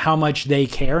something about how much they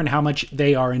care and how much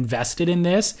they are invested in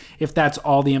this, if that's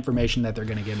all the information that they're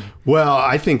going to give me. Well,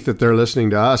 I think that they're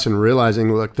listening to us and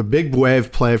realizing, look, the big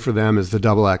wave play for them is the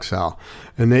XXL.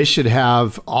 And they should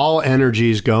have all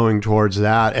energies going towards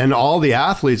that. And all the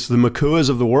athletes, the Makuas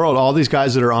of the world, all these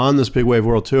guys that are on this Big Wave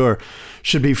World Tour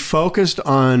should be focused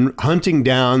on hunting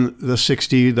down the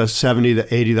 60, the 70,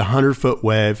 the 80, the 100-foot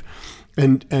wave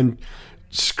and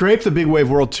scrape the Big Wave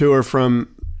World Tour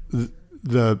from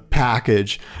the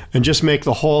package and just make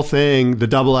the whole thing the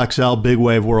XXL Big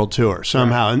Wave World Tour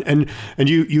somehow. Right. And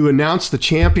you announce the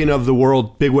champion of the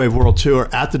world Big Wave World Tour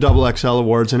at the XXL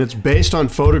Awards, and it's based on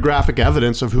photographic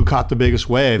evidence of who caught the biggest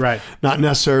wave, right? Not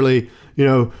necessarily,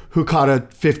 who caught a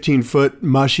 15-foot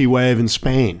mushy wave in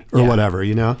Spain or whatever,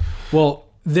 Well,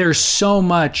 there's so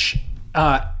much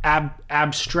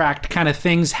abstract kind of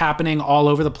things happening all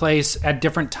over the place at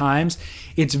different times.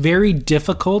 It's very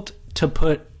difficult to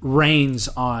put reins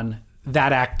on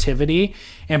that activity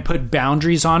and put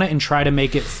boundaries on it and try to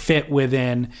make it fit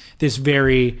within this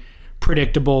very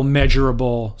predictable,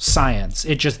 measurable science.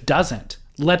 It just doesn't.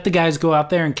 Let the guys go out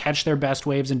there and catch their best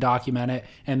waves and document it,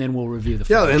 and then we'll review the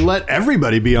footage. Yeah, and let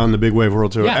everybody be on the Big Wave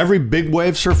World Tour. Yeah. Every big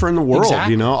wave surfer in the world,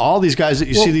 exactly. All these guys that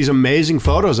you see these amazing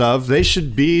photos of, they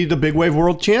should be the Big Wave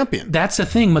World champion. That's the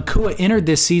thing. Makua entered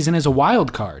this season as a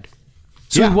wild card.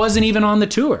 So he wasn't even on the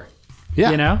tour.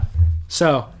 Yeah.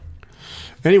 So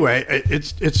anyway,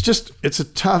 it's a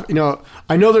tough,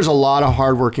 I know there's a lot of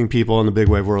hardworking people on the Big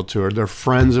Wave World Tour. They're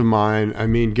friends of mine. I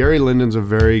mean, Gary Linden's a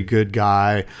very good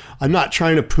guy. I'm not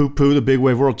trying to poo-poo the Big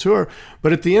Wave World Tour,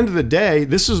 but at the end of the day,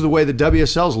 this is the way the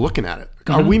WSL's looking at it.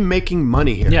 Mm-hmm. Are we making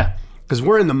money here? Yeah. Because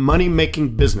we're in the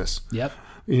money-making business. Yep.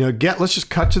 Let's just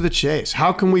cut to the chase.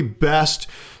 How can we best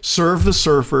serve the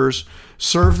surfers,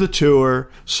 serve the tour,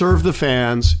 serve the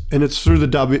fans, and it's through the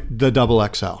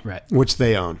XXL, right, which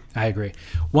they own. I agree.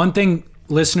 One thing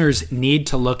listeners need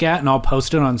to look at, and I'll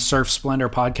post it on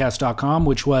surfsplendorpodcast.com,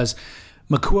 which was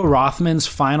Makua Rothman's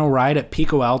final ride at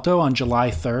Pico Alto on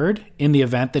July 3rd in the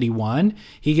event that he won.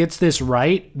 He gets this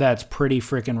right that's pretty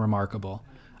freaking remarkable.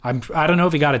 I don't know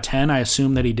if he got a 10. I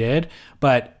assume that he did,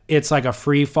 but it's like a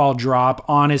free fall drop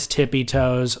on his tippy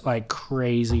toes, like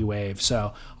crazy wave.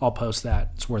 So I'll post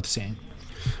that. It's worth seeing.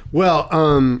 Well,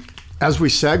 as we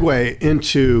segue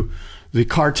into the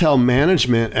cartel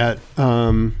management at,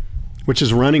 which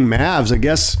is running Mavs, I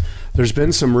guess there's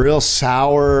been some real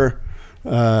sour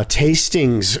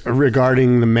tastings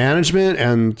regarding the management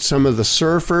and some of the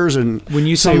surfers and when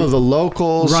you some say of the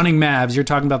locals. Running Mavs, you're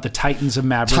talking about the Titans of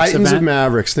Mavericks Titans event? of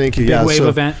Mavericks, thank you. Big wave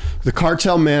event. The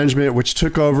cartel management, which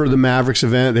took over the Mavericks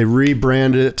event, they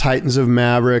rebranded it Titans of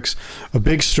Mavericks. A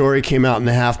big story came out in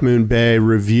the Half Moon Bay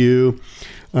Review.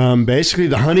 Basically,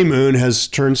 the honeymoon has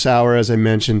turned sour, as I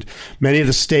mentioned. Many of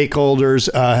the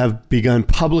stakeholders have begun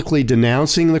publicly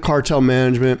denouncing the cartel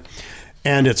management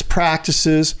and its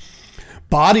practices.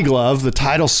 Body Glove, the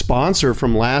title sponsor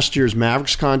from last year's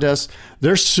Mavericks contest,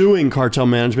 they're suing cartel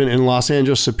management in Los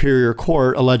Angeles Superior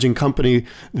Court, alleging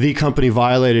the company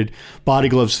violated Body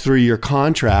Glove's 3-year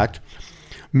contract.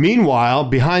 Meanwhile,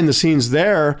 behind the scenes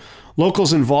there,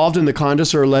 locals involved in the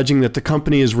contest are alleging that the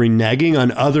company is reneging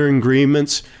on other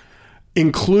agreements,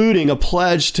 including a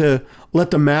pledge to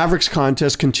let the Mavericks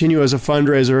contest continue as a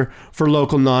fundraiser for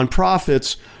local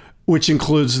nonprofits, which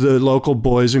includes the local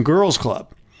Boys and Girls Club.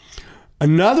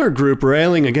 Another group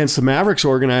railing against the Mavericks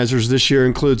organizers this year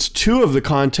includes two of the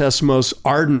contest's most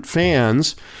ardent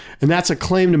fans, and that's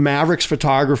acclaimed Mavericks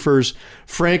photographers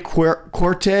Frank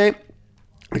Corte,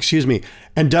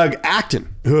 and Doug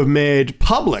Acton, who have made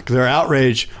public their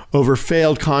outrage over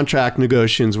failed contract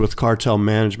negotiations with cartel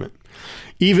management.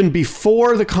 Even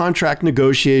before the contract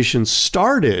negotiations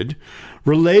started,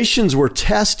 relations were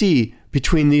testy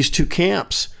between these two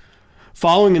camps.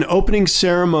 Following an opening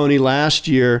ceremony last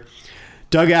year,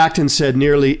 Doug Acton said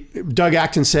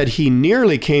he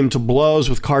nearly came to blows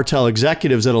with cartel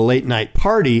executives at a late night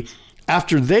party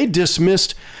after they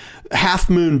dismissed Half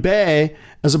Moon Bay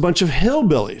as a bunch of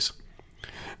hillbillies.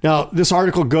 Now, this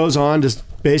article goes on to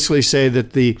basically say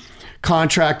that the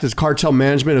contract that cartel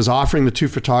management is offering the two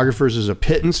photographers is a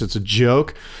pittance. It's a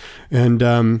joke,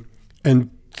 and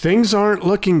things aren't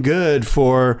looking good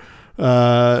for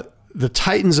the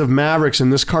Titans of Mavericks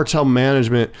and this cartel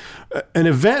management. An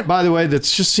event, by the way, that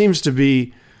just seems to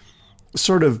be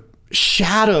sort of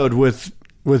shadowed with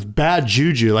bad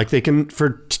juju. Like they can,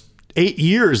 for 8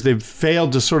 years, they've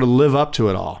failed to sort of live up to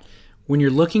it all. When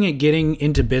you're looking at getting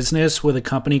into business with a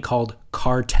company called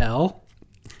Cartel,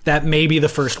 that may be the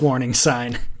first warning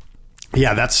sign.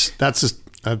 Yeah, that's just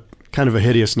a kind of a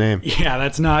hideous name. Yeah,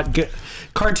 that's not good.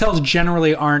 Cartels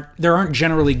generally aren't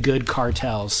good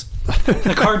cartels.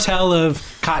 The cartel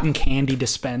of cotton candy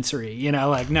dispensary,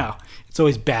 no, it's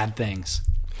always bad things.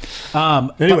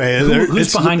 Anyway,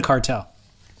 who's behind Cartel?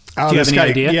 Do you have any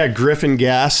idea? Yeah, Griffin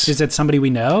Gass. Is that somebody we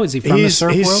know? Is he from the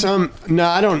surf world?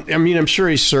 I'm sure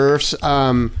he surfs.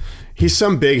 He's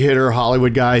some big hitter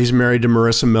Hollywood guy. He's married to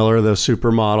Marissa Miller, the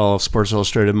supermodel, Sports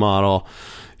Illustrated model.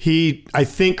 I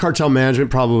think cartel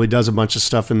management probably does a bunch of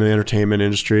stuff in the entertainment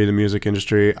industry, the music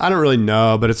industry. I don't really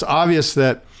know, but it's obvious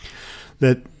that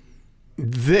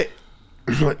they,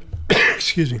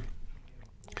 excuse me,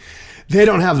 they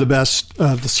don't have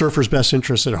the surfer's best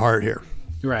interests at heart here.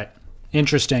 Right.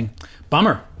 Interesting.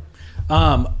 Bummer.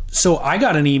 So I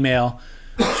got an email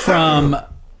from a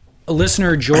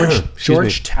listener,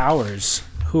 George Towers,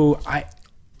 who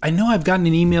I know I've gotten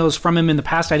emails from him in the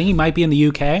past. I think he might be in the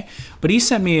UK, but he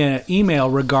sent me an email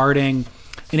regarding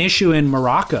an issue in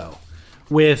Morocco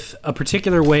with a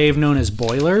particular wave known as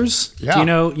boilers. Yeah. Do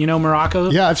you know Morocco?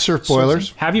 Yeah, I've surfed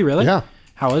boilers. Have you really? Yeah.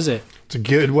 How is it? It's a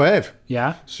good wave.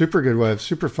 Yeah? Super good wave.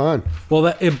 Super fun.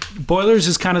 Well, boilers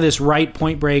is kind of this right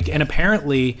point break, and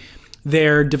apparently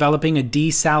they're developing a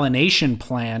desalination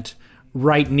plant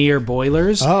right near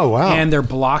boilers. Oh, wow. And they're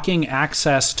blocking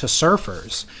access to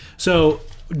surfers. So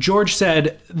George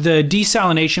said the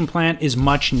desalination plant is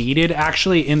much needed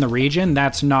actually in the region.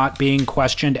 That's not being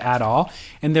questioned at all.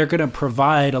 And they're going to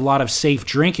provide a lot of safe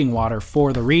drinking water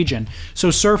for the region. So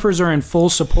surfers are in full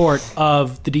support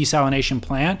of the desalination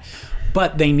plant,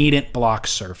 but they needn't block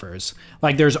surfers.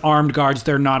 Like there's armed guards.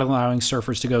 They're not allowing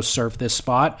surfers to go surf this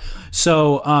spot.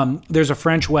 So there's a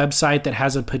French website that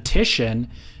has a petition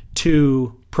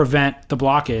to prevent the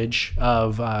blockage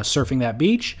of surfing that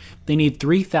beach. They need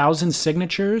 3,000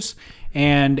 signatures,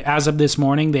 and as of this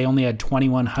morning, they only had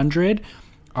 2,100.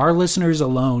 Our listeners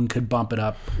alone could bump it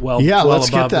up well let's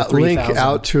above get that the 3,000. link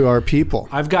out to our people.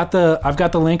 I've got the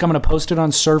link. I'm going to post it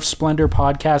on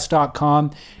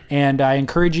surfsplendorpodcast.com, and I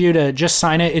encourage you to just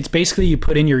sign it. It's basically you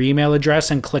put in your email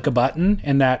address and click a button,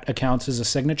 and that accounts as a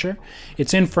signature.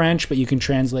 It's in French, but you can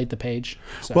translate the page.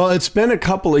 So. Well, it's been a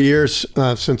couple of years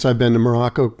since I've been to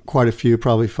Morocco, quite a few,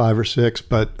 probably 5 or 6.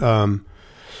 But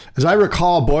as I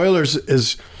recall, boilers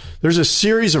there's a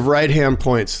series of right-hand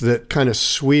points that kind of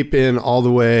sweep in all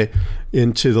the way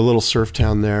into the little surf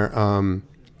town there.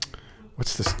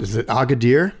 What's this? Is it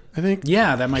Agadir, I think?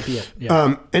 Yeah, that might be it.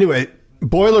 Yeah. Anyway,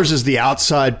 boilers is the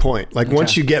outside point. Like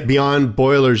once you get beyond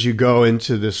boilers, you go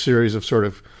into this series of sort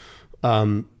of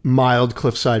mild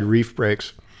cliffside reef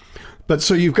breaks. But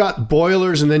so you've got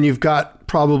boilers, and then you've got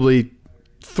probably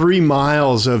 3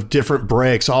 miles of different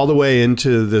breaks all the way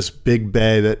into this big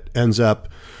bay that ends up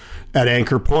at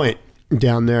Anchor Point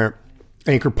down there.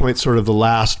 Anchor Point's sort of the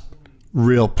last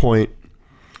real point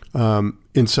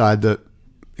inside the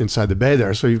bay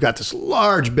there. So you've got this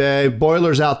large bay,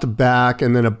 boilers out the back,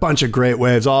 and then a bunch of great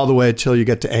waves all the way till you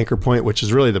get to Anchor Point, which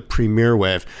is really the premier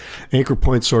wave. Anchor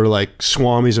Point's sort of like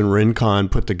Swamis and Rincon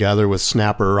put together with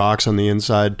snapper rocks on the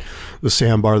inside, the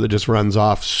sandbar that just runs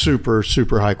off. Super,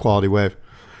 super high quality wave.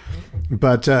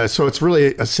 But so it's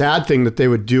really a sad thing that they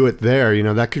would do it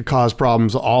there. That could cause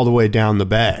problems all the way down the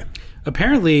bay.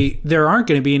 Apparently, there aren't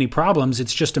going to be any problems.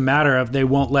 It's just a matter of they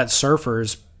won't let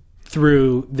surfers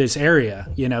through this area,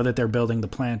 that they're building the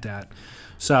plant at.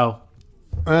 So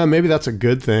maybe that's a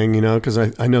good thing, because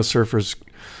I know surfers,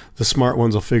 the smart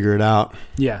ones will figure it out.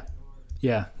 Yeah.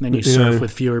 Yeah, then you surf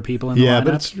with fewer people in the lineup. Yeah,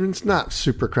 but it's not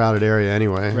super crowded area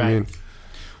anyway. Right. I mean,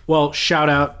 well, shout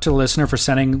out to the listener for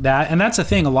sending that. And that's the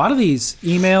thing. A lot of these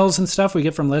emails and stuff we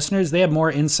get from listeners, they have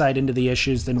more insight into the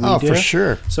issues than we do. Oh, for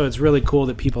sure. So it's really cool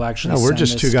that people actually we're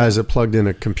just two guys that plugged in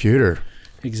a computer.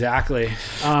 Exactly.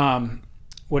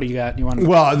 What do you got?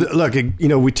 Well, look,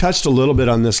 we touched a little bit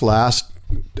on this last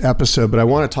episode, but I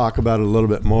want to talk about it a little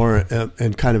bit more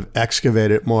and kind of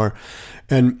excavate it more.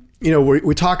 And,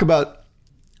 we talk about,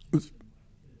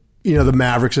 the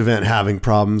Mavericks event having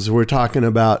problems. We're talking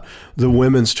about the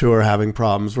women's tour having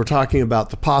problems. We're talking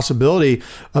about the possibility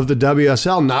of the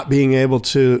WSL not being able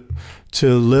to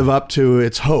live up to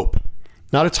its hope,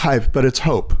 not its hype, but its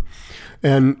hope.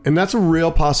 And that's a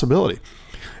real possibility.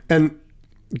 And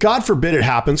God forbid it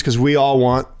happens, because we all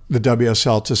want the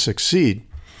WSL to succeed.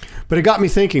 But it got me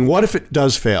thinking, what if it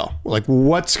does fail? Like,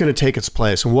 what's going to take its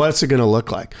place and what's it going to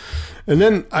look like? And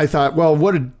then I thought, well,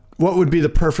 what would be the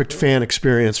perfect fan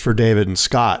experience for David and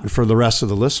Scott and for the rest of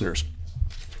the listeners?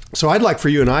 So I'd like for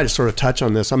you and I to sort of touch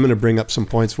on this. I'm going to bring up some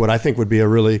points, what I think would be a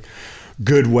really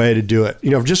good way to do it.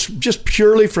 Just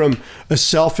purely from a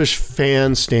selfish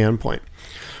fan standpoint.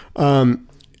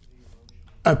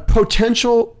 A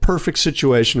potential perfect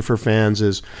situation for fans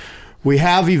is we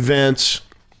have events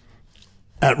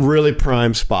at really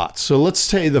prime spots. So let's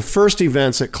say the first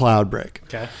event's at Cloudbreak.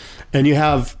 Okay. And you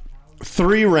have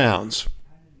 3 rounds.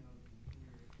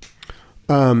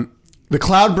 The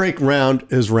Cloudbreak round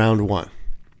is round 1.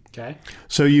 Okay.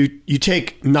 So you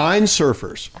take 9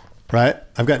 surfers, right?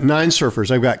 I've got 9 surfers.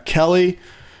 I've got Kelly,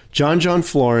 John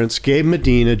Florence, Gabe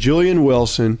Medina, Julian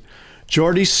Wilson,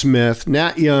 Jordy Smith,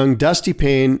 Nat Young, Dusty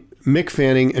Payne, Mick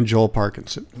Fanning, and Joel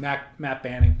Parkinson. Matt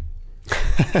Banning.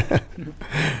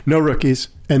 No rookies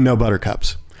and no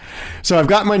buttercups. So I've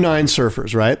got my 9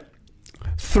 surfers, right?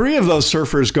 3 of those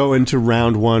surfers go into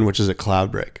round 1, which is at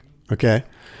Cloudbreak, okay?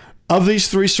 Of these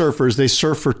 3 surfers, they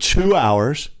surf for 2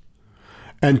 hours,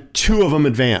 and 2 of them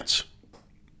advance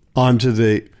onto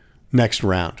the next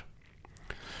round.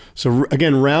 So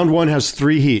again, round 1 has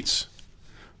 3 heats.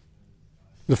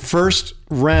 The first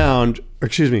round,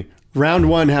 round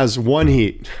 1 has 1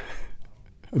 heat.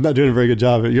 I'm not doing a very good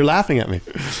job. You're laughing at me.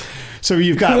 So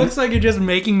you've got. It looks like you're just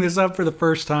making this up for the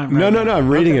first time. Right No. I'm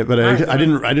reading it, but I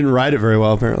didn't write it very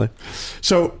well apparently.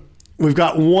 So we've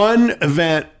got 1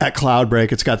 event at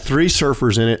Cloudbreak. It's got 3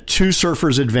 surfers in it. 2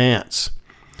 surfers advance.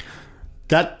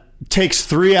 That takes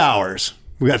 3 hours.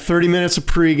 We got 30 minutes of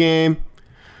pregame.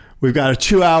 We've got a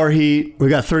 2-hour heat. We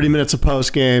got 30 minutes of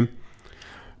postgame.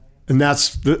 And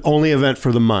that's the only event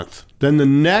for the month. Then the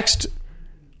next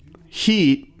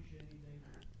heat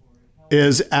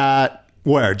is at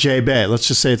where? J Bay. Let's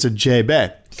just say it's at J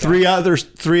Bay. 3 other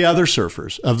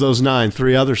surfers. Of those 9,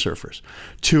 3 other surfers.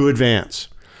 2 advance.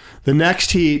 The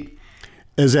next heat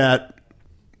is at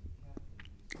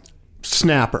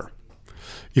Snapper.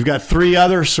 You've got 3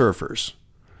 other surfers.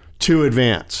 2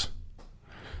 advance.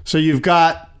 So you've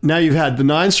had the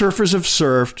 9 surfers have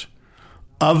surfed.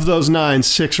 Of those 9,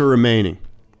 6 are remaining.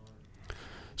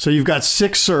 So you've got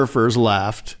 6 surfers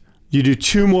left. You do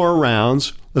 2 more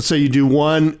rounds. Let's say you do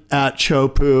 1 at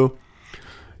Chopu.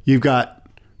 You've got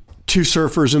 2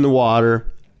 surfers in the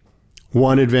water.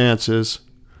 1 advances.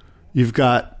 You've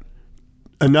got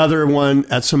another one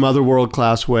at some other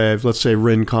world-class wave. Let's say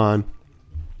Rincon.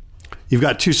 You've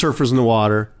got 2 surfers in the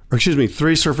water. 3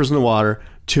 surfers in the water.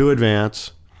 2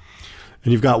 advance.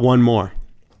 And you've got 1 more.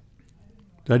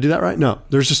 Did I do that right? No.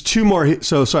 There's just 2 more.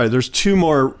 So, sorry. There's 2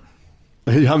 more.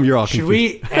 You're all confused. Should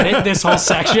we edit this whole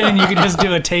section and you can just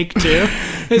do a take 2?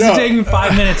 This is taking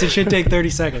 5 minutes. It should take 30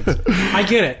 seconds. I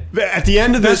get it. At the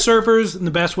end of best surfers and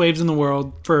the best waves in the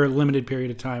world for a limited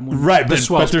period of time. Right, but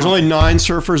there's only 9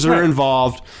 surfers that are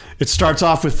involved. It starts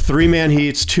off with 3-man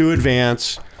heats, 2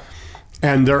 advance,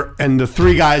 and the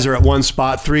 3 guys are at one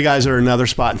spot, 3 guys are at another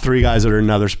spot, and 3 guys are at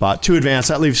another spot. 2 advance,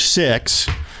 that leaves 6,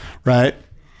 right?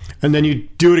 And then you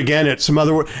do it again at some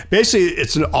other. Basically,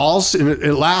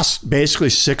 it lasts basically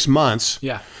 6 months.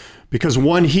 Yeah. Because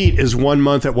 1 heat is 1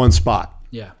 month at one spot.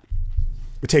 Yeah.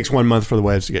 It takes 1 month for the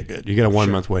waves to get good. You get a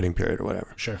 1 month waiting period or whatever.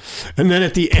 Sure. And then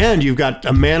at the end, you've got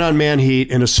a man-on-man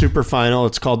heat in a super final.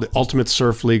 It's called the Ultimate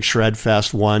Surf League Shred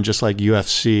Fest 1, just like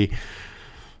UFC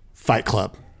Fight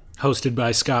Club. Hosted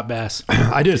by Scott Bass.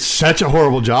 I did such a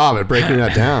horrible job at breaking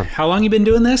that down. How long you been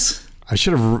doing this? I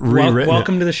should have rewritten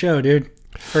Welcome to the show, dude.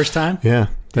 First time? Yeah,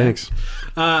 thanks.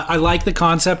 I like the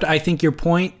concept. I think your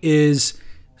point is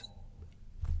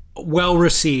well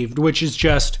received, which is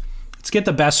just, let's get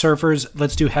the best surfers.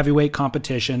 Let's do heavyweight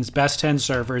competitions, best 10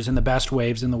 surfers and the best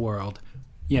waves in the world.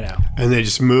 And they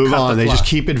just move on. They just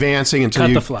keep advancing until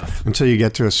you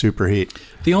get to a superheat.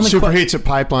 The only superheat's at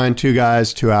pipeline, 2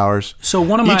 guys, 2 hours. So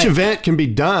each event can be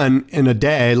done in a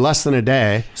day, less than a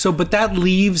day. So, but that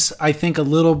leaves, I think, a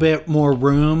little bit more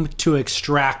room to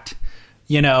extract,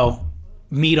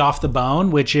 meat off the bone,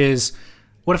 which is,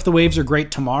 what if the waves are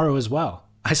great tomorrow as well?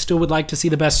 I still would like to see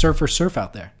the best surfers surf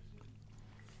out there.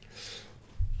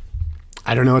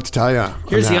 I don't know what to tell you.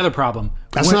 Here's the other problem.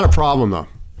 That's not a problem, though.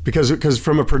 Because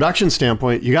from a production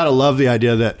standpoint, you got to love the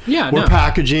idea that we're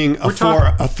packaging a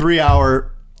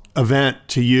 3-hour event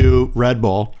to you, Red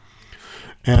Bull,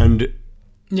 and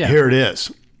here it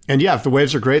is. And if the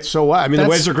waves are great, so what? I mean, the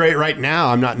waves are great right now.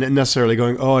 I'm not necessarily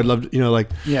going, oh, I'd love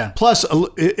to, Plus,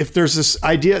 if there's this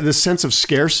idea, this sense of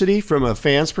scarcity from a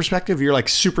fan's perspective, you're like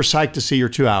super psyched to see your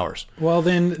 2 hours. Well,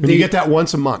 then you get that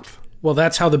once a month. Well,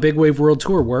 that's how the Big Wave World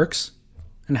Tour works.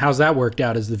 And how's that worked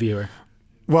out as the viewer?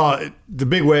 Well, the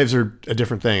big waves are a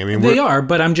different thing. I mean, they are,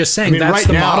 but I'm just saying that's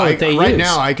the model that they use. Right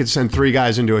now, I could send 3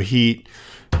 guys into a heat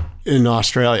in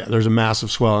Australia. There's a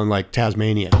massive swell in like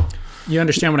Tasmania. You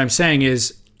understand what I'm saying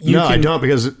is... I don't,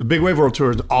 because the Big Wave World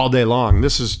Tour is all day long.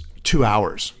 This is 2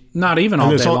 hours. Not even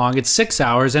all day long. It's 6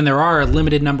 hours, and there are a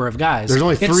limited number of guys. There's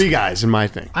only 3 guys in my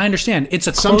thing. I understand.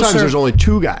 Sometimes there's only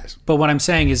 2 guys. But what I'm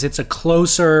saying is it's a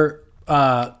closer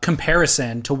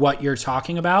comparison to what you're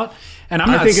talking about. And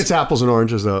I think it's apples and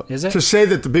oranges, though. Is it? To say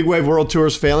that the Big Wave World Tour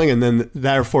is failing and then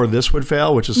therefore this would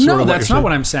fail, which is sort of what you're saying. No, that's not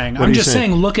what I'm saying. I'm just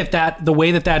saying look at that, the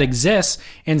way that exists,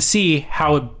 and see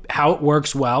how it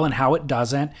works well and how it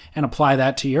doesn't, and apply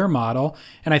that to your model.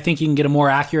 And I think you can get a more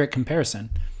accurate comparison.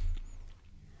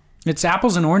 It's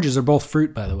apples and oranges are both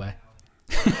fruit, by the way.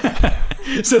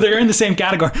 So they're in the same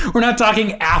category. We're not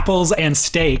talking apples and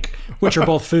steak, which are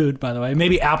both food, by the way.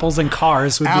 Maybe apples and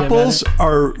cars would apples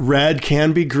are red,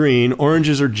 can be green.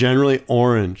 Oranges are generally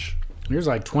orange. There's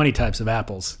like 20 types of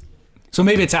apples. So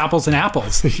maybe it's apples and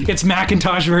apples. It's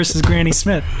Macintosh versus Granny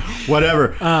Smith.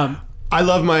 Whatever. I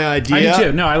love my idea. I do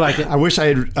too. No, I like it. I wish I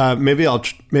had. Maybe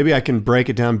I can break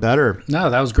it down better. No,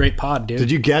 that was great pod, dude.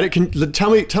 Did you get it?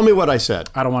 Tell me what I said.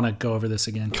 I don't want to go over this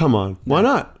again. Come on. Why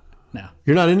not? No.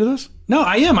 You're not into this? No,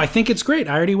 I am. I think it's great.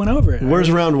 I already went over it. Where's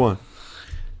round 1?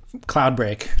 Cloud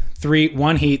break.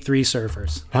 1 heat, 3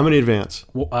 surfers. How many advance?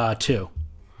 2.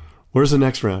 Where's the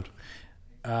next round?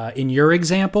 In your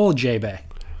example, J-Bay.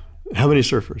 How many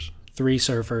surfers? 3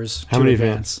 surfers. How many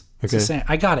advance? Okay.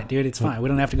 I got it, dude. It's fine. We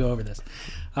don't have to go over this.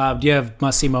 Do you have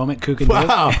must-see moment, Kook and Duke?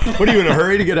 Wow. What are you in a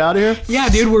hurry to get out of here? Yeah,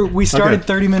 dude. We started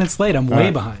 30 minutes late. I'm way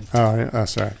behind. Oh,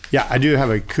 sorry. Yeah, I do have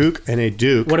a Kook and a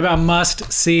Duke. What about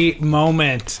must-see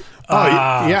moment?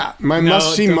 Yeah. My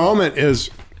must-see moment is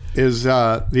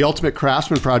the Ultimate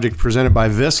Craftsman project presented by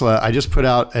Vissla. I just put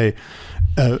out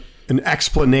an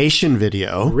explanation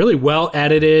video. Really well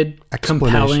edited,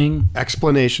 compelling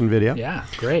explanation video. Yeah,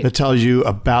 great. That tells you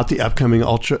about the upcoming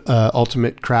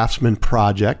Ultimate Craftsman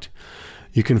project.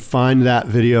 You can find that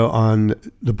video on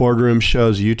the Boardroom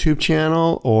Show's YouTube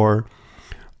channel, or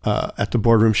at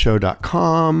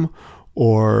theboardroomshow.com,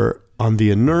 or on the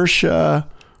Inertia.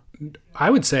 I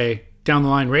would say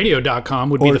downthelineradio.com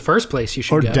would be the first place you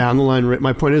should go. Or down the line.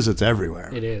 My point is, it's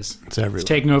everywhere. It is. It's everywhere. It's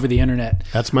taking over the internet.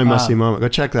 That's my must-see moment. Go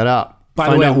check that out. By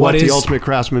the way, what the Ultimate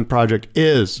Craftsman project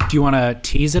is. Do you want to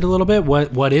tease it a little bit?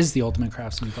 What is the Ultimate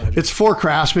Craftsman project? It's 4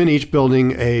 craftsmen, each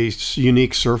building a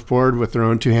unique surfboard with their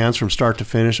own 2 hands from start to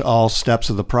finish, all steps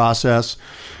of the process.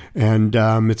 And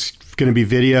it's going to be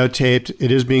videotaped.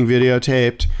 It is being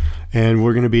videotaped. And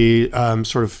we're going to be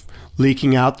sort of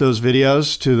leaking out those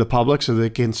videos to the public so they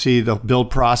can see the build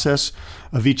process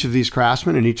of each of these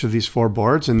craftsmen and each of these 4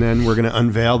 boards. And then we're going to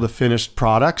unveil the finished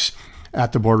products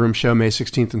at the Boardroom Show May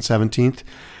 16th and 17th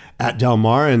at Del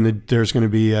Mar. And there's going to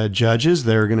be judges.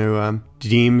 They're going to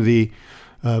deem the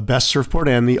best surfboard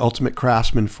and the Ultimate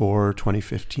Craftsman for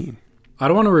 2015. I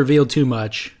don't want to reveal too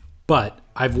much, but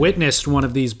I've witnessed one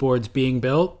of these boards being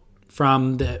built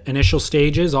from the initial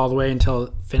stages all the way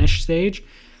until finished stage.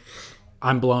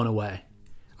 I'm blown away.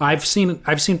 I've seen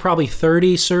probably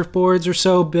 30 surfboards or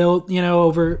so built,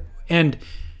 over, and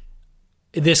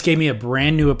this gave me a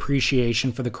brand new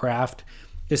appreciation for the craft.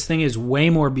 This thing is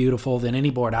way more beautiful than any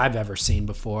board I've ever seen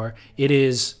before. It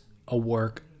is a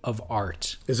work of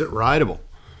art. Is it rideable?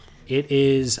 It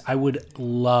is. I would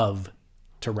love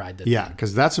to ride the thing. Yeah,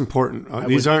 because that's important.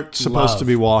 These aren't supposed to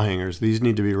be wall hangers. These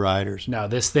need to be riders. No,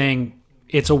 this thing,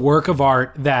 it's a work of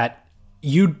art that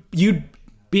you'd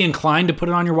be inclined to put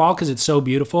it on your wall because it's so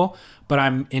beautiful, but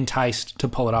I'm enticed to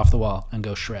pull it off the wall and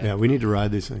go shred. Yeah, we need to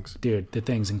ride these things. Dude, the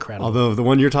thing's incredible. Although the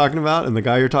one you're talking about and the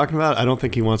guy you're talking about, I don't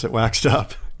think he wants it waxed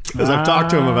up because I've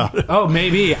talked to him about it. Oh,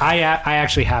 maybe. I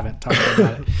actually haven't talked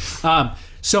about it.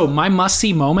 So my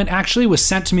must-see moment actually was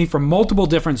sent to me from multiple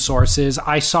different sources.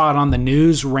 I saw it on the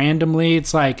news randomly.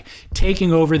 It's like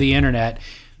taking over the internet.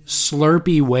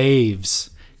 Slurpee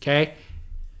waves. Okay.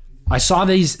 I saw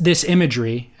this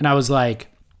imagery and I was like,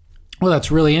 well,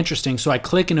 that's really interesting. So I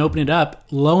click and open it up.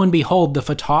 Lo and behold, the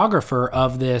photographer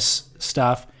of this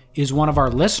stuff is one of our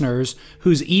listeners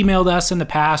who's emailed us in the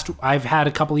past. I've had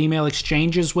a couple email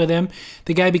exchanges with him.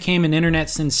 The guy became an internet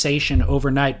sensation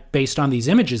overnight based on these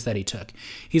images that he took.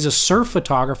 He's a surf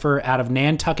photographer out of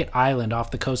Nantucket Island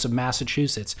off the coast of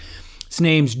Massachusetts. His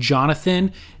name's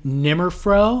Jonathan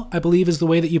Nimmerfro, I believe is the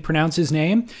way that you pronounce his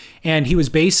name. And he was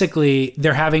basically,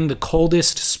 they're having the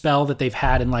coldest spell that they've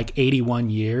had in like 81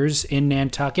 years in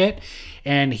Nantucket.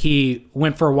 And he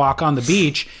went for a walk on the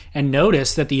beach and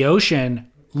noticed that the ocean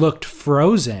looked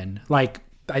frozen, like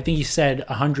I think he said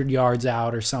 100 yards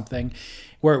out or something,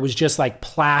 where it was just like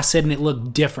placid and it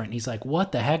looked different. He's like,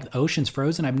 what the heck? The ocean's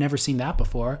frozen? I've never seen that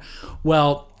before.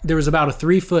 Well, there was about a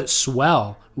 3-foot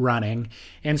swell running.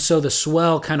 And so the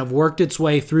swell kind of worked its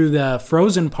way through the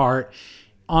frozen part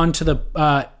onto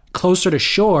the closer to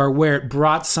shore, where it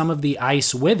brought some of the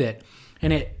ice with it.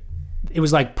 And it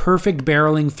was like perfect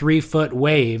barreling 3-foot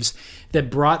waves that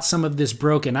brought some of this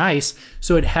broken ice.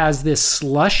 So it has this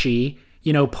slushy,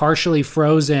 partially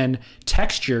frozen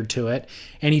texture to it.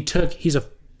 And he's a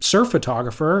surf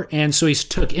photographer. And so he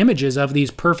took images of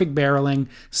these perfect barreling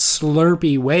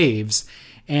slurpy waves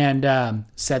and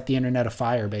set the internet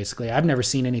afire, basically. I've never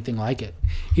seen anything like it.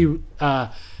 I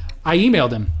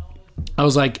emailed him.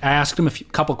 I asked him a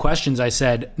couple questions. I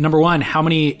said, number one, how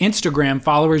many Instagram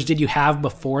followers did you have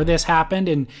before this happened?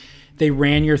 And they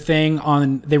ran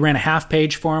they ran a half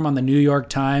page for him on the New York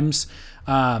Times,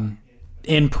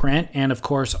 in print and of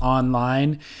course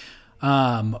online.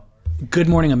 Good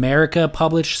Morning America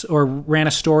published or ran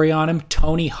a story on him.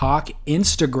 Tony Hawk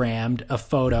Instagrammed a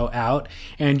photo out.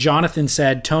 And Jonathan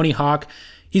said Tony Hawk,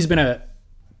 he's been a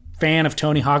fan of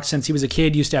Tony Hawk since he was a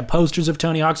kid, used to have posters of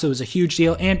Tony Hawk, so it was a huge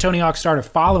deal. And Tony Hawk started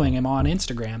following him on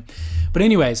Instagram. But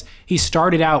anyways, he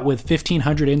started out with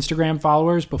 1,500 Instagram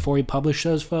followers before he published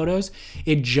those photos.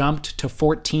 It jumped to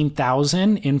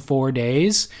 14,000 in 4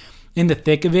 days. In the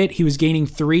thick of it, he was gaining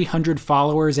 300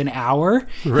 followers an hour.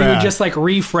 Rad. He would just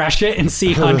refresh it and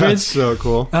see hundreds. That's so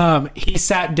cool. He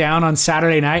sat down on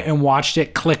Saturday night and watched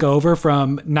it click over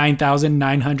from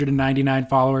 9,999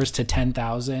 followers to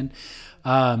 10,000.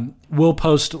 We'll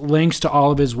post links to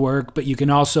all of his work, but you can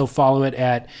also follow it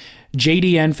at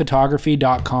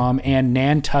jdnphotography.com and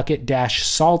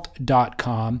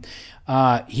nantucket-salt.com.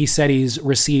 He said he's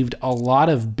received a lot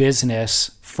of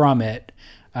business from it.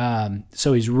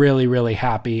 So he's really, really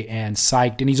happy and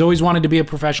psyched. And he's always wanted to be a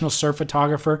professional surf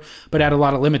photographer, but had a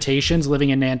lot of limitations living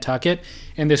in Nantucket.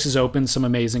 And this has opened some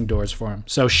amazing doors for him.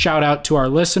 So shout out to our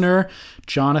listener,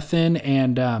 Jonathan,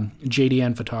 and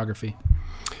JDN Photography.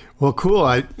 Well, cool.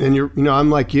 I'm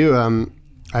like you.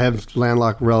 I have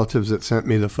landlocked relatives that sent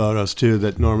me the photos too.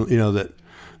 That normally,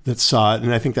 that saw it,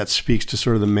 and I think that speaks to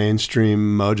sort of the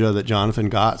mainstream mojo that Jonathan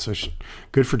got. So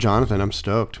good for Jonathan. I'm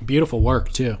stoked. Beautiful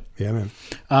work too. Yeah, man.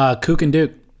 Kook and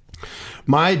Duke.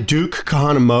 My Duke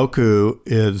Kahanamoku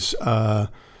is a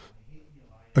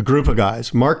group of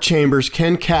guys: Mark Chambers,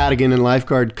 Ken Cadigan, and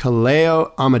lifeguard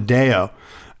Kaleo Amadeo,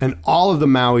 and all of the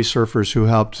Maui surfers who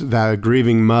helped that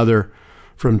grieving mother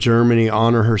from Germany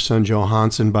honor her son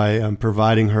Johansson by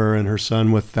providing her and her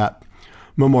son with that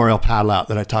memorial paddle out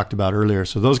that I talked about earlier.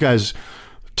 So those guys,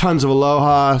 tons of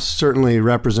aloha, certainly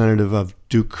representative of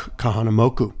Duke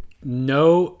Kahanamoku.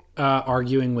 No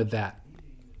arguing with that.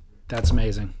 That's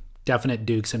amazing. Definite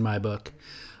Dukes in my book.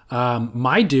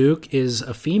 My Duke is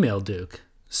a female Duke,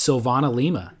 Silvana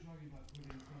Lima.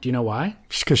 Do you know why?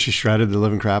 Just because she shredded the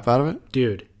living crap out of it?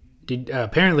 Dude,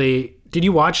 apparently... Did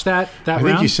you watch that round? I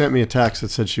think you sent me a text that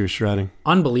said she was shredding.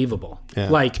 Unbelievable.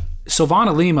 Yeah.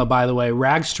 Silvana Lima, by the way,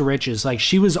 rags to riches.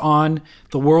 She was on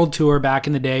the world tour back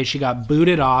in the day. She got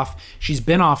booted off. She's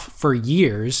been off for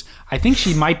years. I think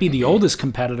she might be the oldest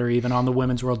competitor even on the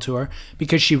women's world tour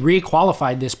because she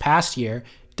re-qualified this past year.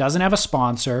 Doesn't have a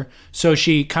sponsor. So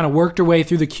she kind of worked her way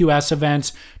through the QS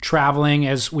events, traveling,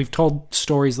 as we've told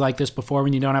stories like this before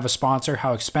when you don't have a sponsor,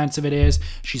 how expensive it is.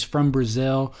 She's from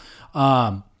Brazil.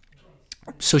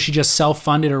 So she just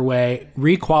self-funded her way,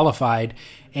 re-qualified,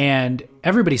 and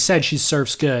everybody said she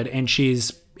surfs good, and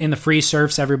she's in the free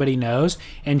surfs everybody knows,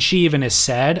 and she even has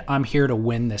said, I'm here to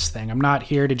win this thing. I'm not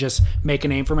here to just make a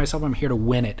name for myself. I'm here to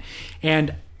win it.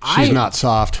 And she's not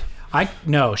soft.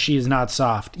 No, she is not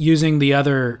soft. Using the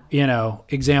other,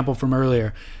 example from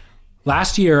earlier,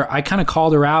 last year I kind of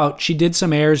called her out. She did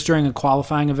some airs during a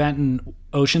qualifying event in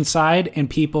Oceanside and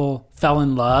people fell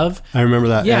in love. I remember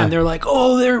that. Yeah, and they're like,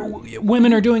 oh,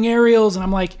 women are doing aerials. And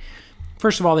I'm like,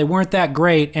 first of all, they weren't that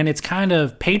great. And it's kind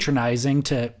of patronizing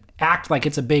to act like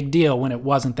it's a big deal when it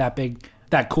wasn't that big,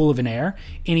 that cool of an air.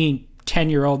 Any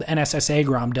 10-year-old NSSA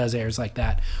Grom does airs like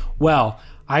that. Well,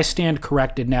 I stand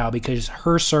corrected now because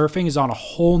her surfing is on a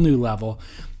whole new level.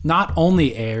 Not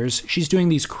only airs, she's doing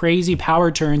these crazy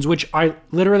power turns, which I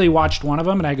literally watched one of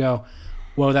them and I go,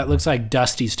 whoa, that looks like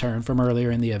Dusty's turn from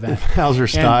earlier in the event. How's her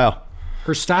style?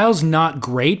 Her style's not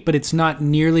great, but it's not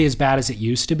nearly as bad as it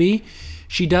used to be.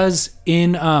 She does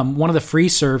in one of the free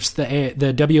surfs, the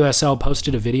WSL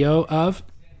posted a video of,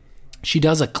 she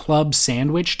does a club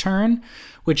sandwich turn,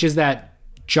 which is that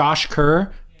Josh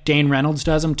Kerr, Dane Reynolds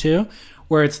does them too,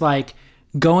 where it's like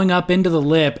going up into the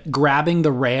lip, grabbing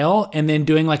the rail, and then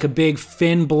doing like a big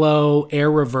fin blow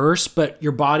air reverse, but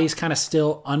your body's kind of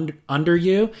still under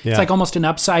you. Yeah. It's like almost an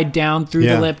upside down through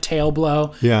the lip tail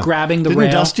blow, grabbing the rail.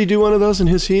 Didn't Dusty do one of those in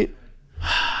his heat?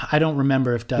 I don't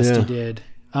remember if Dusty did.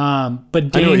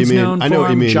 But Dane's known for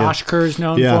him. Josh Kerr's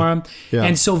known for him. Yeah.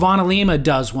 And Silvana Lima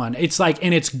does one. It's like,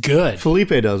 and it's good. Felipe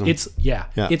does them. It's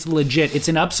legit. It's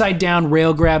an upside down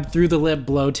rail grab through the lip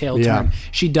blow tail turn.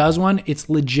 She does one. It's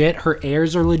legit. Her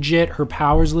airs are legit. Her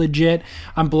power's legit.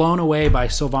 I'm blown away by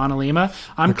Silvana Lima.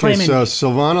 I'm claiming. So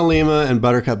Silvana Lima and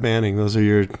Buttercup Banning. Those are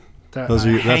your.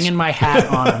 Hanging my hat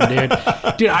on them,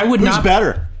 dude. Dude, I would Who's not. Who's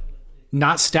better?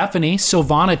 Not Stephanie.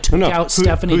 Silvana took out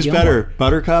Stephanie Who's Gilmore. better,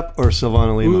 Buttercup or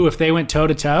Silvana Lima? Ooh, if they went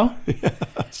toe-to-toe?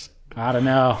 Yes. I don't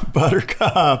know.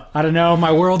 Buttercup. I don't know.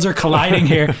 My worlds are colliding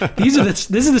here. This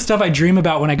is the stuff I dream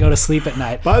about when I go to sleep at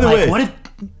night. By the way, what if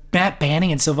Matt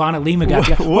Banning and Silvana Lima got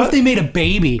together? What if they made a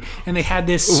baby and they had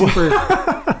this super...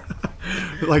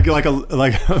 like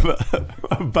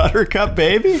a Buttercup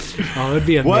baby? Oh, it'd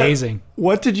be amazing.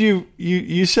 What did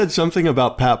you said something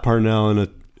about Pat Parnell in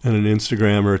an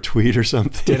Instagram or a tweet or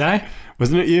something? Did I?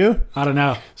 Wasn't it you? I don't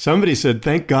know. Somebody said,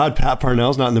 thank God Pat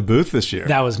Parnell's not in the booth this year.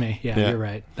 That was me. Yeah, you're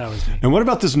right. That was me. And what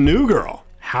about this new girl?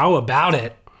 How about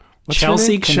it? What's Chelsea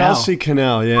her name? Cannell. Chelsea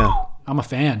Cannell, yeah. I'm a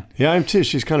fan. Yeah, I am too.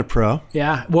 She's kind of pro.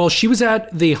 Yeah. Well, she was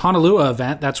at the Honolulu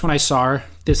event. That's when I saw her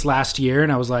this last year,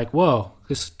 and I was like, whoa,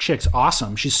 this chick's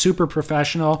awesome. She's super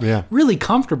professional. Yeah. Really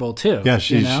comfortable, too. Yeah,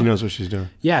 she knows what she's doing.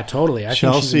 Yeah, totally. I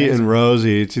Chelsea and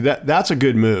Rosie. See, that's a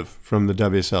good move from the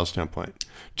WSL standpoint.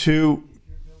 Two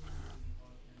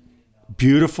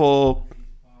beautiful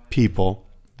people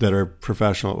that are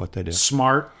professional at what they do.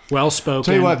 Smart, well-spoken.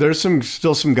 Tell you what, there's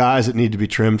still some guys that need to be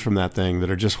trimmed from that thing that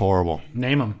are just horrible.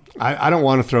 Name them. I don't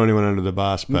want to throw anyone under the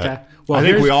bus, but okay. Well, I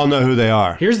think we all know who they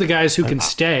are. Here's the guys who can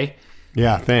stay.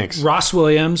 Yeah, thanks. Ross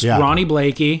Williams, Ronnie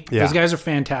Blakey. Yeah. Those guys are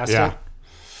fantastic.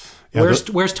 Yeah.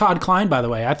 Where's Todd Klein, by the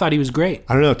way? I thought he was great.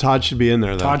 I don't know. Todd should be in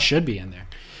there, though. Todd should be in there.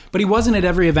 But he wasn't at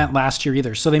every event last year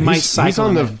either, so they might cycle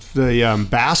him. He's on the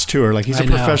bass tour. Like, he's a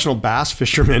professional bass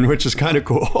fisherman, which is kind of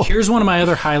cool. Here's one of my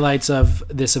other highlights of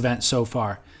this event so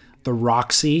far. The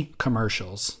Roxy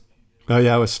commercials. Oh,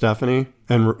 yeah, with Stephanie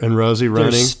and Rosie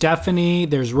running. There's Stephanie,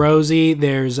 there's Rosie,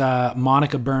 there's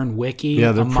Monica Byrne-Wicki,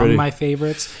 among pretty. My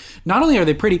favorites. Not only are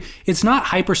they pretty, it's not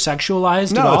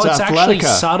hypersexualized at all. It's actually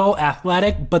subtle,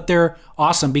 athletic, but they're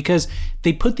awesome because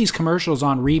they put these commercials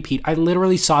on repeat. I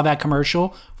literally saw that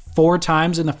commercial 4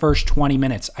 times in the first 20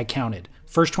 minutes. I counted.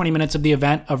 First 20 minutes of the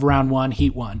event of round 1,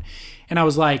 heat 1. And I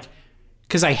was like,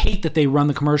 because I hate that they run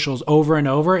the commercials over and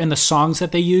over and the songs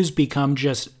that they use become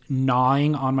just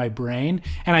gnawing on my brain.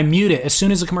 And I mute it. As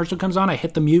soon as the commercial comes on, I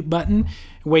hit the mute button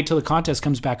and wait till the contest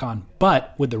comes back on.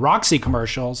 But with the Roxy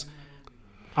commercials,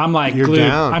 I'm like glued.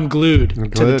 Down. I'm glued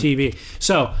to the TV.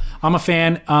 So I'm a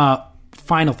fan.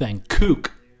 Final thing,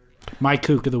 kook. My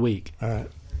kook of the week. All right.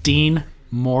 Dean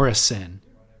Morrison.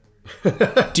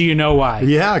 Do you know why?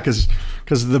 Yeah, because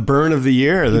the burn of the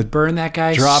year. The burn that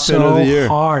guy drop so into the year.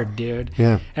 hard, dude.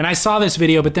 Yeah. And I saw this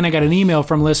video, but then I got an email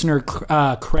from listener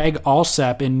Craig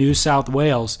Alsep in New South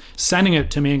Wales sending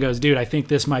it to me and goes, dude, I think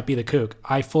this might be the kook.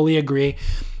 I fully agree.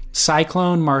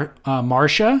 Cyclone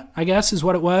Marcia, I guess is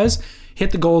what it was,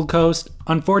 hit the Gold Coast.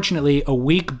 Unfortunately, a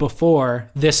week before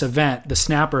this event, the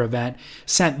Snapper event,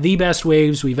 sent the best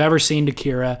waves we've ever seen to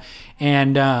Kira.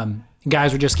 And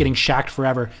guys were just getting shacked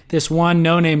forever. This one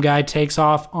no-name guy takes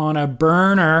off on a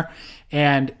burner,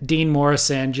 and Dean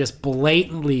Morrison just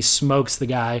blatantly smokes the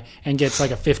guy and gets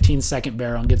like a 15-second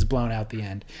barrel and gets blown out the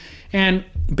end. And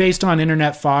based on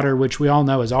internet fodder, which we all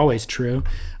know is always true,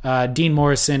 Dean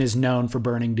Morrison is known for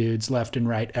burning dudes left and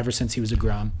right ever since he was a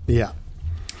Grom. Yeah.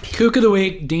 Kook of the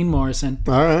week, Dean Morrison.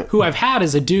 All right. Who I've had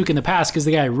as a Duke in the past because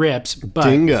the guy rips. But,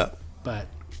 Dingo. But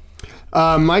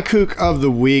My kook of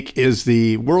the week is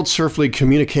the World Surf League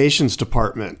Communications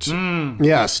Department.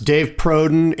 Yes, Dave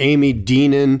Proden, Amy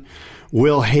Deenan,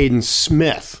 Will Hayden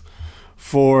Smith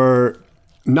for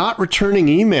not returning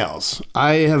emails.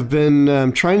 I have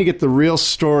been trying to get the real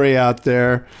story out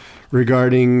there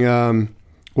regarding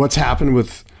what's happened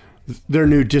with their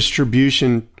new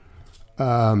distribution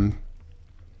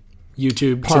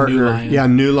YouTube partner. to New Lion. Yeah,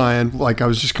 New Lion. Like, I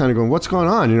was just kind of going, what's going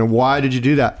on? You know, why did you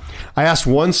do that? I asked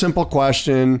one simple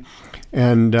question,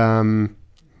 and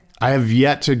I have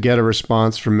yet to get a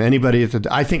response from anybody at the.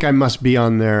 I think I must be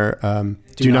on their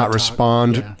do not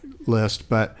respond list.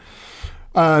 But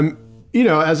you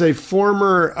know, as a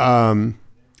former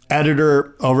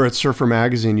editor over at Surfer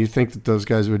Magazine, you think that those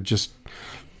guys would just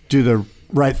do the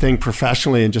right thing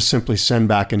professionally and just simply send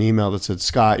back an email that said,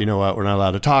 Scott, you know what, we're not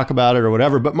allowed to talk about it or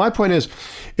whatever. But my point is,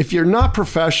 if you're not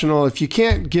professional, if you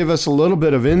can't give us a little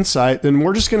bit of insight, then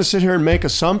we're just going to sit here and make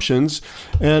assumptions.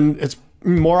 And it's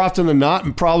more often than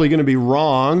not probably going to be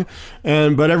wrong.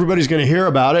 But everybody's going to hear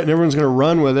about it and everyone's going to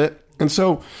run with it. And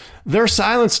so their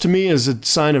silence to me is a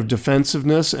sign of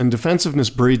defensiveness, and defensiveness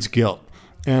breeds guilt.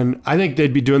 And I think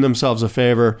they'd be doing themselves a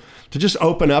favor to just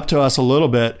open up to us a little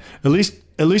bit, at least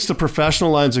the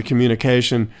professional lines of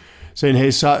communication, saying,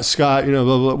 hey, Scott, you know,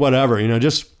 blah, blah, whatever, you know,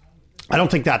 just, I don't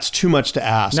think that's too much to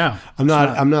ask. No, I'm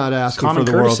not asking for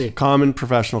the courtesy. world. Common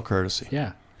professional courtesy.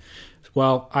 Yeah.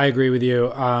 Well, I agree with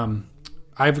you.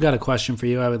 I've got a question for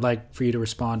you I would like for you to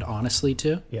respond honestly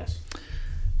to. Yes.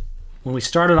 When we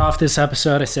started off this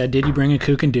episode, I said, did you bring a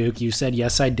kook and duke? You said,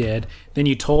 yes, I did. Then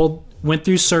you went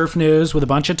through surf news with a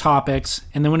bunch of topics.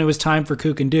 And then when it was time for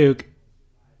kook and duke,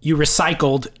 you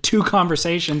recycled two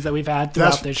conversations that we've had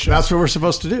throughout this show. That's what we're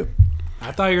supposed to do.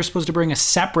 I thought you were supposed to bring a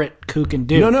separate kook and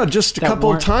duke. No, just a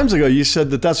couple of times ago, you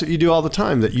said that that's what you do all the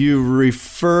time, that you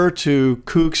refer to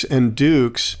kooks and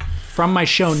dukes. From my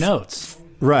show notes.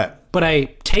 Right. But I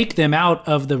take them out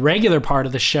of the regular part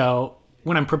of the show.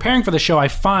 When I'm preparing for the show, I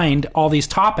find all these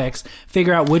topics,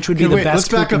 figure out which would be the best. Let's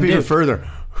back up even further.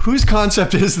 Whose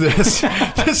concept is this?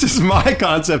 This is my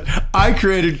concept. I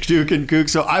created Duke and Kook,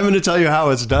 so I'm going to tell you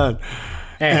how it's done.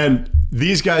 And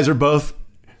these guys are both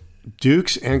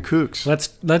Dukes and Kooks.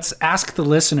 Let's ask the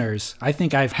listeners. I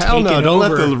think I've taken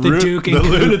over the Duke and Kook.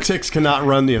 The lunatics cannot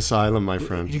run the asylum, my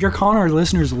friend. You're calling our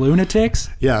listeners lunatics?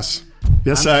 Yes,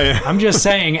 I am. I'm just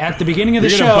saying, at the beginning of the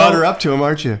show... You're going to butter up to them,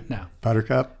 aren't you? No.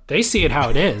 Buttercup? They see it how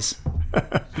it is.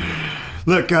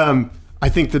 Look, I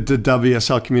think that the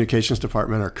WSL Communications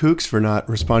Department are kooks for not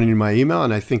responding to my email,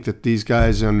 and I think that these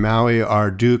guys in Maui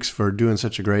are dukes for doing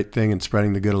such a great thing and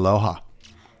spreading the good aloha.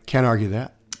 Can't argue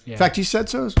that. Yeah. In fact, you said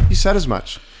so. You said as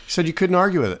much. You said you couldn't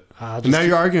argue with it. And now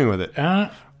you're arguing with it.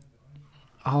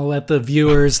 I'll let the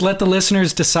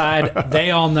listeners decide. They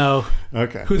all know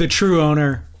who the true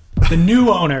owner, the new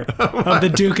owner of the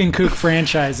Duke and Kook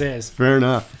franchise is. Fair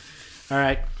enough. All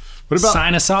right.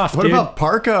 Sign us off, What dude. about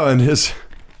Parco and his...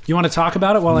 You want to talk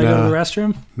about it while I go to the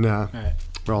restroom? No. All right.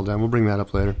 We're all done. We'll bring that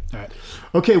up later. All right.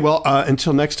 Okay, well,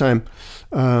 until next time,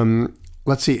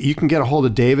 let's see. You can get a hold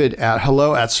of David at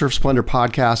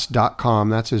hello@surfsplendorpodcast.com.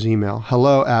 That's his email.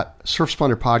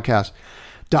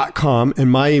 hello@surfsplendorpodcast.com.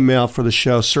 And my email for the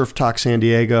show,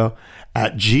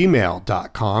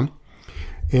 surftalksandiego@gmail.com.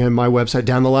 And my website,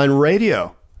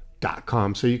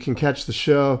 downthelineradio.com. So you can catch the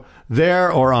show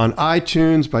there or on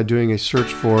iTunes by doing a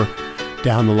search for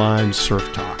Down the Line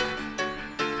Surf Talk.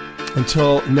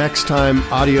 Until next time,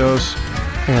 adios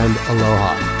and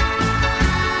aloha.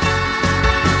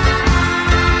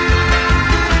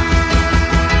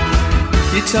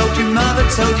 You told your mother,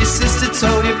 told your sister,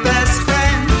 told your best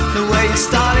friend. The way you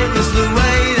started was the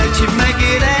way that you'd make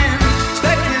it end.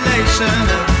 Speculation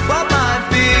of what might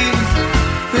be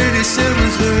pretty soon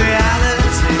is the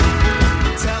reality.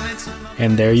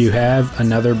 And there you have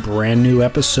another brand new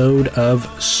episode of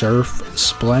Surf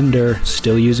Splendor,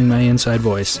 still using my inside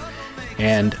voice.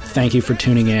 And thank you for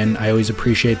tuning in. I always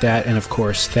appreciate that. And of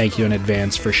course, thank you in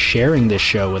advance for sharing this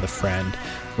show with a friend.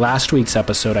 Last week's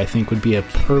episode, I think, would be a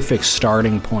perfect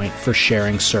starting point for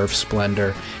sharing Surf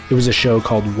Splendor. It was a show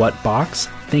called What Box?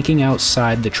 Thinking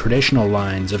Outside the Traditional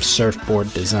Lines of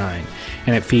Surfboard Design.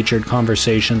 And it featured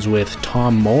conversations with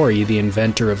Tom Morey, the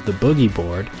inventor of the boogie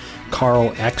board,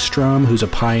 Carl Ekstrom, who's a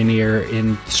pioneer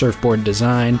in surfboard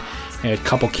design, a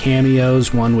couple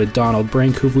cameos, one with Donald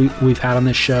Brink, who we've had on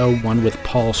this show, one with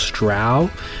Paul Strow,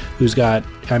 he's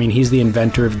the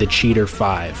inventor of the Cheater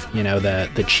 5,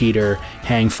 the Cheater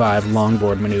Hang 5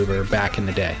 longboard maneuver back in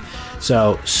the day.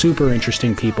 So super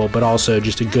interesting people, but also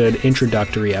just a good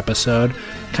introductory episode,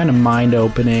 kind of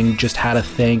mind-opening, just how to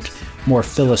think more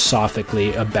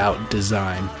philosophically about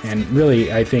design. And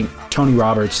really, I think Tony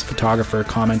Roberts, photographer,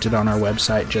 commented on our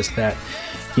website just that,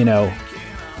 you know,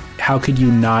 how could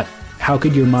your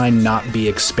mind not be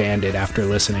expanded after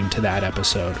listening to that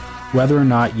episode? Whether or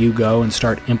not you go and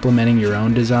start implementing your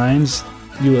own designs,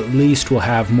 you at least will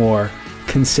have more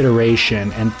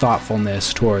consideration and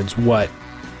thoughtfulness towards what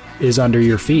is under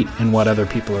your feet and what other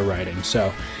people are writing.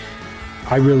 So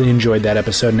I really enjoyed that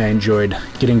episode, and I enjoyed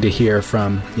getting to hear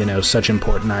from, you know, such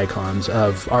important icons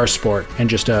of our sport and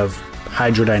just of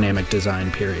hydrodynamic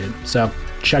design, period. So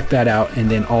check that out,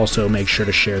 and then also make sure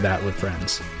to share that with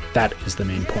friends. That is the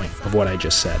main point of what I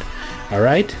just said. All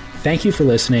right. Thank you for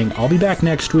listening. I'll be back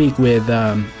next week with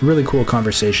a really cool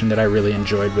conversation that I really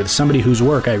enjoyed with somebody whose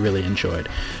work I really enjoyed.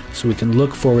 So we can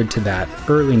look forward to that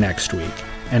early next week.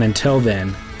 And until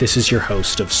then, this is your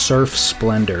host of Surf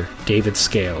Splendor, David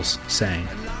Scales, saying,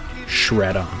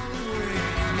 shred on.